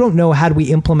 but you don't know had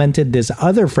we implemented this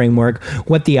other framework,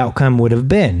 what the outcome would have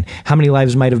been. How many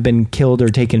lives might have been killed or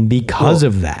taken because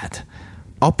of that.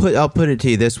 I'll put it to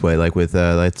you this way, like with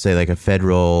let's say like a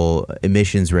federal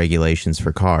emissions regulations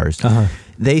for cars,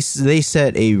 they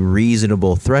set a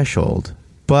reasonable threshold.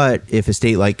 But if a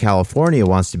state like California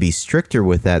wants to be stricter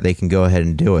with that, they can go ahead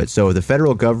and do it. So if the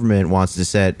federal government wants to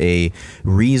set a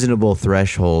reasonable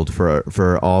threshold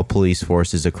for all police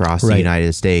forces across the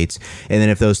United States, and then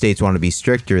if those states want to be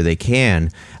stricter, they can.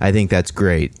 I think that's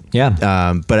great.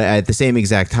 Yeah. But at the same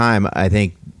exact time, I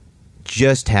think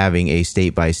just having a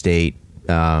state by state,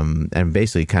 and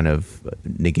basically kind of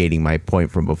negating my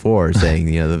point from before,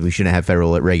 saying that we shouldn't have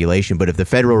federal regulation. But if the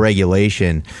federal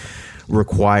regulation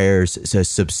requires a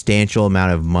substantial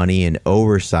amount of money and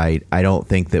oversight, I don't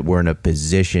think that we're in a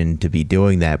position to be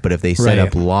doing that. But if they set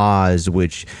up laws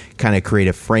which kind of create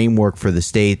a framework for the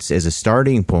states as a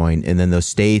starting point, and then those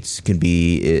states can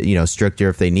be stricter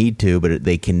if they need to, but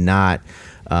they cannot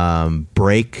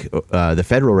break the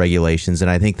federal regulations,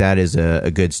 and I think that is a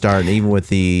good start. And even with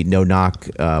the no-knock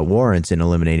warrants and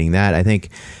eliminating that, I think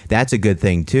that's a good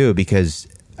thing too, because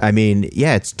I mean,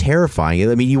 yeah, it's terrifying.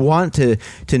 I mean, you want to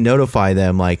notify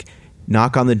them, like,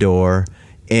 knock on the door,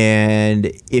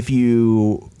 and if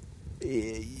you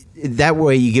that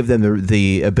way you give them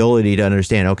the ability to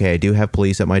understand, okay, I do have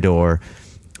police at my door,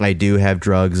 I do have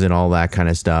drugs and all that kind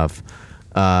of stuff.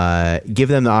 Give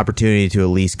them the opportunity to at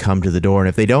least come to the door, and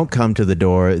if they don't come to the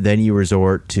door, then you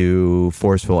resort to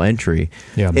forceful entry.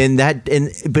 Yeah.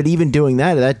 But even doing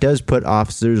that does put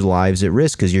officers' lives at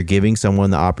risk, because you're giving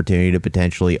someone the opportunity to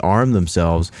potentially arm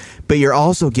themselves, but you're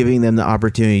also giving them the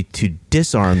opportunity to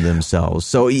disarm themselves.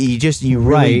 So you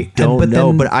really don't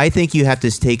know. But I think you have to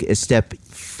take a step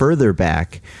further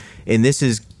back, and this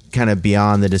is kind of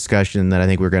beyond the discussion that I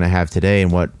think we're going to have today,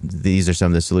 and what these are some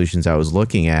of the solutions I was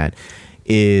looking at.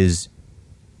 Is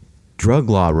drug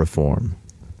law reform,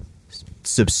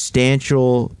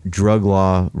 substantial drug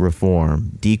law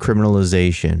reform,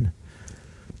 decriminalization,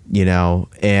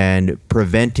 and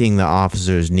preventing the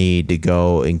officer's need to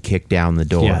go and kick down the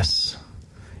door. Yes.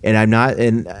 And I'm not,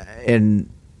 and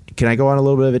can I go on a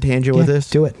little bit of a tangent with this?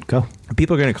 Do it. Go.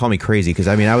 People are going to call me crazy, because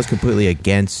I mean, I was completely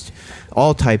against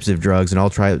all types of drugs and all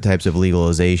types of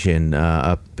legalization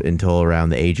up until around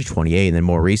the age of 28. And then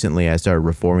more recently, I started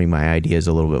reforming my ideas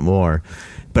a little bit more.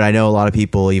 But I know a lot of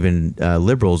people, even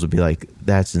liberals, would be like,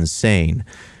 that's insane.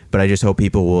 But I just hope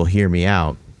people will hear me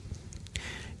out.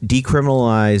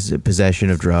 Decriminalize possession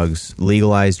of drugs,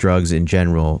 legalize drugs in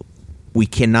general. We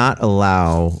cannot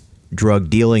allow drug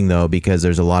dealing, though, because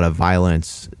there's a lot of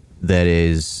violence that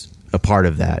is a part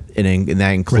of that, and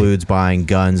that includes buying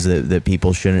guns that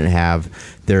people shouldn't have.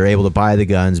 They're able to buy the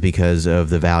guns because of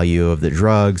the value of the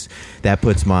drugs. That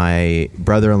puts my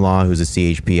brother-in-law, who's a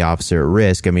CHP officer, at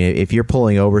risk. I mean, if you're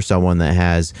pulling over someone that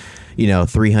has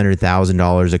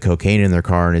 $300,000 of cocaine in their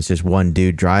car, and it's just one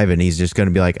dude driving, he's just going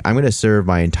to be like, I'm going to serve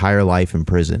my entire life in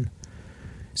prison.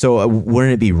 So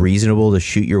wouldn't it be reasonable to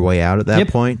shoot your way out at that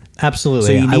point? Absolutely.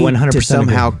 So you need I 100% to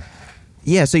somehow agree.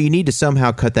 Yeah, so you need to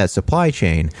somehow cut that supply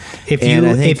chain.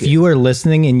 If you are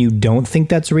listening and you don't think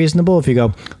that's reasonable, if you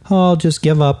go, I'll just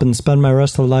give up and spend my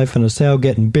rest of life in a cell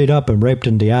getting beat up and raped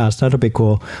in the ass, that'll be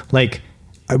cool. Like,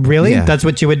 really? Yeah. That's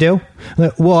what you would do?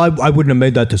 Well, I wouldn't have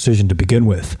made that decision to begin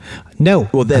with. No.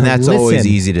 Well, then that's always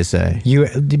easy to say.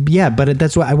 But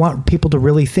that's what I want people to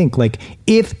really think. Like,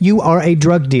 if you are a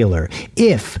drug dealer,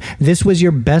 if this was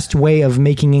your best way of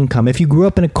making income, if you grew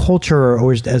up in a culture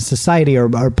or a society or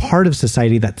part of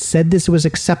society that said this was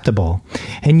acceptable,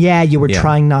 and you were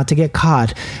trying not to get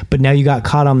caught, but now you got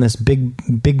caught on this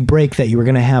big break that you were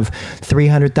going to have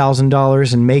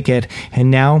 $300,000 and make it, and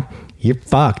now you're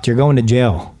fucked. You're going to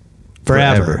jail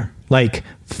forever. Like,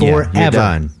 forever. Yeah, you're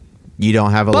done. You don't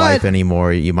have a life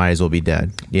anymore. You might as well be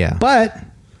dead. Yeah. But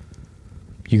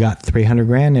you got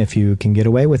 $300,000 if you can get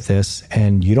away with this,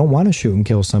 and you don't want to shoot and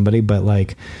kill somebody, but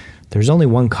like, there's only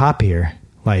one cop here.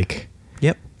 Like,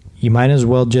 yep. You might as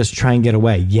well just try and get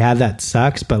away. Yeah, that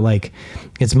sucks, but like,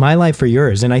 it's my life or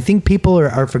yours. And I think people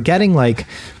are forgetting, like,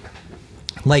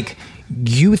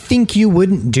 you think you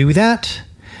wouldn't do that?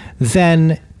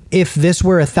 Then if this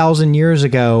were 1,000 years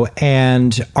ago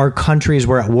and our countries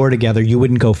were at war together, you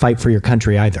wouldn't go fight for your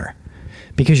country either.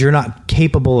 because you're not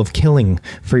capable of killing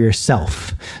for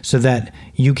yourself, so that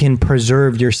you can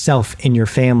preserve yourself and your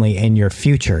family and your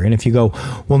future. And if you go,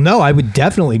 well, no, I would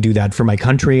definitely do that for my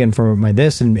country and for my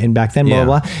this and back then, blah,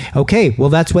 blah, blah. Okay, well,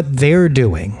 that's what they're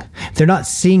doing. They're not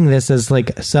seeing this as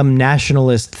like some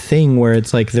nationalist thing where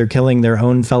it's like they're killing their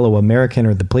own fellow American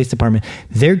or the police department.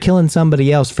 They're killing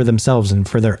somebody else for themselves and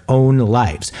for their own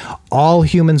lives. All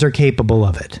humans are capable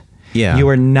of it. Yeah. You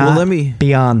are not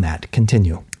beyond that.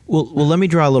 Continue. Well, let me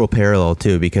draw a little parallel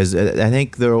too, because I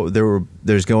think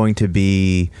there's going to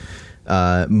be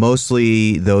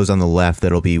mostly those on the left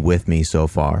that'll be with me so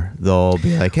far. They'll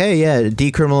be like, "Hey, yeah,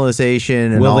 decriminalization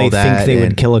and will all they that." think they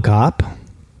would kill a cop?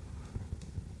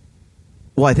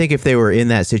 Well, I think if they were in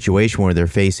that situation where they're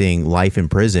facing life in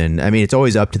prison, I mean, it's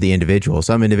always up to the individual.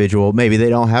 Some individual, maybe they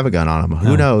don't have a gun on them.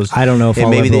 Who knows? I don't know if And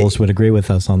all maybe liberals would agree with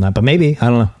us on that, but maybe. I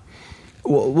don't know.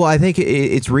 Well, I think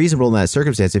it's reasonable in that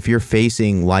circumstance if you're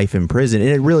facing life in prison, and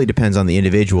it really depends on the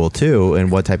individual too, and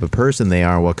what type of person they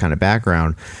are, what kind of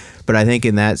background. But I think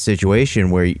in that situation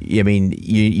where, I mean,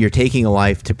 you're taking a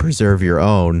life to preserve your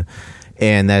own,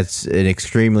 and that's an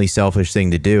extremely selfish thing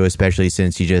to do, especially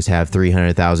since you just have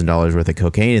 $300,000 worth of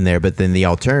cocaine in there. But then the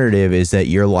alternative is that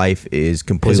your life is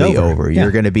completely over. Yeah.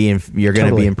 You're going to be in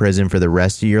Totally. be in prison for the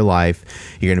rest of your life.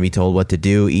 You're going to be told what to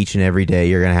do each and every day.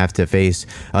 You're going to have to face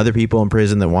other people in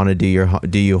prison that want to do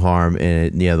you harm,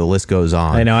 and the list goes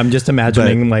on. I know. I'm just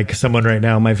imagining like someone right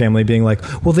now in my family being like,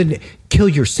 "Well, then kill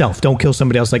yourself. Don't kill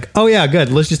somebody else." Like, "Oh yeah,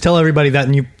 good. Let's just tell everybody that,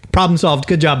 and you problem solved.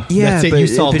 Good job. Yeah, that's it. You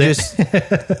solved it."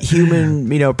 Just human,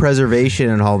 preservation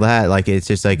and all that. Like, it's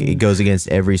just like it goes against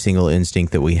every single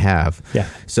instinct that we have. Yeah.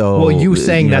 So, well, you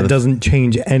saying that doesn't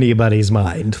change anybody's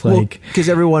mind. Like, because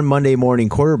everyone Monday morning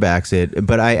quarterbacks it.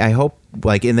 But I hope,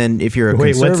 like, and then if you're a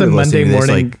wait, what's a conservative Monday listening to this,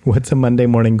 morning? like, What's a Monday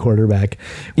morning quarterback?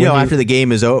 after the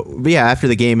game is over. Yeah, after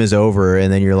the game is over,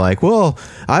 and then you're like, "Well,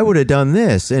 I would have done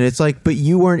this," and it's like, "But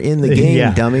you weren't in the game,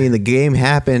 Yeah. dummy." And the game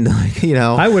happened, like,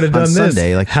 I would have done on this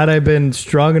Sunday. Like, had I been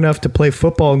strong enough to play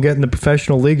football and get in the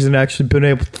professional leagues and actually been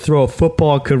able to throw a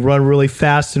football, could run really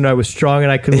fast, and I was strong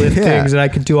and I could lift Yeah. things and I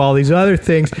could do all these other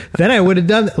things. Then I would have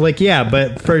done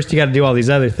but first you got to do all these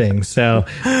other things. So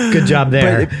good job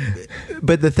there.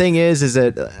 But the thing is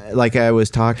that, like, I was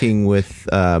talking with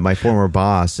my former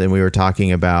boss, and we were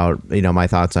talking about, my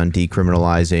thoughts on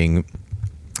decriminalizing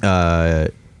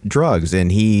drugs,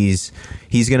 and he's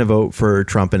going to vote for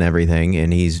Trump and everything,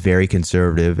 and he's very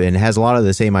conservative and has a lot of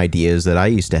the same ideas that I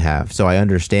used to have. So I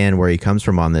understand where he comes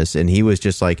from on this. And he was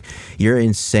just like, "You're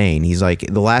insane." He's like,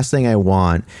 "The last thing I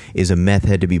want is a meth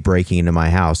head to be breaking into my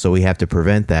house, so we have to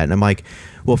prevent that." And I'm like,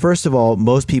 well, first of all,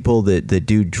 most people that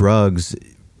do drugs,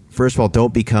 first of all,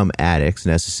 don't become addicts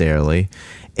necessarily.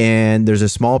 And there's a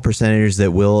small percentage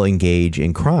that will engage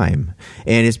in crime.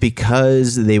 And it's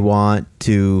because they want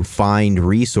to find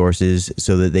resources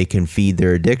so that they can feed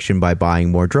their addiction by buying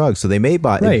more drugs. So they may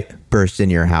burst in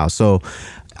your house. So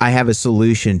I have a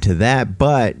solution to that.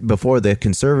 But before the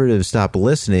conservatives stop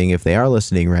listening, if they are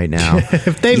listening right now,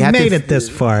 if they've made it this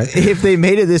far, if they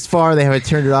made it this far, they haven't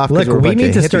turned it off. Look, we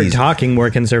need to start hippies. talking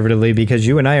more conservatively, because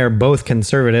you and I are both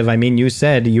conservative. I mean, you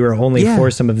said you are only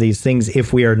for some of these things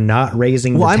if we are not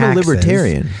raising the taxes. I'm a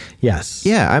libertarian. Yes.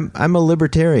 Yeah, I'm a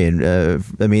libertarian.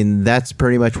 I mean, that's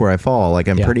pretty much where I fall. Like,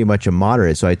 I'm pretty much a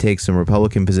moderate, so I take some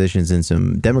Republican positions and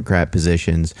some Democrat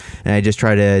positions, and I just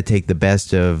try to take the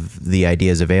best of the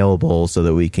ideas available so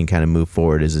that we can kind of move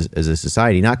forward as a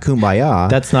society. Not kumbaya.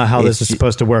 That's not how this is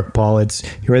supposed to work, Paul. It's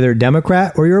you're either a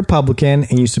Democrat or you're a Republican,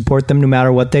 and you support them no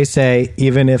matter what they say.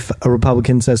 Even if a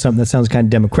Republican says something that sounds kind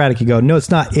of democratic, you go, "No, it's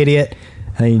not, idiot,"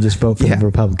 and then you just vote for the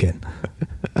Republican.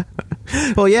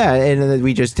 Well, yeah, and then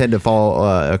we just tend to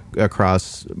fall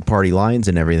across party lines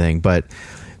and everything. But,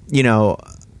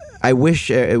 I wish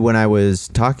when I was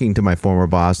talking to my former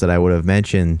boss that I would have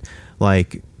mentioned,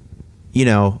 like,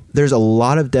 there's a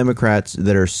lot of Democrats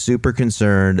that are super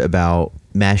concerned about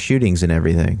mass shootings and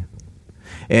everything.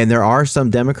 And there are some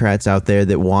Democrats out there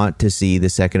that want to see the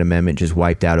Second Amendment just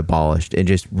wiped out, abolished, and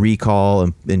just recall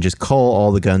and just cull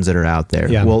all the guns that are out there.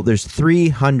 Yeah. Well, there's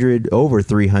over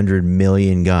 300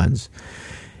 million guns.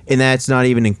 And that's not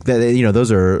even, those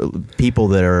are people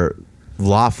that are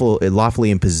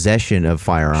lawfully in possession of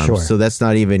firearms. Sure. So that's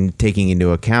not even taking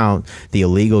into account the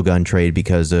illegal gun trade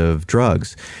because of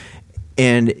drugs.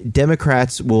 And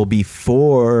Democrats will be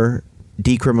for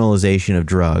decriminalization of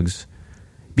drugs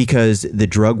because the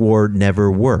drug war never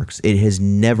works. It has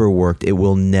never worked. It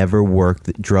will never work.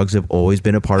 Drugs have always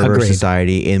been a part of our Agreed.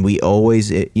 society, and we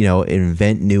always,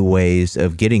 invent new ways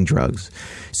of getting drugs.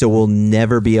 So we'll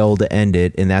never be able to end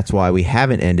it, and that's why we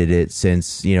haven't ended it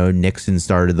since, Nixon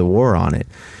started the war on it.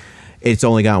 it's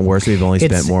only gotten worse. We've only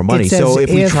spent more money. So if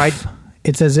we tried,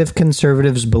 it's as if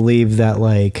conservatives believe that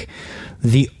like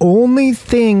the only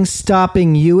thing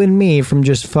stopping you and me from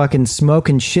just fucking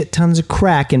smoking shit tons of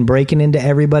crack and breaking into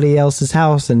everybody else's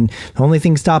house, and the only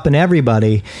thing stopping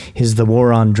everybody is the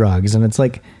war on drugs. And it's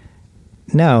like,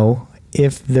 no,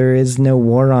 if there is no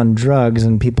war on drugs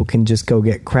and people can just go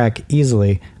get crack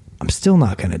easily, I'm still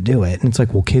not going to do it. And it's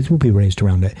like, well, kids will be raised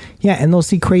around it. Yeah, and they'll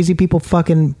see crazy people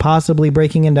fucking possibly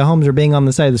breaking into homes or being on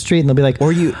the side of the street, and they'll be like,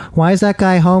 why is that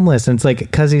guy homeless? And it's like,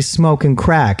 because he's smoking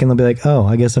crack. And they'll be like, oh,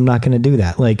 I guess I'm not going to do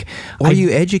that. Like, or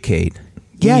you educate.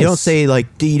 Yes. You don't say like,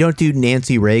 you don't do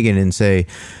Nancy Reagan and say,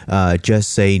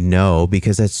 just say no,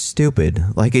 because that's stupid.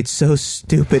 Like, it's so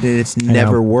stupid and it's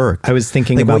never worked. I was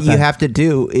thinking like, about what you have to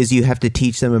do is you have to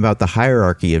teach them about the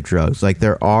hierarchy of drugs. Like,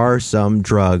 there are some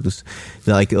drugs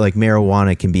that like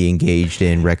marijuana can be engaged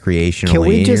in recreationally. Can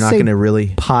we just and you're not say going to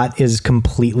really pot is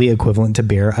completely equivalent to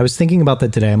beer? I was thinking about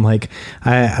that today. I'm like,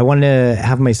 I wanted to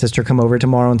have my sister come over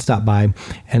tomorrow and stop by,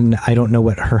 and I don't know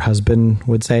what her husband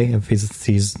would say if he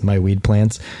sees my weed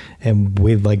plants. And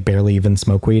we like barely even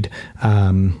smoke weed,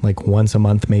 like once a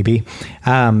month maybe.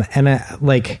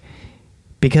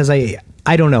 Because I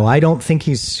don't know. I don't think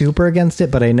he's super against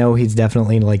it, but I know he's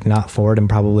definitely like not for it and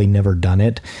probably never done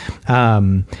it.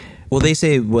 Well, they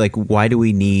say, like, why do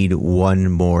we need one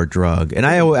more drug? And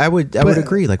I would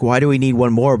agree. Like, why do we need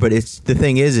one more? But it's the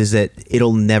thing is that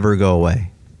it'll never go away.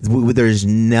 There's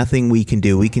nothing we can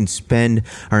do. We can spend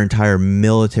our entire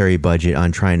military budget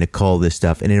on trying to cull this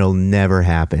stuff, and it'll never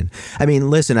happen. I mean,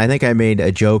 listen, I think I made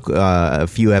a joke a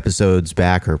few episodes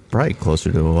back, or probably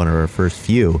closer to one of our first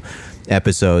few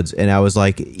episodes, and I was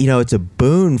like, you know, it's a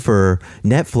boon for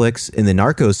Netflix in the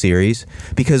Narco series,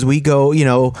 because we go,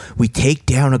 we take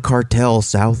down a cartel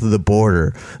south of the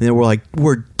border, and then we're like,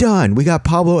 we're done. We got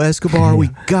Pablo Escobar. We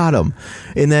got him.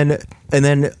 And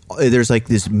then there's like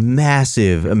this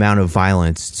massive amount of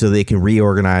violence so they can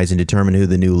reorganize and determine who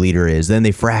the new leader is. Then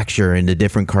they fracture into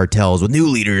different cartels with new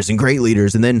leaders and great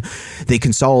leaders, and then they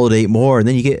consolidate more, and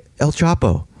then you get El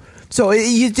Chapo. So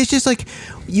it's just like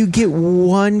you get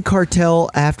one cartel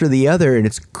after the other, and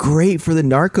it's great for the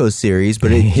Narcos series,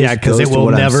 but it because it will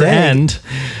never end.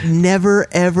 Never,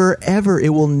 ever, ever. It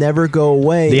will never go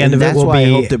away. The end of it will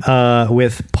be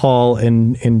with Paul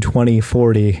in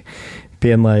 2040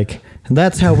 being like, and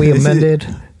that's how we amended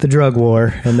the drug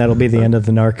war, and that'll be the end of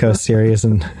the Narcos series,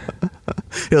 and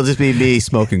it'll just be me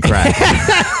smoking crack.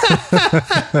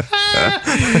 How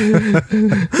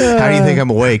do you think I'm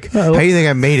awake? How do you think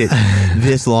I made it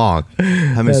this long?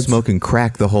 I've been smoking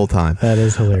crack the whole time. That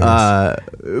is hilarious.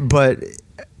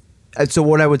 So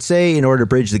what I would say in order to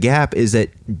bridge the gap is that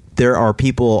there are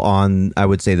people on, I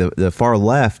would say, the far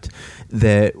left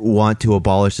that want to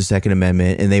abolish the Second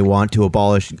Amendment, and they want to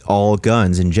abolish all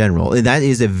guns in general. And that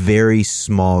is a very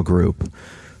small group.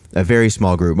 A very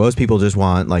small group. Most people just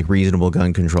want like reasonable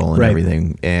gun control and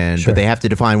everything, but they have to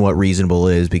define what reasonable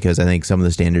is, because I think some of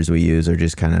the standards we use are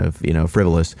just kind of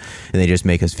frivolous, and they just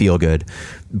make us feel good.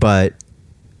 But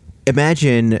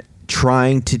imagine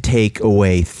trying to take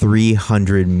away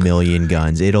 300 million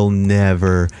guns. It'll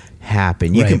never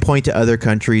happen. You can point to other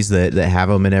countries that have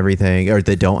them and everything, or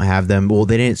that don't have them. Well,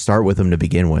 they didn't start with them to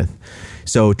begin with.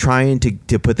 So trying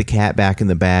to put the cat back in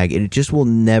the bag, it just will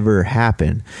never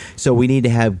happen. So we need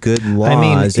to have good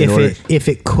laws. I mean, if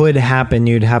it could happen,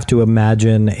 you'd have to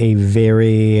imagine a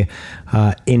very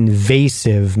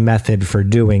invasive method for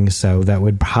doing so that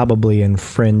would probably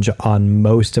infringe on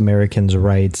most Americans'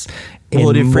 rights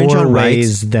in more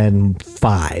ways than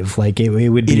 5. Like it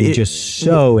would be just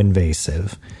so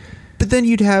invasive. But then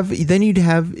you'd have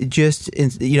just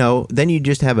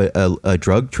have a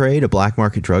drug trade, a black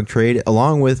market drug trade,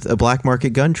 along with a black market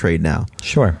gun trade now.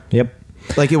 Sure. Yep.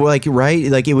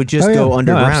 It would just go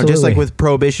underground, just like with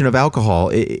prohibition of alcohol.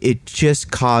 It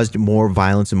just caused more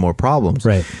violence and more problems.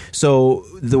 Right. So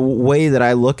the way that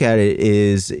I look at it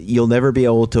is, you'll never be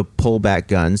able to pull back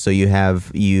guns. So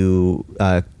you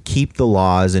keep the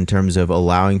laws in terms of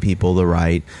allowing people the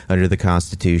right under the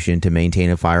Constitution to maintain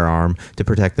a firearm to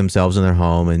protect themselves in their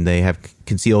home, and they have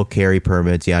concealed carry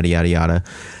permits, yada yada yada.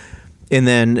 And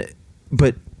then,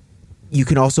 but you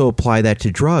can also apply that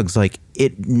to drugs. Like,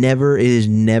 it is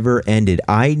never ended.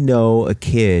 I know a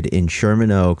kid in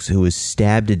Sherman Oaks who was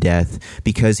stabbed to death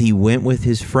because he went with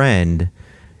his friend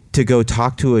to go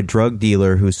talk to a drug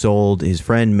dealer who sold his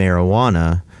friend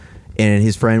marijuana, and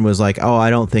his friend was like, "Oh, I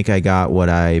don't think I got what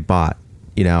I bought.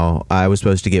 I was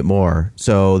supposed to get more."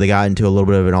 So they got into a little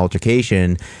bit of an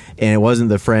altercation, and it wasn't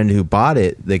the friend who bought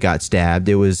it that got stabbed.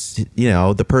 It was,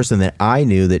 the person that I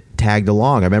knew that tagged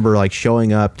along. I remember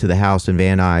showing up to the house in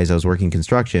Van Nuys. I was working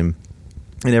construction,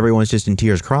 And everyone's just in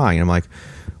tears crying. And I'm like,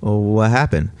 well, what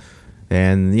happened?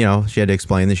 And, you know, she had to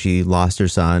explain that she lost her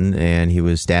son and he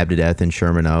was stabbed to death in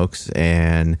Sherman Oaks.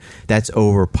 And that's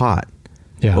over pot.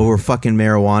 Yeah. Over fucking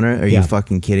marijuana? Are you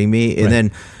fucking kidding me? And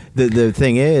then the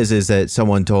thing is that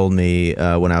someone told me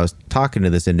when I was talking to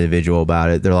this individual about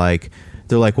it, they're like,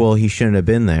 well, he shouldn't have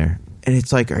been there. And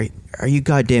it's like, are you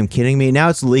goddamn kidding me? Now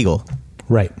it's legal.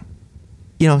 Right.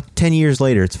 You know, 10 years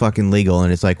later, it's fucking legal.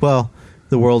 And it's like, well,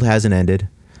 the world hasn't ended.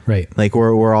 Right. Like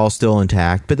we're all still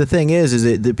intact. But the thing is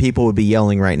that people would be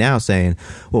yelling right now saying,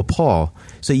 well, Paul,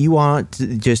 so you want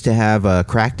just to have a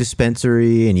crack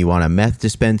dispensary and you want a meth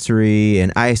dispensary?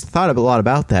 And I thought a lot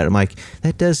about that. I'm like,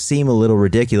 that does seem a little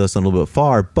ridiculous, a little bit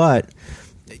far, but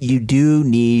you do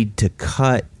need to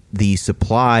cut the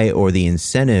supply or the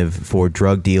incentive for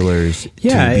drug dealers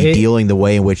to be dealing the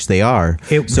way in which they are.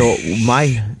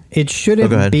 It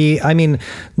shouldn't be. I mean,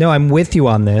 no, I'm with you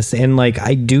on this. And like,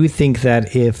 I do think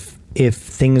that if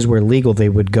things were legal, they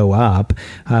would go up,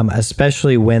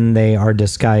 especially when they are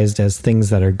disguised as things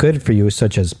that are good for you,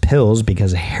 such as pills,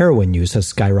 because heroin use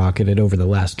has skyrocketed over the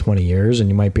last 20 years. And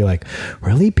you might be like,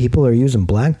 really? People are using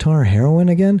black tar heroin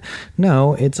again?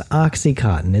 No, it's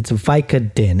Oxycontin. It's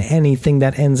Vicodin. Anything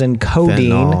that ends in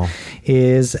codeine fentanyl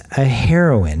is a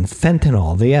heroin.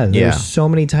 Fentanyl. There's so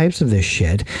many types of this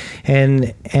shit.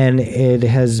 And it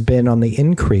has been on the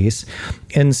increase.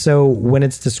 And so when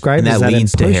it's described as that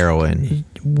leads to heroin.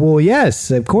 Well,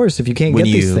 yes, of course, if you can't get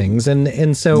these things.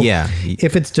 And so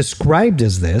if it's described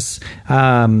as this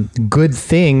good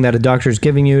thing that a doctor's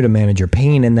giving you to manage your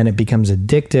pain and then it becomes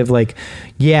addictive, like,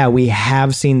 yeah, we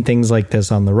have seen things like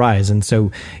this on the rise. And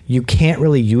so you can't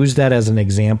really use that as an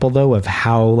example, though, of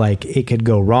how like it could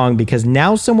go wrong, because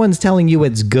now someone's telling you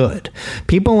it's good.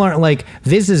 People aren't like,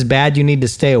 this is bad, you need to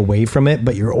stay away from it,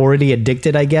 but you're already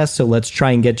addicted, I guess, so let's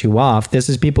try and get you off. This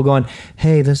is people going,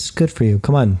 hey, this is good for you.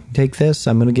 Come on, take this.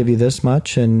 I'm going to give you this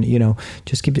much. And, you know,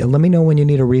 just let me know when you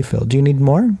need a refill. Do you need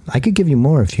more? I could give you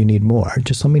more if you need more.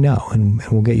 Just let me know and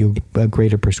we'll get you a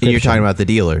greater prescription. You're talking about the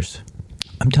dealers.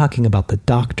 I'm talking about the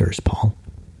doctors, Paul.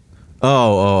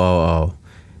 Oh.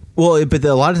 Well, but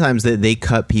a lot of times they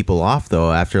cut people off,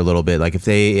 though, after a little bit. Like if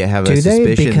they have a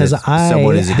suspicion because that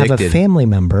someone is addicted. I have a family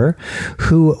member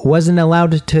who wasn't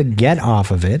allowed to get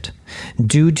off of it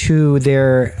due to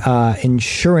their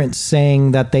insurance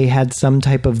saying that they had some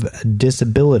type of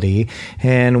disability.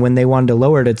 And when they wanted to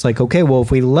lower it, it's like, okay, well,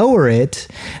 if we lower it,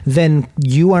 then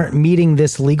you aren't meeting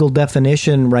this legal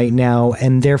definition right now,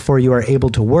 and therefore you are able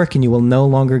to work and you will no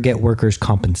longer get workers'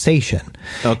 compensation.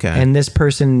 Okay. And this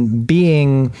person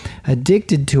being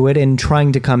addicted to it and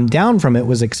trying to come down from it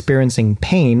was experiencing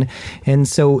pain. And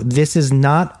so this is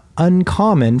not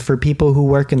uncommon for people who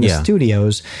work in the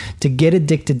studios to get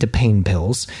addicted to pain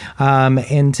pills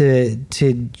and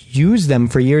to use them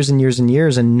for years and years and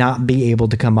years and not be able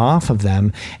to come off of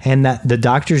them, and that the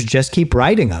doctors just keep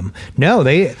writing them. No,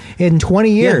 in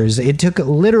 20 years it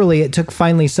took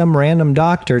finally some random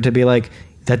doctor to be like,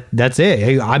 that's it.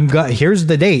 Hey, here's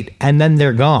the date, and then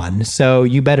they're gone. So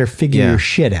you better figure your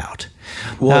shit out.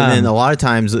 Well, and then a lot of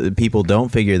times people don't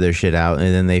figure their shit out,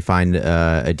 and then they find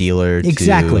a dealer.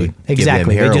 Exactly. Give them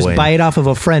They heroin. just buy it off of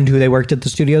a friend who they worked at the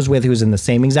studios with, who's in the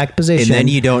same exact position, and then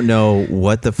you don't know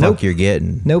what the fuck you're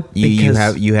getting. Nope. You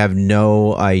have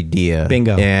no idea.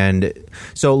 Bingo. And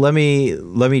so let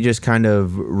me just kind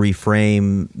of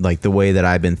reframe like the way that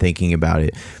I've been thinking about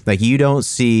it. Like, you don't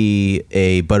see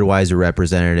a Budweiser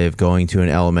representative going to an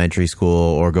elementary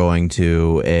school or going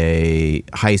to a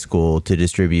high school to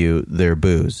distribute their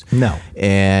booze. No.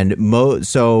 And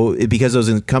so because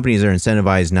those companies are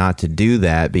incentivized not to do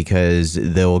that, because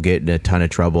they'll get in a ton of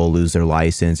trouble, lose their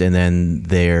license, and then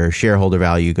their shareholder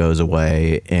value goes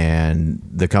away and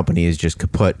the company is just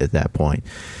kaput at that point.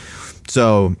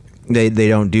 So they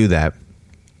don't do that.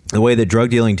 The way that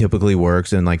drug dealing typically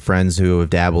works, and like friends who have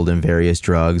dabbled in various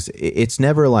drugs, it's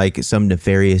never like some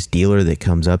nefarious dealer that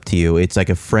comes up to you. It's like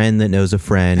a friend that knows a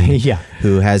friend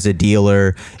who has a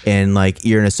dealer, and like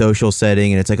you're in a social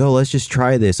setting and it's like, oh, let's just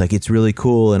try this. Like, it's really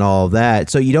cool and all of that.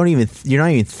 So you're not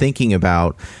even thinking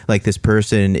about like this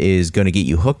person is going to get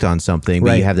you hooked on something,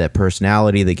 but you have that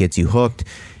personality that gets you hooked.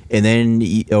 And then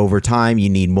over time, you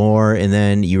need more. And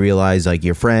then you realize, like,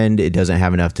 your friend, it doesn't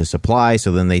have enough to supply.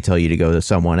 So then they tell you to go to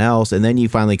someone else. And then you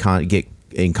finally get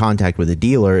in contact with a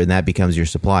dealer, and that becomes your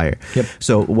supplier. Yep.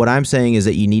 So what I'm saying is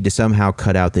that you need to somehow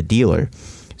cut out the dealer.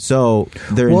 So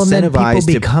they're Well, and then incentivized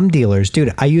people to become dealers,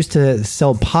 dude. I used to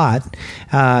sell pot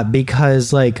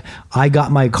because, like, I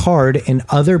got my card and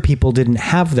other people didn't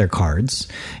have their cards,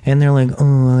 and they're like,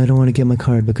 "Oh, I don't want to get my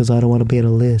card because I don't want to be at a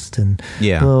list," and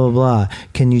Yeah. blah blah blah.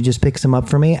 Can you just pick some up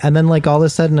for me? And then, like, all of a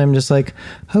sudden, I'm just like,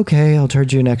 "Okay, I'll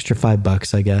charge you an extra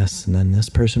 $5, I guess." And then this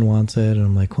person wants it, and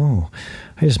I'm like, "Oh,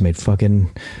 I just made fucking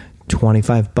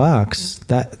 $25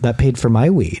 that paid for my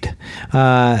weed."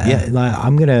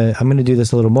 I'm gonna do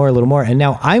this a little more, and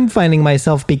now I'm finding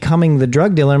myself becoming the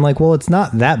drug dealer. I'm like, well, it's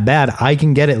not that bad. I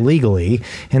can get it legally,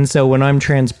 and so when I'm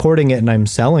transporting it and I'm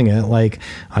selling it, like,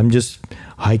 I'm just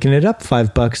hiking it up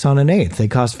 $5 on an eighth. They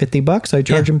cost $50. I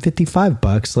charge them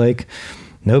 $55. Like,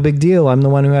 no big deal. I'm the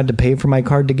one who had to pay for my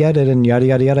card to get it, and yada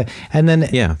yada yada. And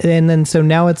then so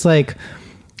now it's like.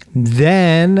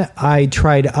 Then I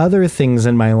tried other things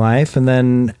in my life and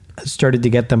then started to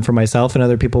get them for myself, and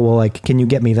other people will like, "Can you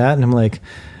get me that?" And I'm like,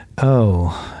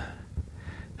 "Oh,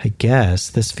 I guess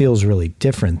this feels really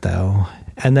different though."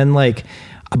 And then, like,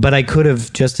 but I could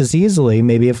have just as easily,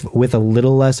 maybe if with a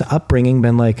little less upbringing,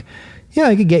 been like, "Yeah,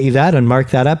 I could get you that," and mark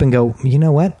that up and go, "You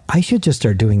know what? I should just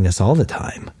start doing this all the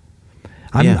time.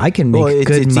 I can make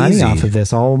good money easy. off of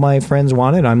this. All my friends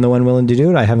want it. I'm the one willing to do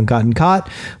it. I haven't gotten caught.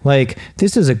 Like,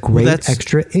 this is a great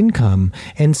extra income."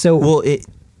 And so,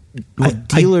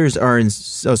 dealers are in.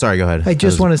 Oh, sorry. Go ahead. I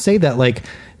just want to say that, like,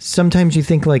 sometimes you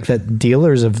think like that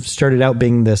dealers have started out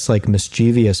being this like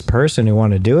mischievous person who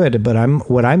want to do it, but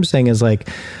what I'm saying is, like,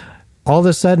 all of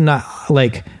a sudden,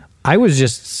 I was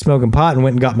just smoking pot and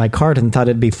went and got my card and thought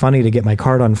it'd be funny to get my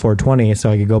card on 420 so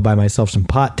I could go buy myself some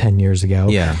pot 10 years ago.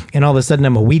 Yeah. And all of a sudden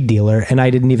I'm a weed dealer and I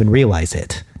didn't even realize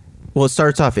it. Well, it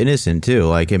starts off innocent too.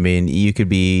 Like, I mean, you could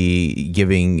be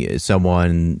giving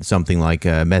someone something like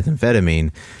methamphetamine,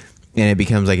 and it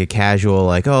becomes like a casual,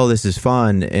 like, "Oh, this is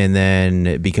fun." And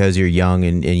then because you're young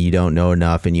and you don't know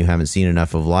enough and you haven't seen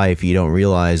enough of life, you don't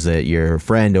realize that your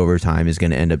friend over time is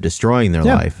going to end up destroying their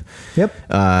life. Yep.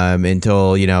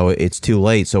 Until, it's too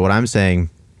late. So what I'm saying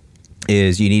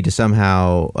is you need to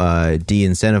somehow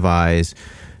de-incentivize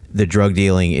the drug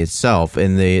dealing itself,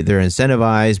 and they're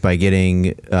incentivized by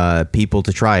getting people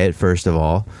to try it, first of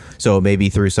all. So maybe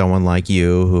through someone like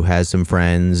you who has some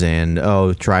friends and,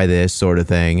 "Oh, try this," sort of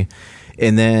thing.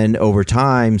 And then over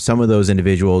time, some of those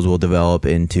individuals will develop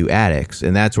into addicts,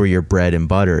 and that's where your bread and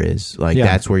butter is. Like,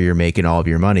 that's where you're making all of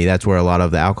your money. That's where a lot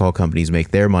of the alcohol companies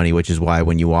make their money, which is why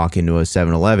when you walk into a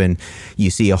 7-Eleven,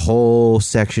 you see a whole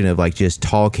section of like just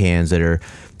tall cans that are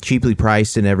cheaply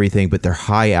priced and everything, but they're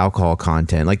high alcohol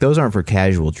content. Like, those aren't for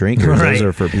casual drinkers. Right. Those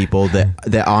are for people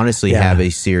that honestly have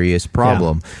a serious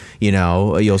problem.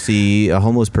 You'll see a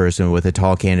homeless person with a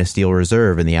tall can of Steel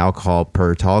Reserve, and the alcohol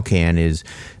per tall can is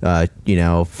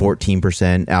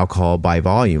 14% alcohol by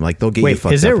volume. Like, they'll get you fucked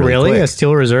up. Is it really quick. a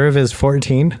Steel Reserve is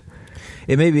 14?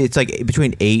 It's like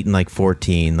between 8 and like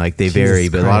 14. Like, they vary,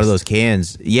 but Christ. a lot of those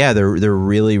cans, they're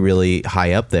really, really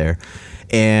high up there.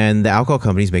 And the alcohol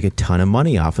companies make a ton of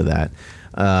money off of that.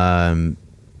 And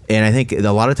I think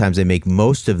a lot of times they make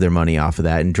most of their money off of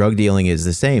that. And drug dealing is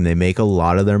the same. They make a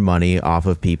lot of their money off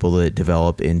of people that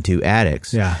develop into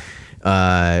addicts. Yeah.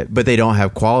 But they don't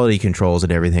have quality controls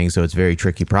and everything, so it's a very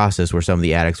tricky process where some of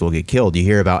the addicts will get killed. You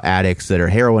hear about addicts that are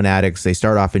heroin addicts. They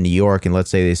start off in New York, and let's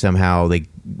say they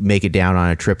make it down on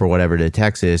a trip or whatever to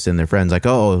Texas, and their friends like,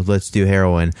 "Oh, let's do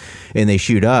heroin," and they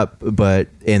shoot up, and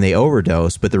they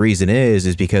overdose. But the reason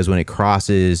is because when it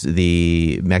crosses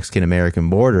the Mexican-American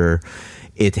border,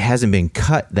 it hasn't been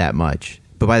cut that much.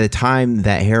 But by the time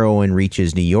that heroin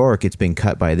reaches New York, it's been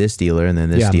cut by this dealer and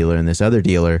then this dealer and this other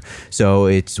dealer. So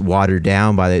it's watered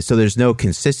down by that. So there's no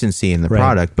consistency in the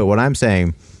product. But what I'm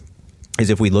saying is,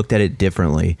 if we looked at it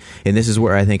differently, and this is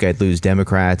where I think I'd lose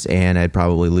Democrats and I'd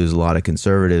probably lose a lot of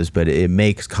conservatives, but it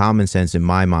makes common sense in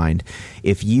my mind.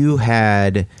 If you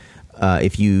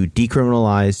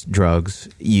decriminalized drugs,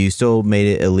 you still made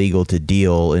it illegal to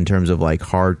deal in terms of like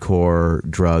hardcore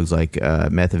drugs like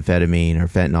methamphetamine or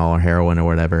fentanyl or heroin or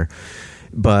whatever.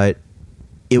 But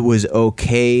it was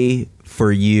okay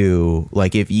for you,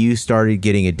 like if you started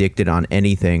getting addicted on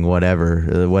anything, whatever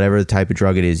the type of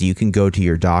drug it is, you can go to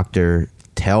your doctor,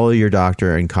 tell your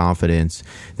doctor in confidence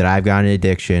that I've got an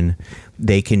addiction.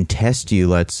 They can test you,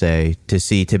 let's say, to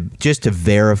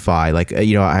verify, like,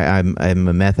 I'm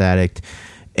a meth addict,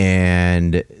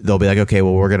 and they'll be like, okay,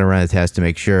 well, we're going to run a test to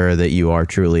make sure that you are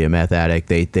truly a meth addict.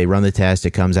 They run the test,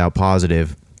 it comes out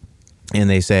positive, and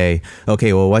they say,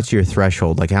 okay, well, what's your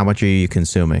threshold? Like, how much are you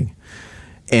consuming?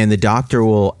 And the doctor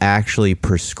will actually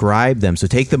prescribe them. So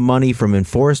take the money from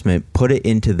enforcement, put it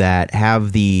into that,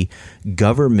 have the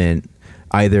government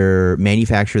either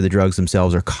manufacture the drugs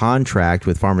themselves or contract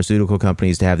with pharmaceutical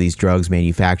companies to have these drugs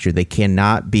manufactured. They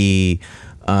cannot be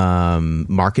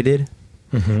marketed,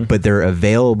 but they're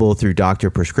available through doctor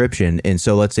prescription. And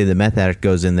so let's say the meth addict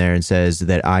goes in there and says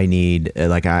that I need,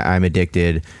 I'm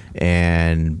addicted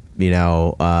and,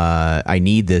 I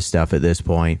need this stuff at this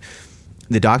point.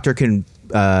 The doctor can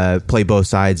play both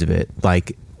sides of it.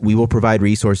 Like, we will provide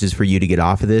resources for you to get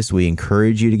off of this. We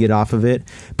encourage you to get off of it,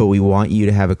 but we want you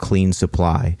to have a clean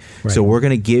supply. Right. So we're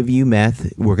going to give you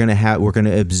meth. We're going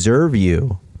to observe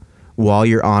you while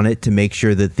you're on it to make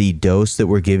sure that the dose that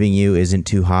we're giving you isn't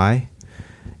too high.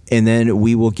 And then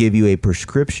we will give you a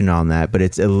prescription on that, but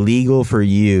it's illegal for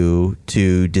you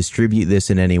to distribute this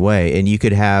in any way. And you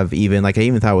could have even, like, I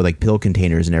even thought with like pill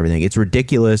containers and everything. It's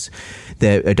ridiculous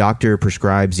that a doctor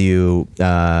prescribes you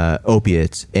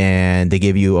opiates and they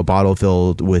give you a bottle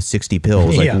filled with 60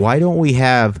 pills. Like, why don't we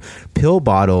have pill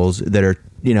bottles that are,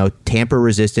 tamper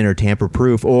resistant or tamper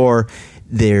proof, or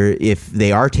if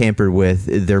they are tampered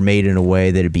with, they're made in a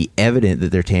way that it'd be evident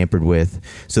that they're tampered with,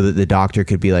 so that the doctor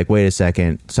could be like, wait a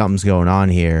second, something's going on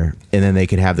here. And then they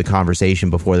could have the conversation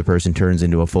before the person turns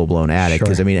into a full-blown addict.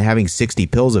 Because, having 60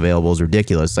 pills available is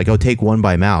ridiculous. Like, take one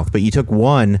by mouth. But you took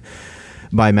one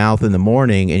by mouth in the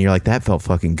morning and you're like, that felt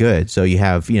fucking good. So you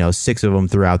have, 6 of them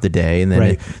throughout the day. And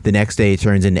then the next day it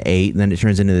turns into 8. And then it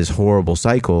turns into this horrible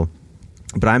cycle.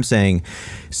 But I'm saying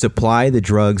supply the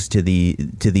drugs to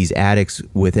these addicts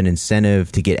with an incentive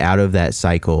to get out of that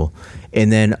cycle.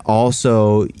 And then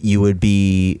also you would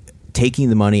be taking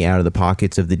the money out of the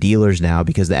pockets of the dealers now,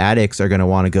 because the addicts are going to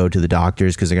want to go to the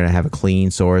doctors because they're going to have a clean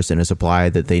source and a supply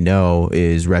that they know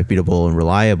is reputable and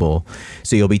reliable.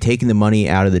 So you'll be taking the money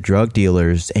out of the drug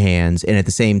dealers' hands. And at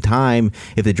the same time,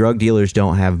 if the drug dealers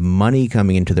don't have money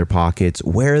coming into their pockets,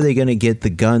 where are they going to get the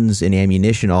guns and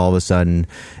ammunition all of a sudden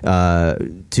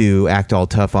to act all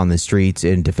tough on the streets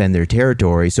and defend their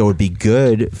territory? So it would be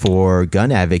good for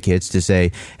gun advocates to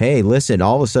say, hey, listen,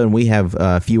 all of a sudden we have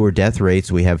fewer death rates.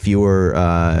 We have fewer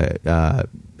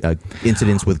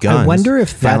incidents with guns. I wonder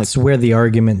if that's where the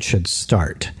argument should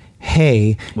start.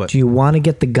 Hey, do you want to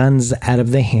get the guns out of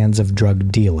the hands of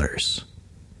drug dealers?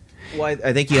 Well,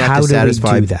 I think you have to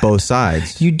satisfy both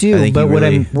sides. You do, but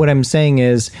what I'm saying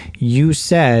is, you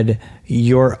said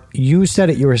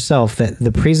it yourself that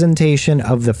the presentation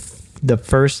of the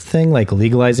first thing, like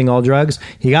legalizing all drugs,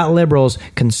 you got liberals,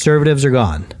 conservatives are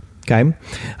gone. Okay.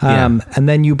 And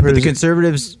then but the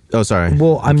conservatives. Oh, sorry.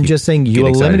 Well, I'm just saying you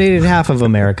eliminated half of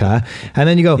America, and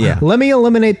then you go, let me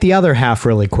eliminate the other half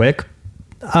really quick.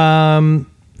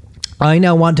 I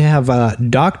now want to have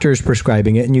doctors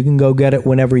prescribing it, and you can go get it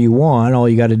whenever you want. All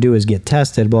you got to do is get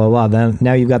tested, blah, blah, blah. Then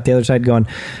now you've got the other side going,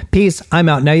 peace, I'm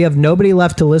out. Now you have nobody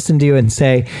left to listen to you and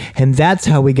say, and that's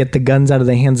how we get the guns out of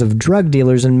the hands of drug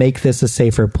dealers and make this a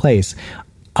safer place.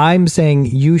 I'm saying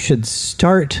you should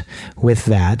start with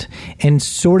that and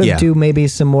sort of do maybe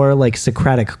some more like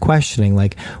Socratic questioning,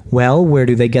 like, well, where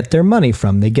do they get their money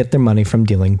from? They get their money from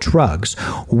dealing drugs.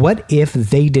 What if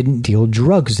they didn't deal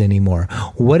drugs anymore?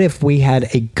 What if we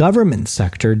had a government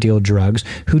sector deal drugs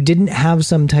who didn't have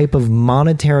some type of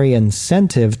monetary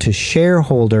incentive to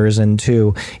shareholders and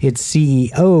to its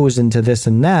CEOs and to this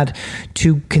and that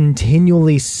to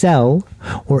continually sell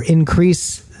or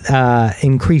increase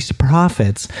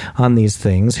profits on these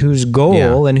things, whose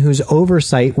goal and whose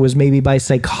oversight was maybe by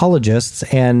psychologists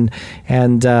and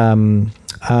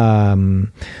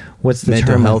what's the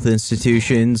mental term? Health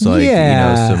institutions, like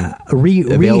some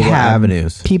rehab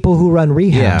avenues, people who run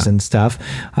rehabs and stuff.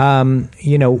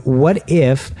 What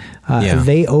if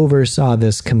they oversaw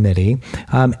this committee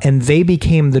and they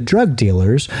became the drug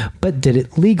dealers, but did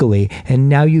it legally, and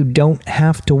now you don't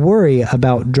have to worry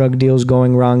about drug deals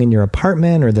going wrong in your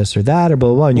apartment or this or that or blah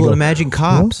blah blah. And you imagine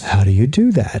cops. Well, how do you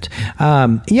do that?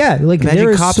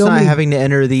 Imagine cops not having to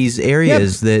enter these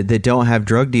areas that don't have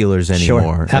drug dealers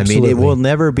anymore. Sure, absolutely. I mean, it'll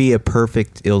never be a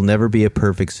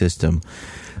perfect system.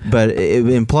 But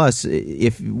and plus,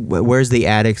 where's the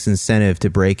addict's incentive to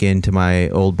break into my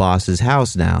old boss's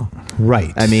house now?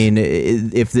 Right. I mean,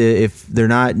 if they're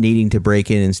not needing to break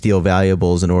in and steal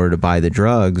valuables in order to buy the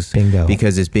drugs, bingo,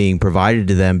 because it's being provided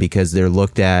to them because they're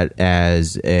looked at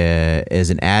as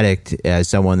an addict, as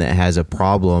someone that has a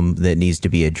problem that needs to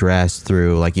be addressed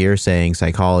through, like you're saying,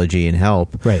 psychology and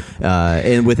help. Right.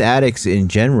 And with addicts in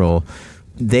general,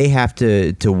 they have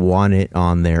to want it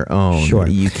on their own. Sure.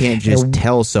 You can't just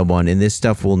tell someone, and this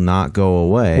stuff will not go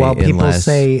away. Well, people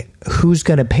say who's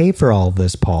going to pay for all of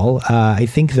this, Paul? I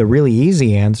think the really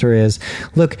easy answer is,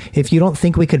 look, if you don't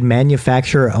think we could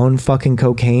manufacture our own fucking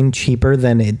cocaine cheaper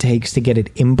than it takes to get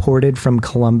it imported from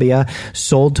Colombia,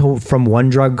 sold from one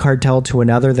drug cartel to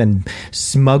another, then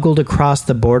smuggled across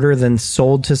the border, then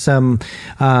sold to some,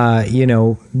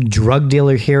 drug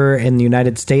dealer here in the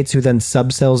United States who then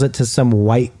subsells it to some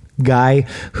white guy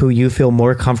who you feel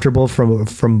more comfortable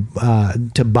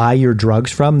to buy your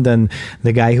drugs from than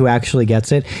the guy who actually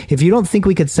gets it. If you don't think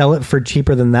we could sell it for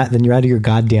cheaper than that, then you're out of your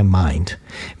goddamn mind,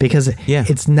 because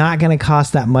it's not going to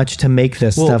cost that much to make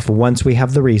this stuff once we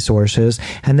have the resources,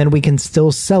 and then we can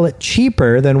still sell it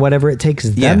cheaper than whatever it takes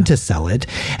them to sell it.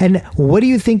 And what do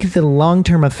you think the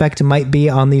long-term effect might be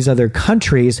on these other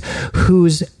countries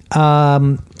whose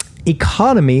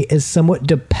economy is somewhat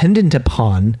dependent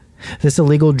upon this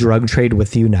illegal drug trade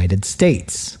with the United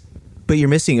States? But you're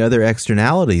missing other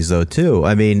externalities, though, too.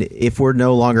 I mean, if we're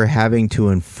no longer having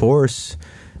to enforce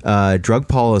drug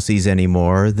policies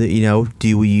anymore, do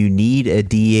you need a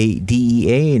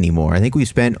DEA anymore? I think we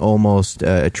spent almost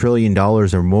 $1 trillion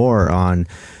or more on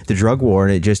the drug war,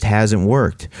 and it just hasn't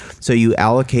worked. So you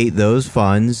allocate those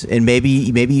funds, and maybe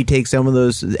you take some of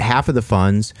those, half of the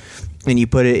funds, and you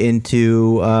put it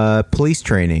into police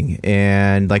training.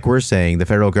 And like we're saying, the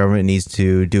federal government needs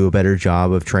to do a better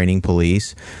job of training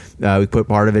police. We put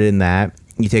part of it in that.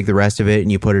 You take the rest of it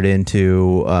and you put it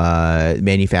into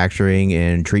manufacturing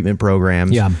and treatment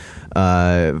programs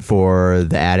for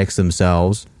the addicts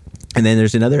themselves. And then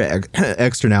there's another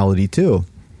externality too.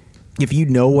 If you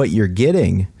know what you're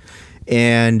getting,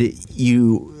 and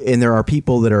there are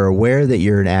people that are aware that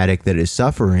you're an addict that is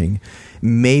suffering,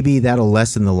 maybe that'll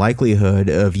lessen the likelihood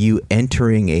of you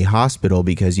entering a hospital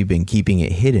because you've been keeping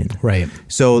it hidden. Right.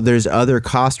 So there's other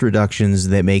cost reductions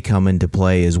that may come into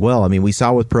play as well. I mean, we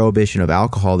saw with prohibition of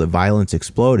alcohol that violence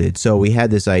exploded. So we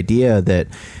had this idea that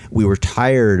we were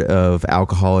tired of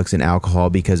alcoholics and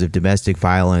alcohol because of domestic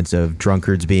violence, of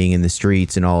drunkards being in the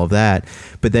streets and all of that.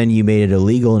 But then you made it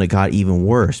illegal and it got even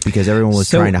worse because everyone was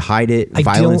trying to hide it.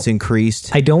 Violence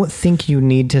increased. I don't think you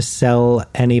need to sell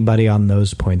anybody on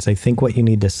those points. I think what you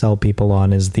need to sell people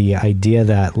on is the idea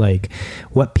that, like,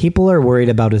 what people are worried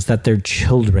about is that their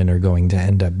children are going to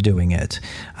end up doing it.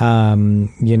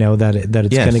 That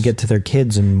it's going to get to their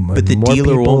kids, but the more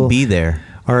dealer people won't be there.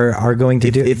 Are going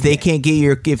to do if they can't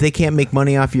if they can't make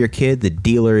money off your kid, the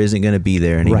dealer isn't going to be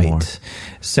there anymore. Right.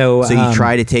 So you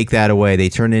try to take that away. They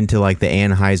turn into like the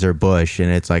Anheuser-Busch, and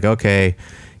it's like, okay,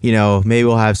 maybe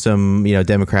we'll have some,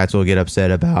 Democrats will get upset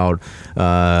about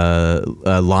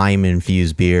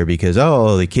lime-infused beer because,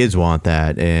 the kids want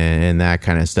that and that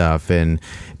kind of stuff.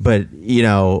 But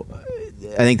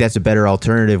I think that's a better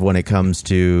alternative when it comes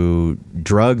to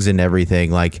drugs and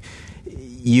everything. Like,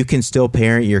 you can still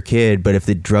parent your kid, but if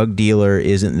the drug dealer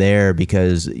isn't there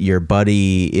because your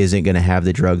buddy isn't going to have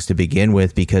the drugs to begin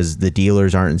with because the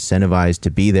dealers aren't incentivized to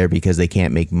be there because they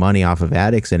can't make money off of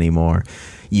addicts anymore,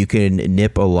 you can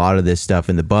nip a lot of this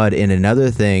stuff in the bud. And another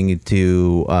thing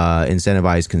to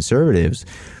incentivize conservatives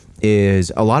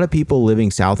is a lot of people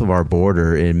living south of our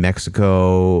border in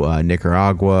Mexico,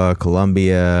 Nicaragua,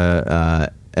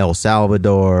 Colombia, El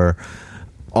Salvador,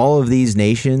 all of these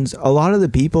nations, a lot of the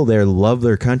people there love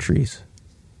their countries.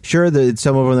 Sure,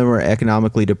 some of them are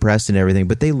economically depressed and everything,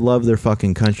 but they love their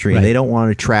fucking country, and they don't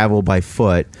want to travel by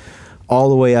foot all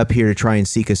the way up here to try and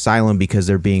seek asylum because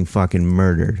they're being fucking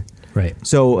murdered. Right.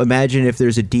 So imagine if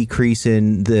there's a decrease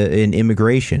in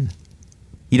immigration.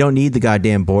 You don't need the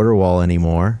goddamn border wall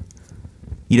anymore.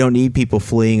 You don't need people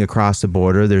fleeing across the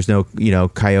border. There's no,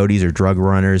 coyotes or drug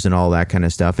runners and all that kind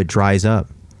of stuff. It dries up.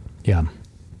 Yeah.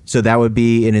 So that would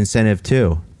be an incentive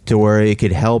too, to where it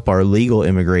could help our legal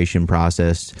immigration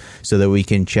process so that we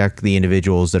can check the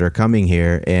individuals that are coming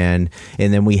here, and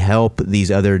then we help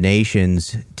these other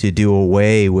nations to do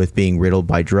away with being riddled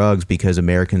by drugs because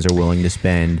Americans are willing to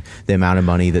spend the amount of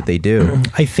money that they do.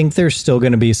 I think there's still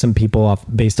going to be some people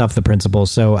based off the principle.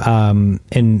 So,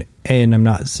 and I'm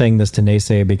not saying this to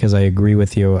naysay because I agree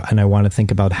with you, and I want to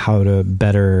think about how to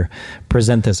better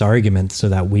present this argument so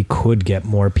that we could get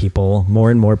more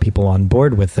and more people on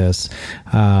board with this,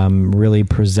 really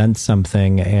present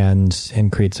something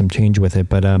and create some change with it.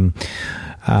 But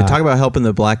talk about helping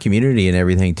the black community and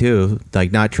everything too,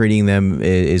 like not treating them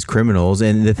as criminals.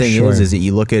 And the thing is that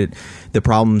you look at the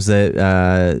problems that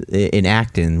in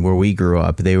Acton, where we grew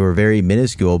up, they were very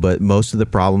minuscule, but most of the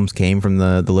problems came from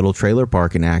the little trailer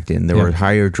park in Acton. There were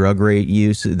higher drug rate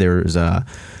use. There was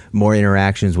more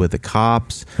interactions with the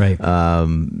cops, Right.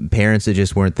 Parents that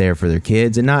just weren't there for their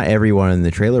kids, and not everyone in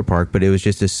the trailer park, but it was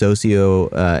just a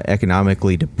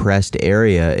socio-economically depressed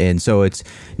area. And so it's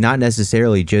not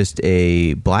necessarily just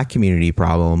a black community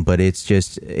problem, but it's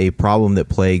just a problem that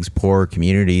plagues poor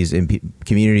communities and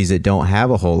communities that don't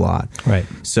have a whole lot. Right.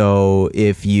 So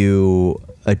if you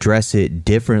address it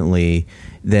differently,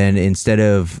 then instead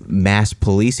of mass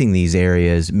policing these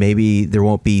areas, maybe there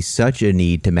won't be such a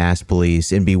need to mass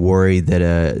police and be worried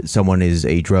that someone is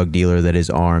a drug dealer that is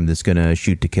armed that's going to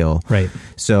shoot to kill. Right.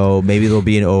 So maybe there'll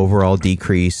be an overall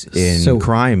decrease in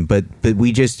crime. But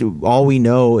all we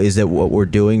know is that what we're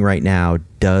doing right now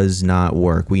does not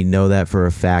work. We know that for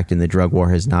a fact, and the drug war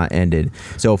has not ended.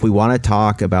 So if we want to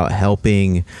talk about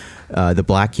helping the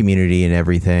black community and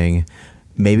everything,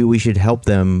 maybe we should help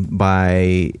them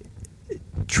by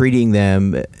treating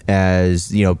them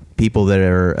as, people that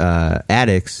are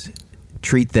addicts,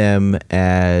 treat them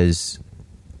as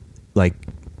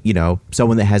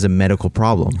someone that has a medical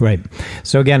problem. Right.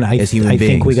 So again, I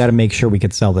think we got to make sure we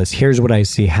could sell this. Here's what I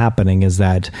see happening is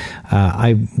that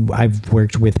I've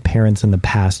worked with parents in the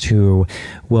past who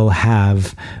will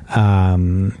have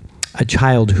a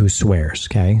child who swears.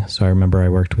 Okay. So I remember I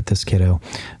worked with this kiddo,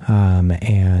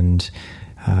 and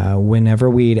whenever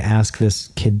we'd ask this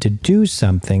kid to do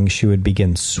something, she would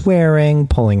begin swearing,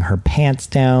 pulling her pants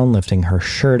down, lifting her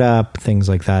shirt up, things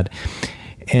like that.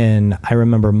 And I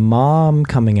remember mom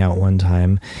coming out one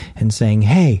time and saying,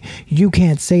 "Hey, you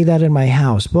can't say that in my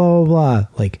house, blah, blah, blah.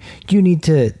 Like, you need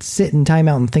to sit in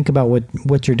timeout and think about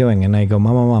what you're doing." And I go,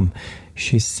 Mom,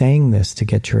 she's saying this to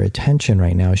get your attention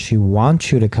right now. She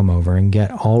wants you to come over and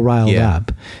get all riled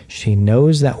up. She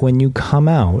knows that when you come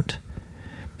out,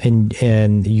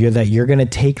 and you're going to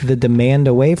take the demand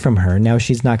away from her. Now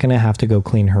she's not going to have to go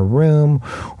clean her room,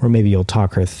 or maybe you'll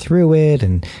talk her through it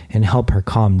and help her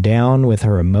calm down with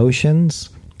her emotions.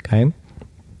 Okay.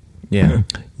 Yeah.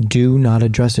 Do not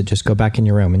address it. Just go back in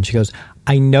your room. And she goes,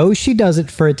 "I know she does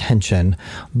it for attention,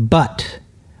 but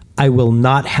I will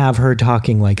not have her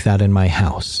talking like that in my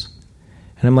house."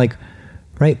 And I'm like,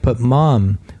 right, but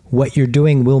Mom, what you're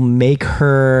doing will make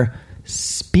her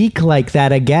speak like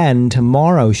that again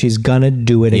tomorrow. She's gonna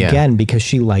do it again because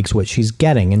she likes what she's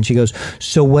getting. And she goes,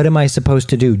 "So what am I supposed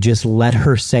to do? Just let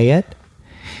her say it?"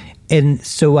 And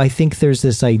so I think there's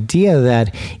this idea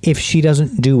that if she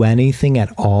doesn't do anything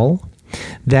at all,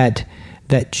 that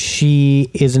she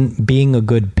isn't being a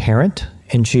good parent,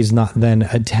 and she's not then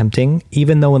attempting,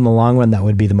 even though in the long run that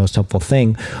would be the most helpful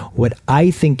thing. What I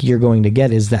think you're going to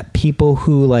get is that people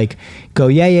who go,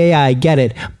 yeah, I get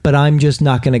it, but I'm just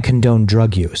not going to condone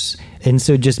drug use. And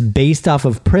so just based off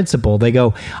of principle, they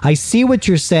go, "I see what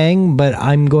you're saying, but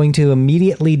I'm going to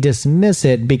immediately dismiss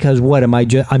it because what am I?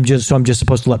 I'm just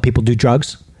supposed to let people do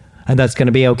drugs, and that's going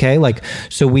to be okay.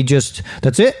 So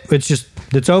that's it.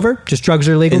 It's over. Just drugs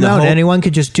are legal now, and anyone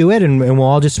could just do it, and we'll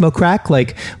all just smoke crack,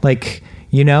 and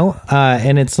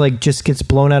it's just gets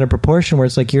blown out of proportion where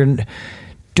it's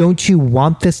don't you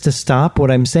want this to stop? What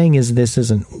I'm saying is this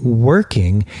isn't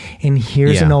working. And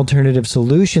here's an alternative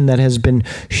solution that has been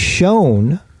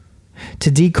shown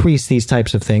to decrease these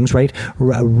types of things, right?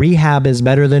 Rehab is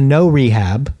better than no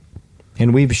rehab.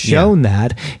 And we've shown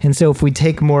that. And so if we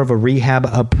take more of a rehab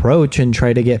approach and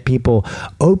try to get people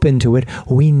open to it,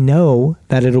 we know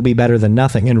that it'll be better than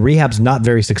nothing. And rehab's not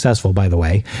very successful, by the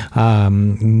way.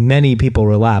 Many people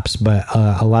relapse, but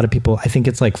a lot of people, I think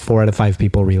it's 4 out of 5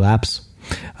 people relapse.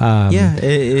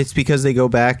 It's because they go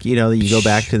back, you go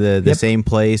back to the same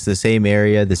place, the same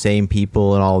area, the same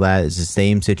people and all that. It's the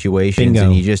same situations. Bingo.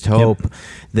 And you just hope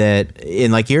that,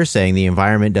 and like you're saying, the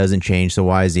environment doesn't change, so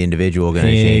why is the individual going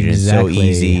to change? And it's so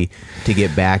easy to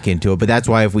get back into it. But that's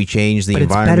why if we change the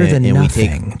environment, it's better than and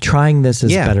nothing. Trying this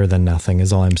is better than nothing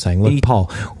is all I'm saying. Look, Paul,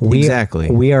 we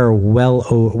are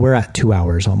we're at 2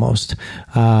 hours almost.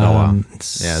 Wow.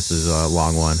 This is a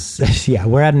long one. Yeah,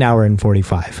 we're at an hour and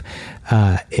 45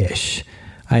 ish.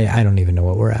 I don't even know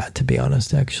what we're at, to be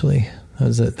honest, actually.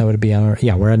 That would be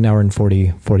we're at an hour and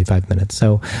 45 minutes.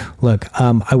 So look,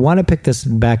 I want to pick this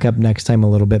back up next time a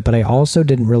little bit, but I also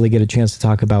didn't really get a chance to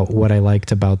talk about what I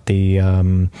liked about the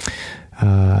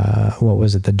what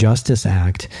was it, the Justice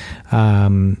Act,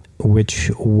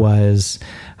 which was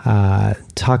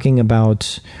talking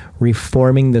about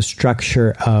reforming the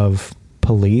structure of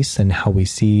police and how we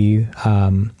see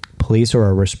police or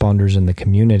our responders in the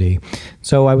community.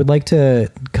 So I would like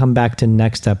to come back to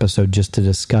next episode just to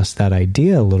discuss that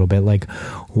idea a little bit.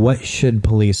 What should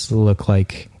police look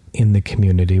like in the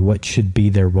community? What should be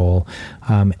their role?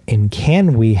 And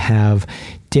can we have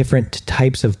different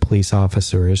types of police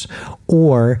officers,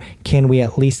 or can we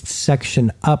at least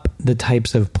section up the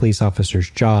types of police officers'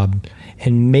 job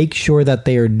and make sure that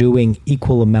they are doing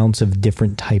equal amounts of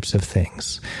different types of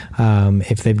things?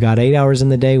 If they've got 8 hours in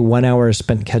the day, 1 hour is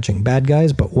spent catching bad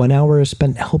guys, but 1 hour is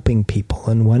spent helping people,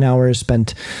 and 1 hour is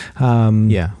spent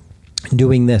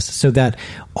doing this, so that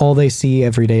all they see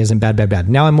every day isn't bad.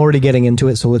 Now I'm already getting into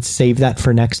it, so let's save that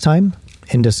for next time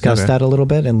and discuss that a little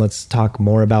bit, and let's talk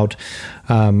more about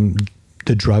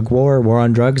the drug war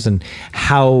on drugs, and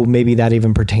how maybe that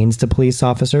even pertains to police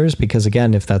officers. Because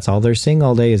again, if that's all they're seeing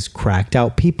all day is cracked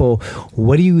out people,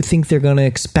 what do you think they're going to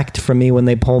expect from me when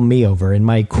they pull me over in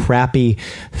my crappy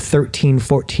 13,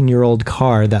 14-year-old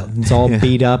car that's all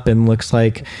beat up and looks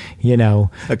like,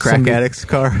 a crack addict's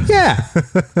car? Yeah.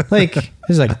 Like,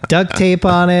 there's like duct tape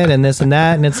on it and this and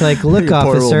that. And it's like, look, Your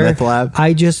portable meth officer, lab.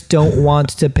 I just don't want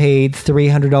to pay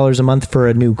 $300 a month for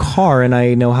a new car, and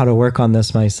I know how to work on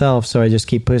this myself. So I just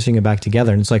keep pushing it back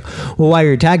together. And it's like, well, why are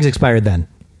your tags expired then?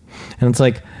 And it's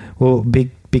like, well,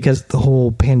 because the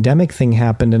whole pandemic thing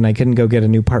happened and I couldn't go get a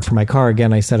new part for my car.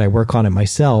 Again, I said I work on it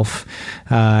myself.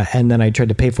 And then I tried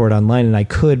to pay for it online, and I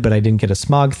could, but I didn't get a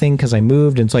smog thing because I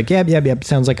moved. And it's like, yep.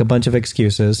 Sounds like a bunch of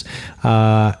excuses.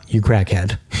 You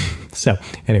crackhead. So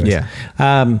anyways,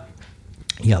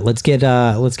 let's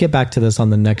get back to this on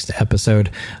the next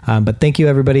episode. But thank you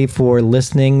everybody for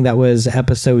listening. That was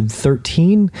episode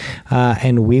 13.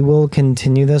 And we will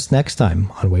continue this next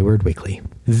time on Wayward Weekly.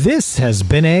 This has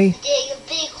been a dig a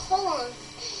big hole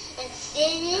and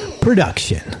stand in it.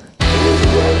 production.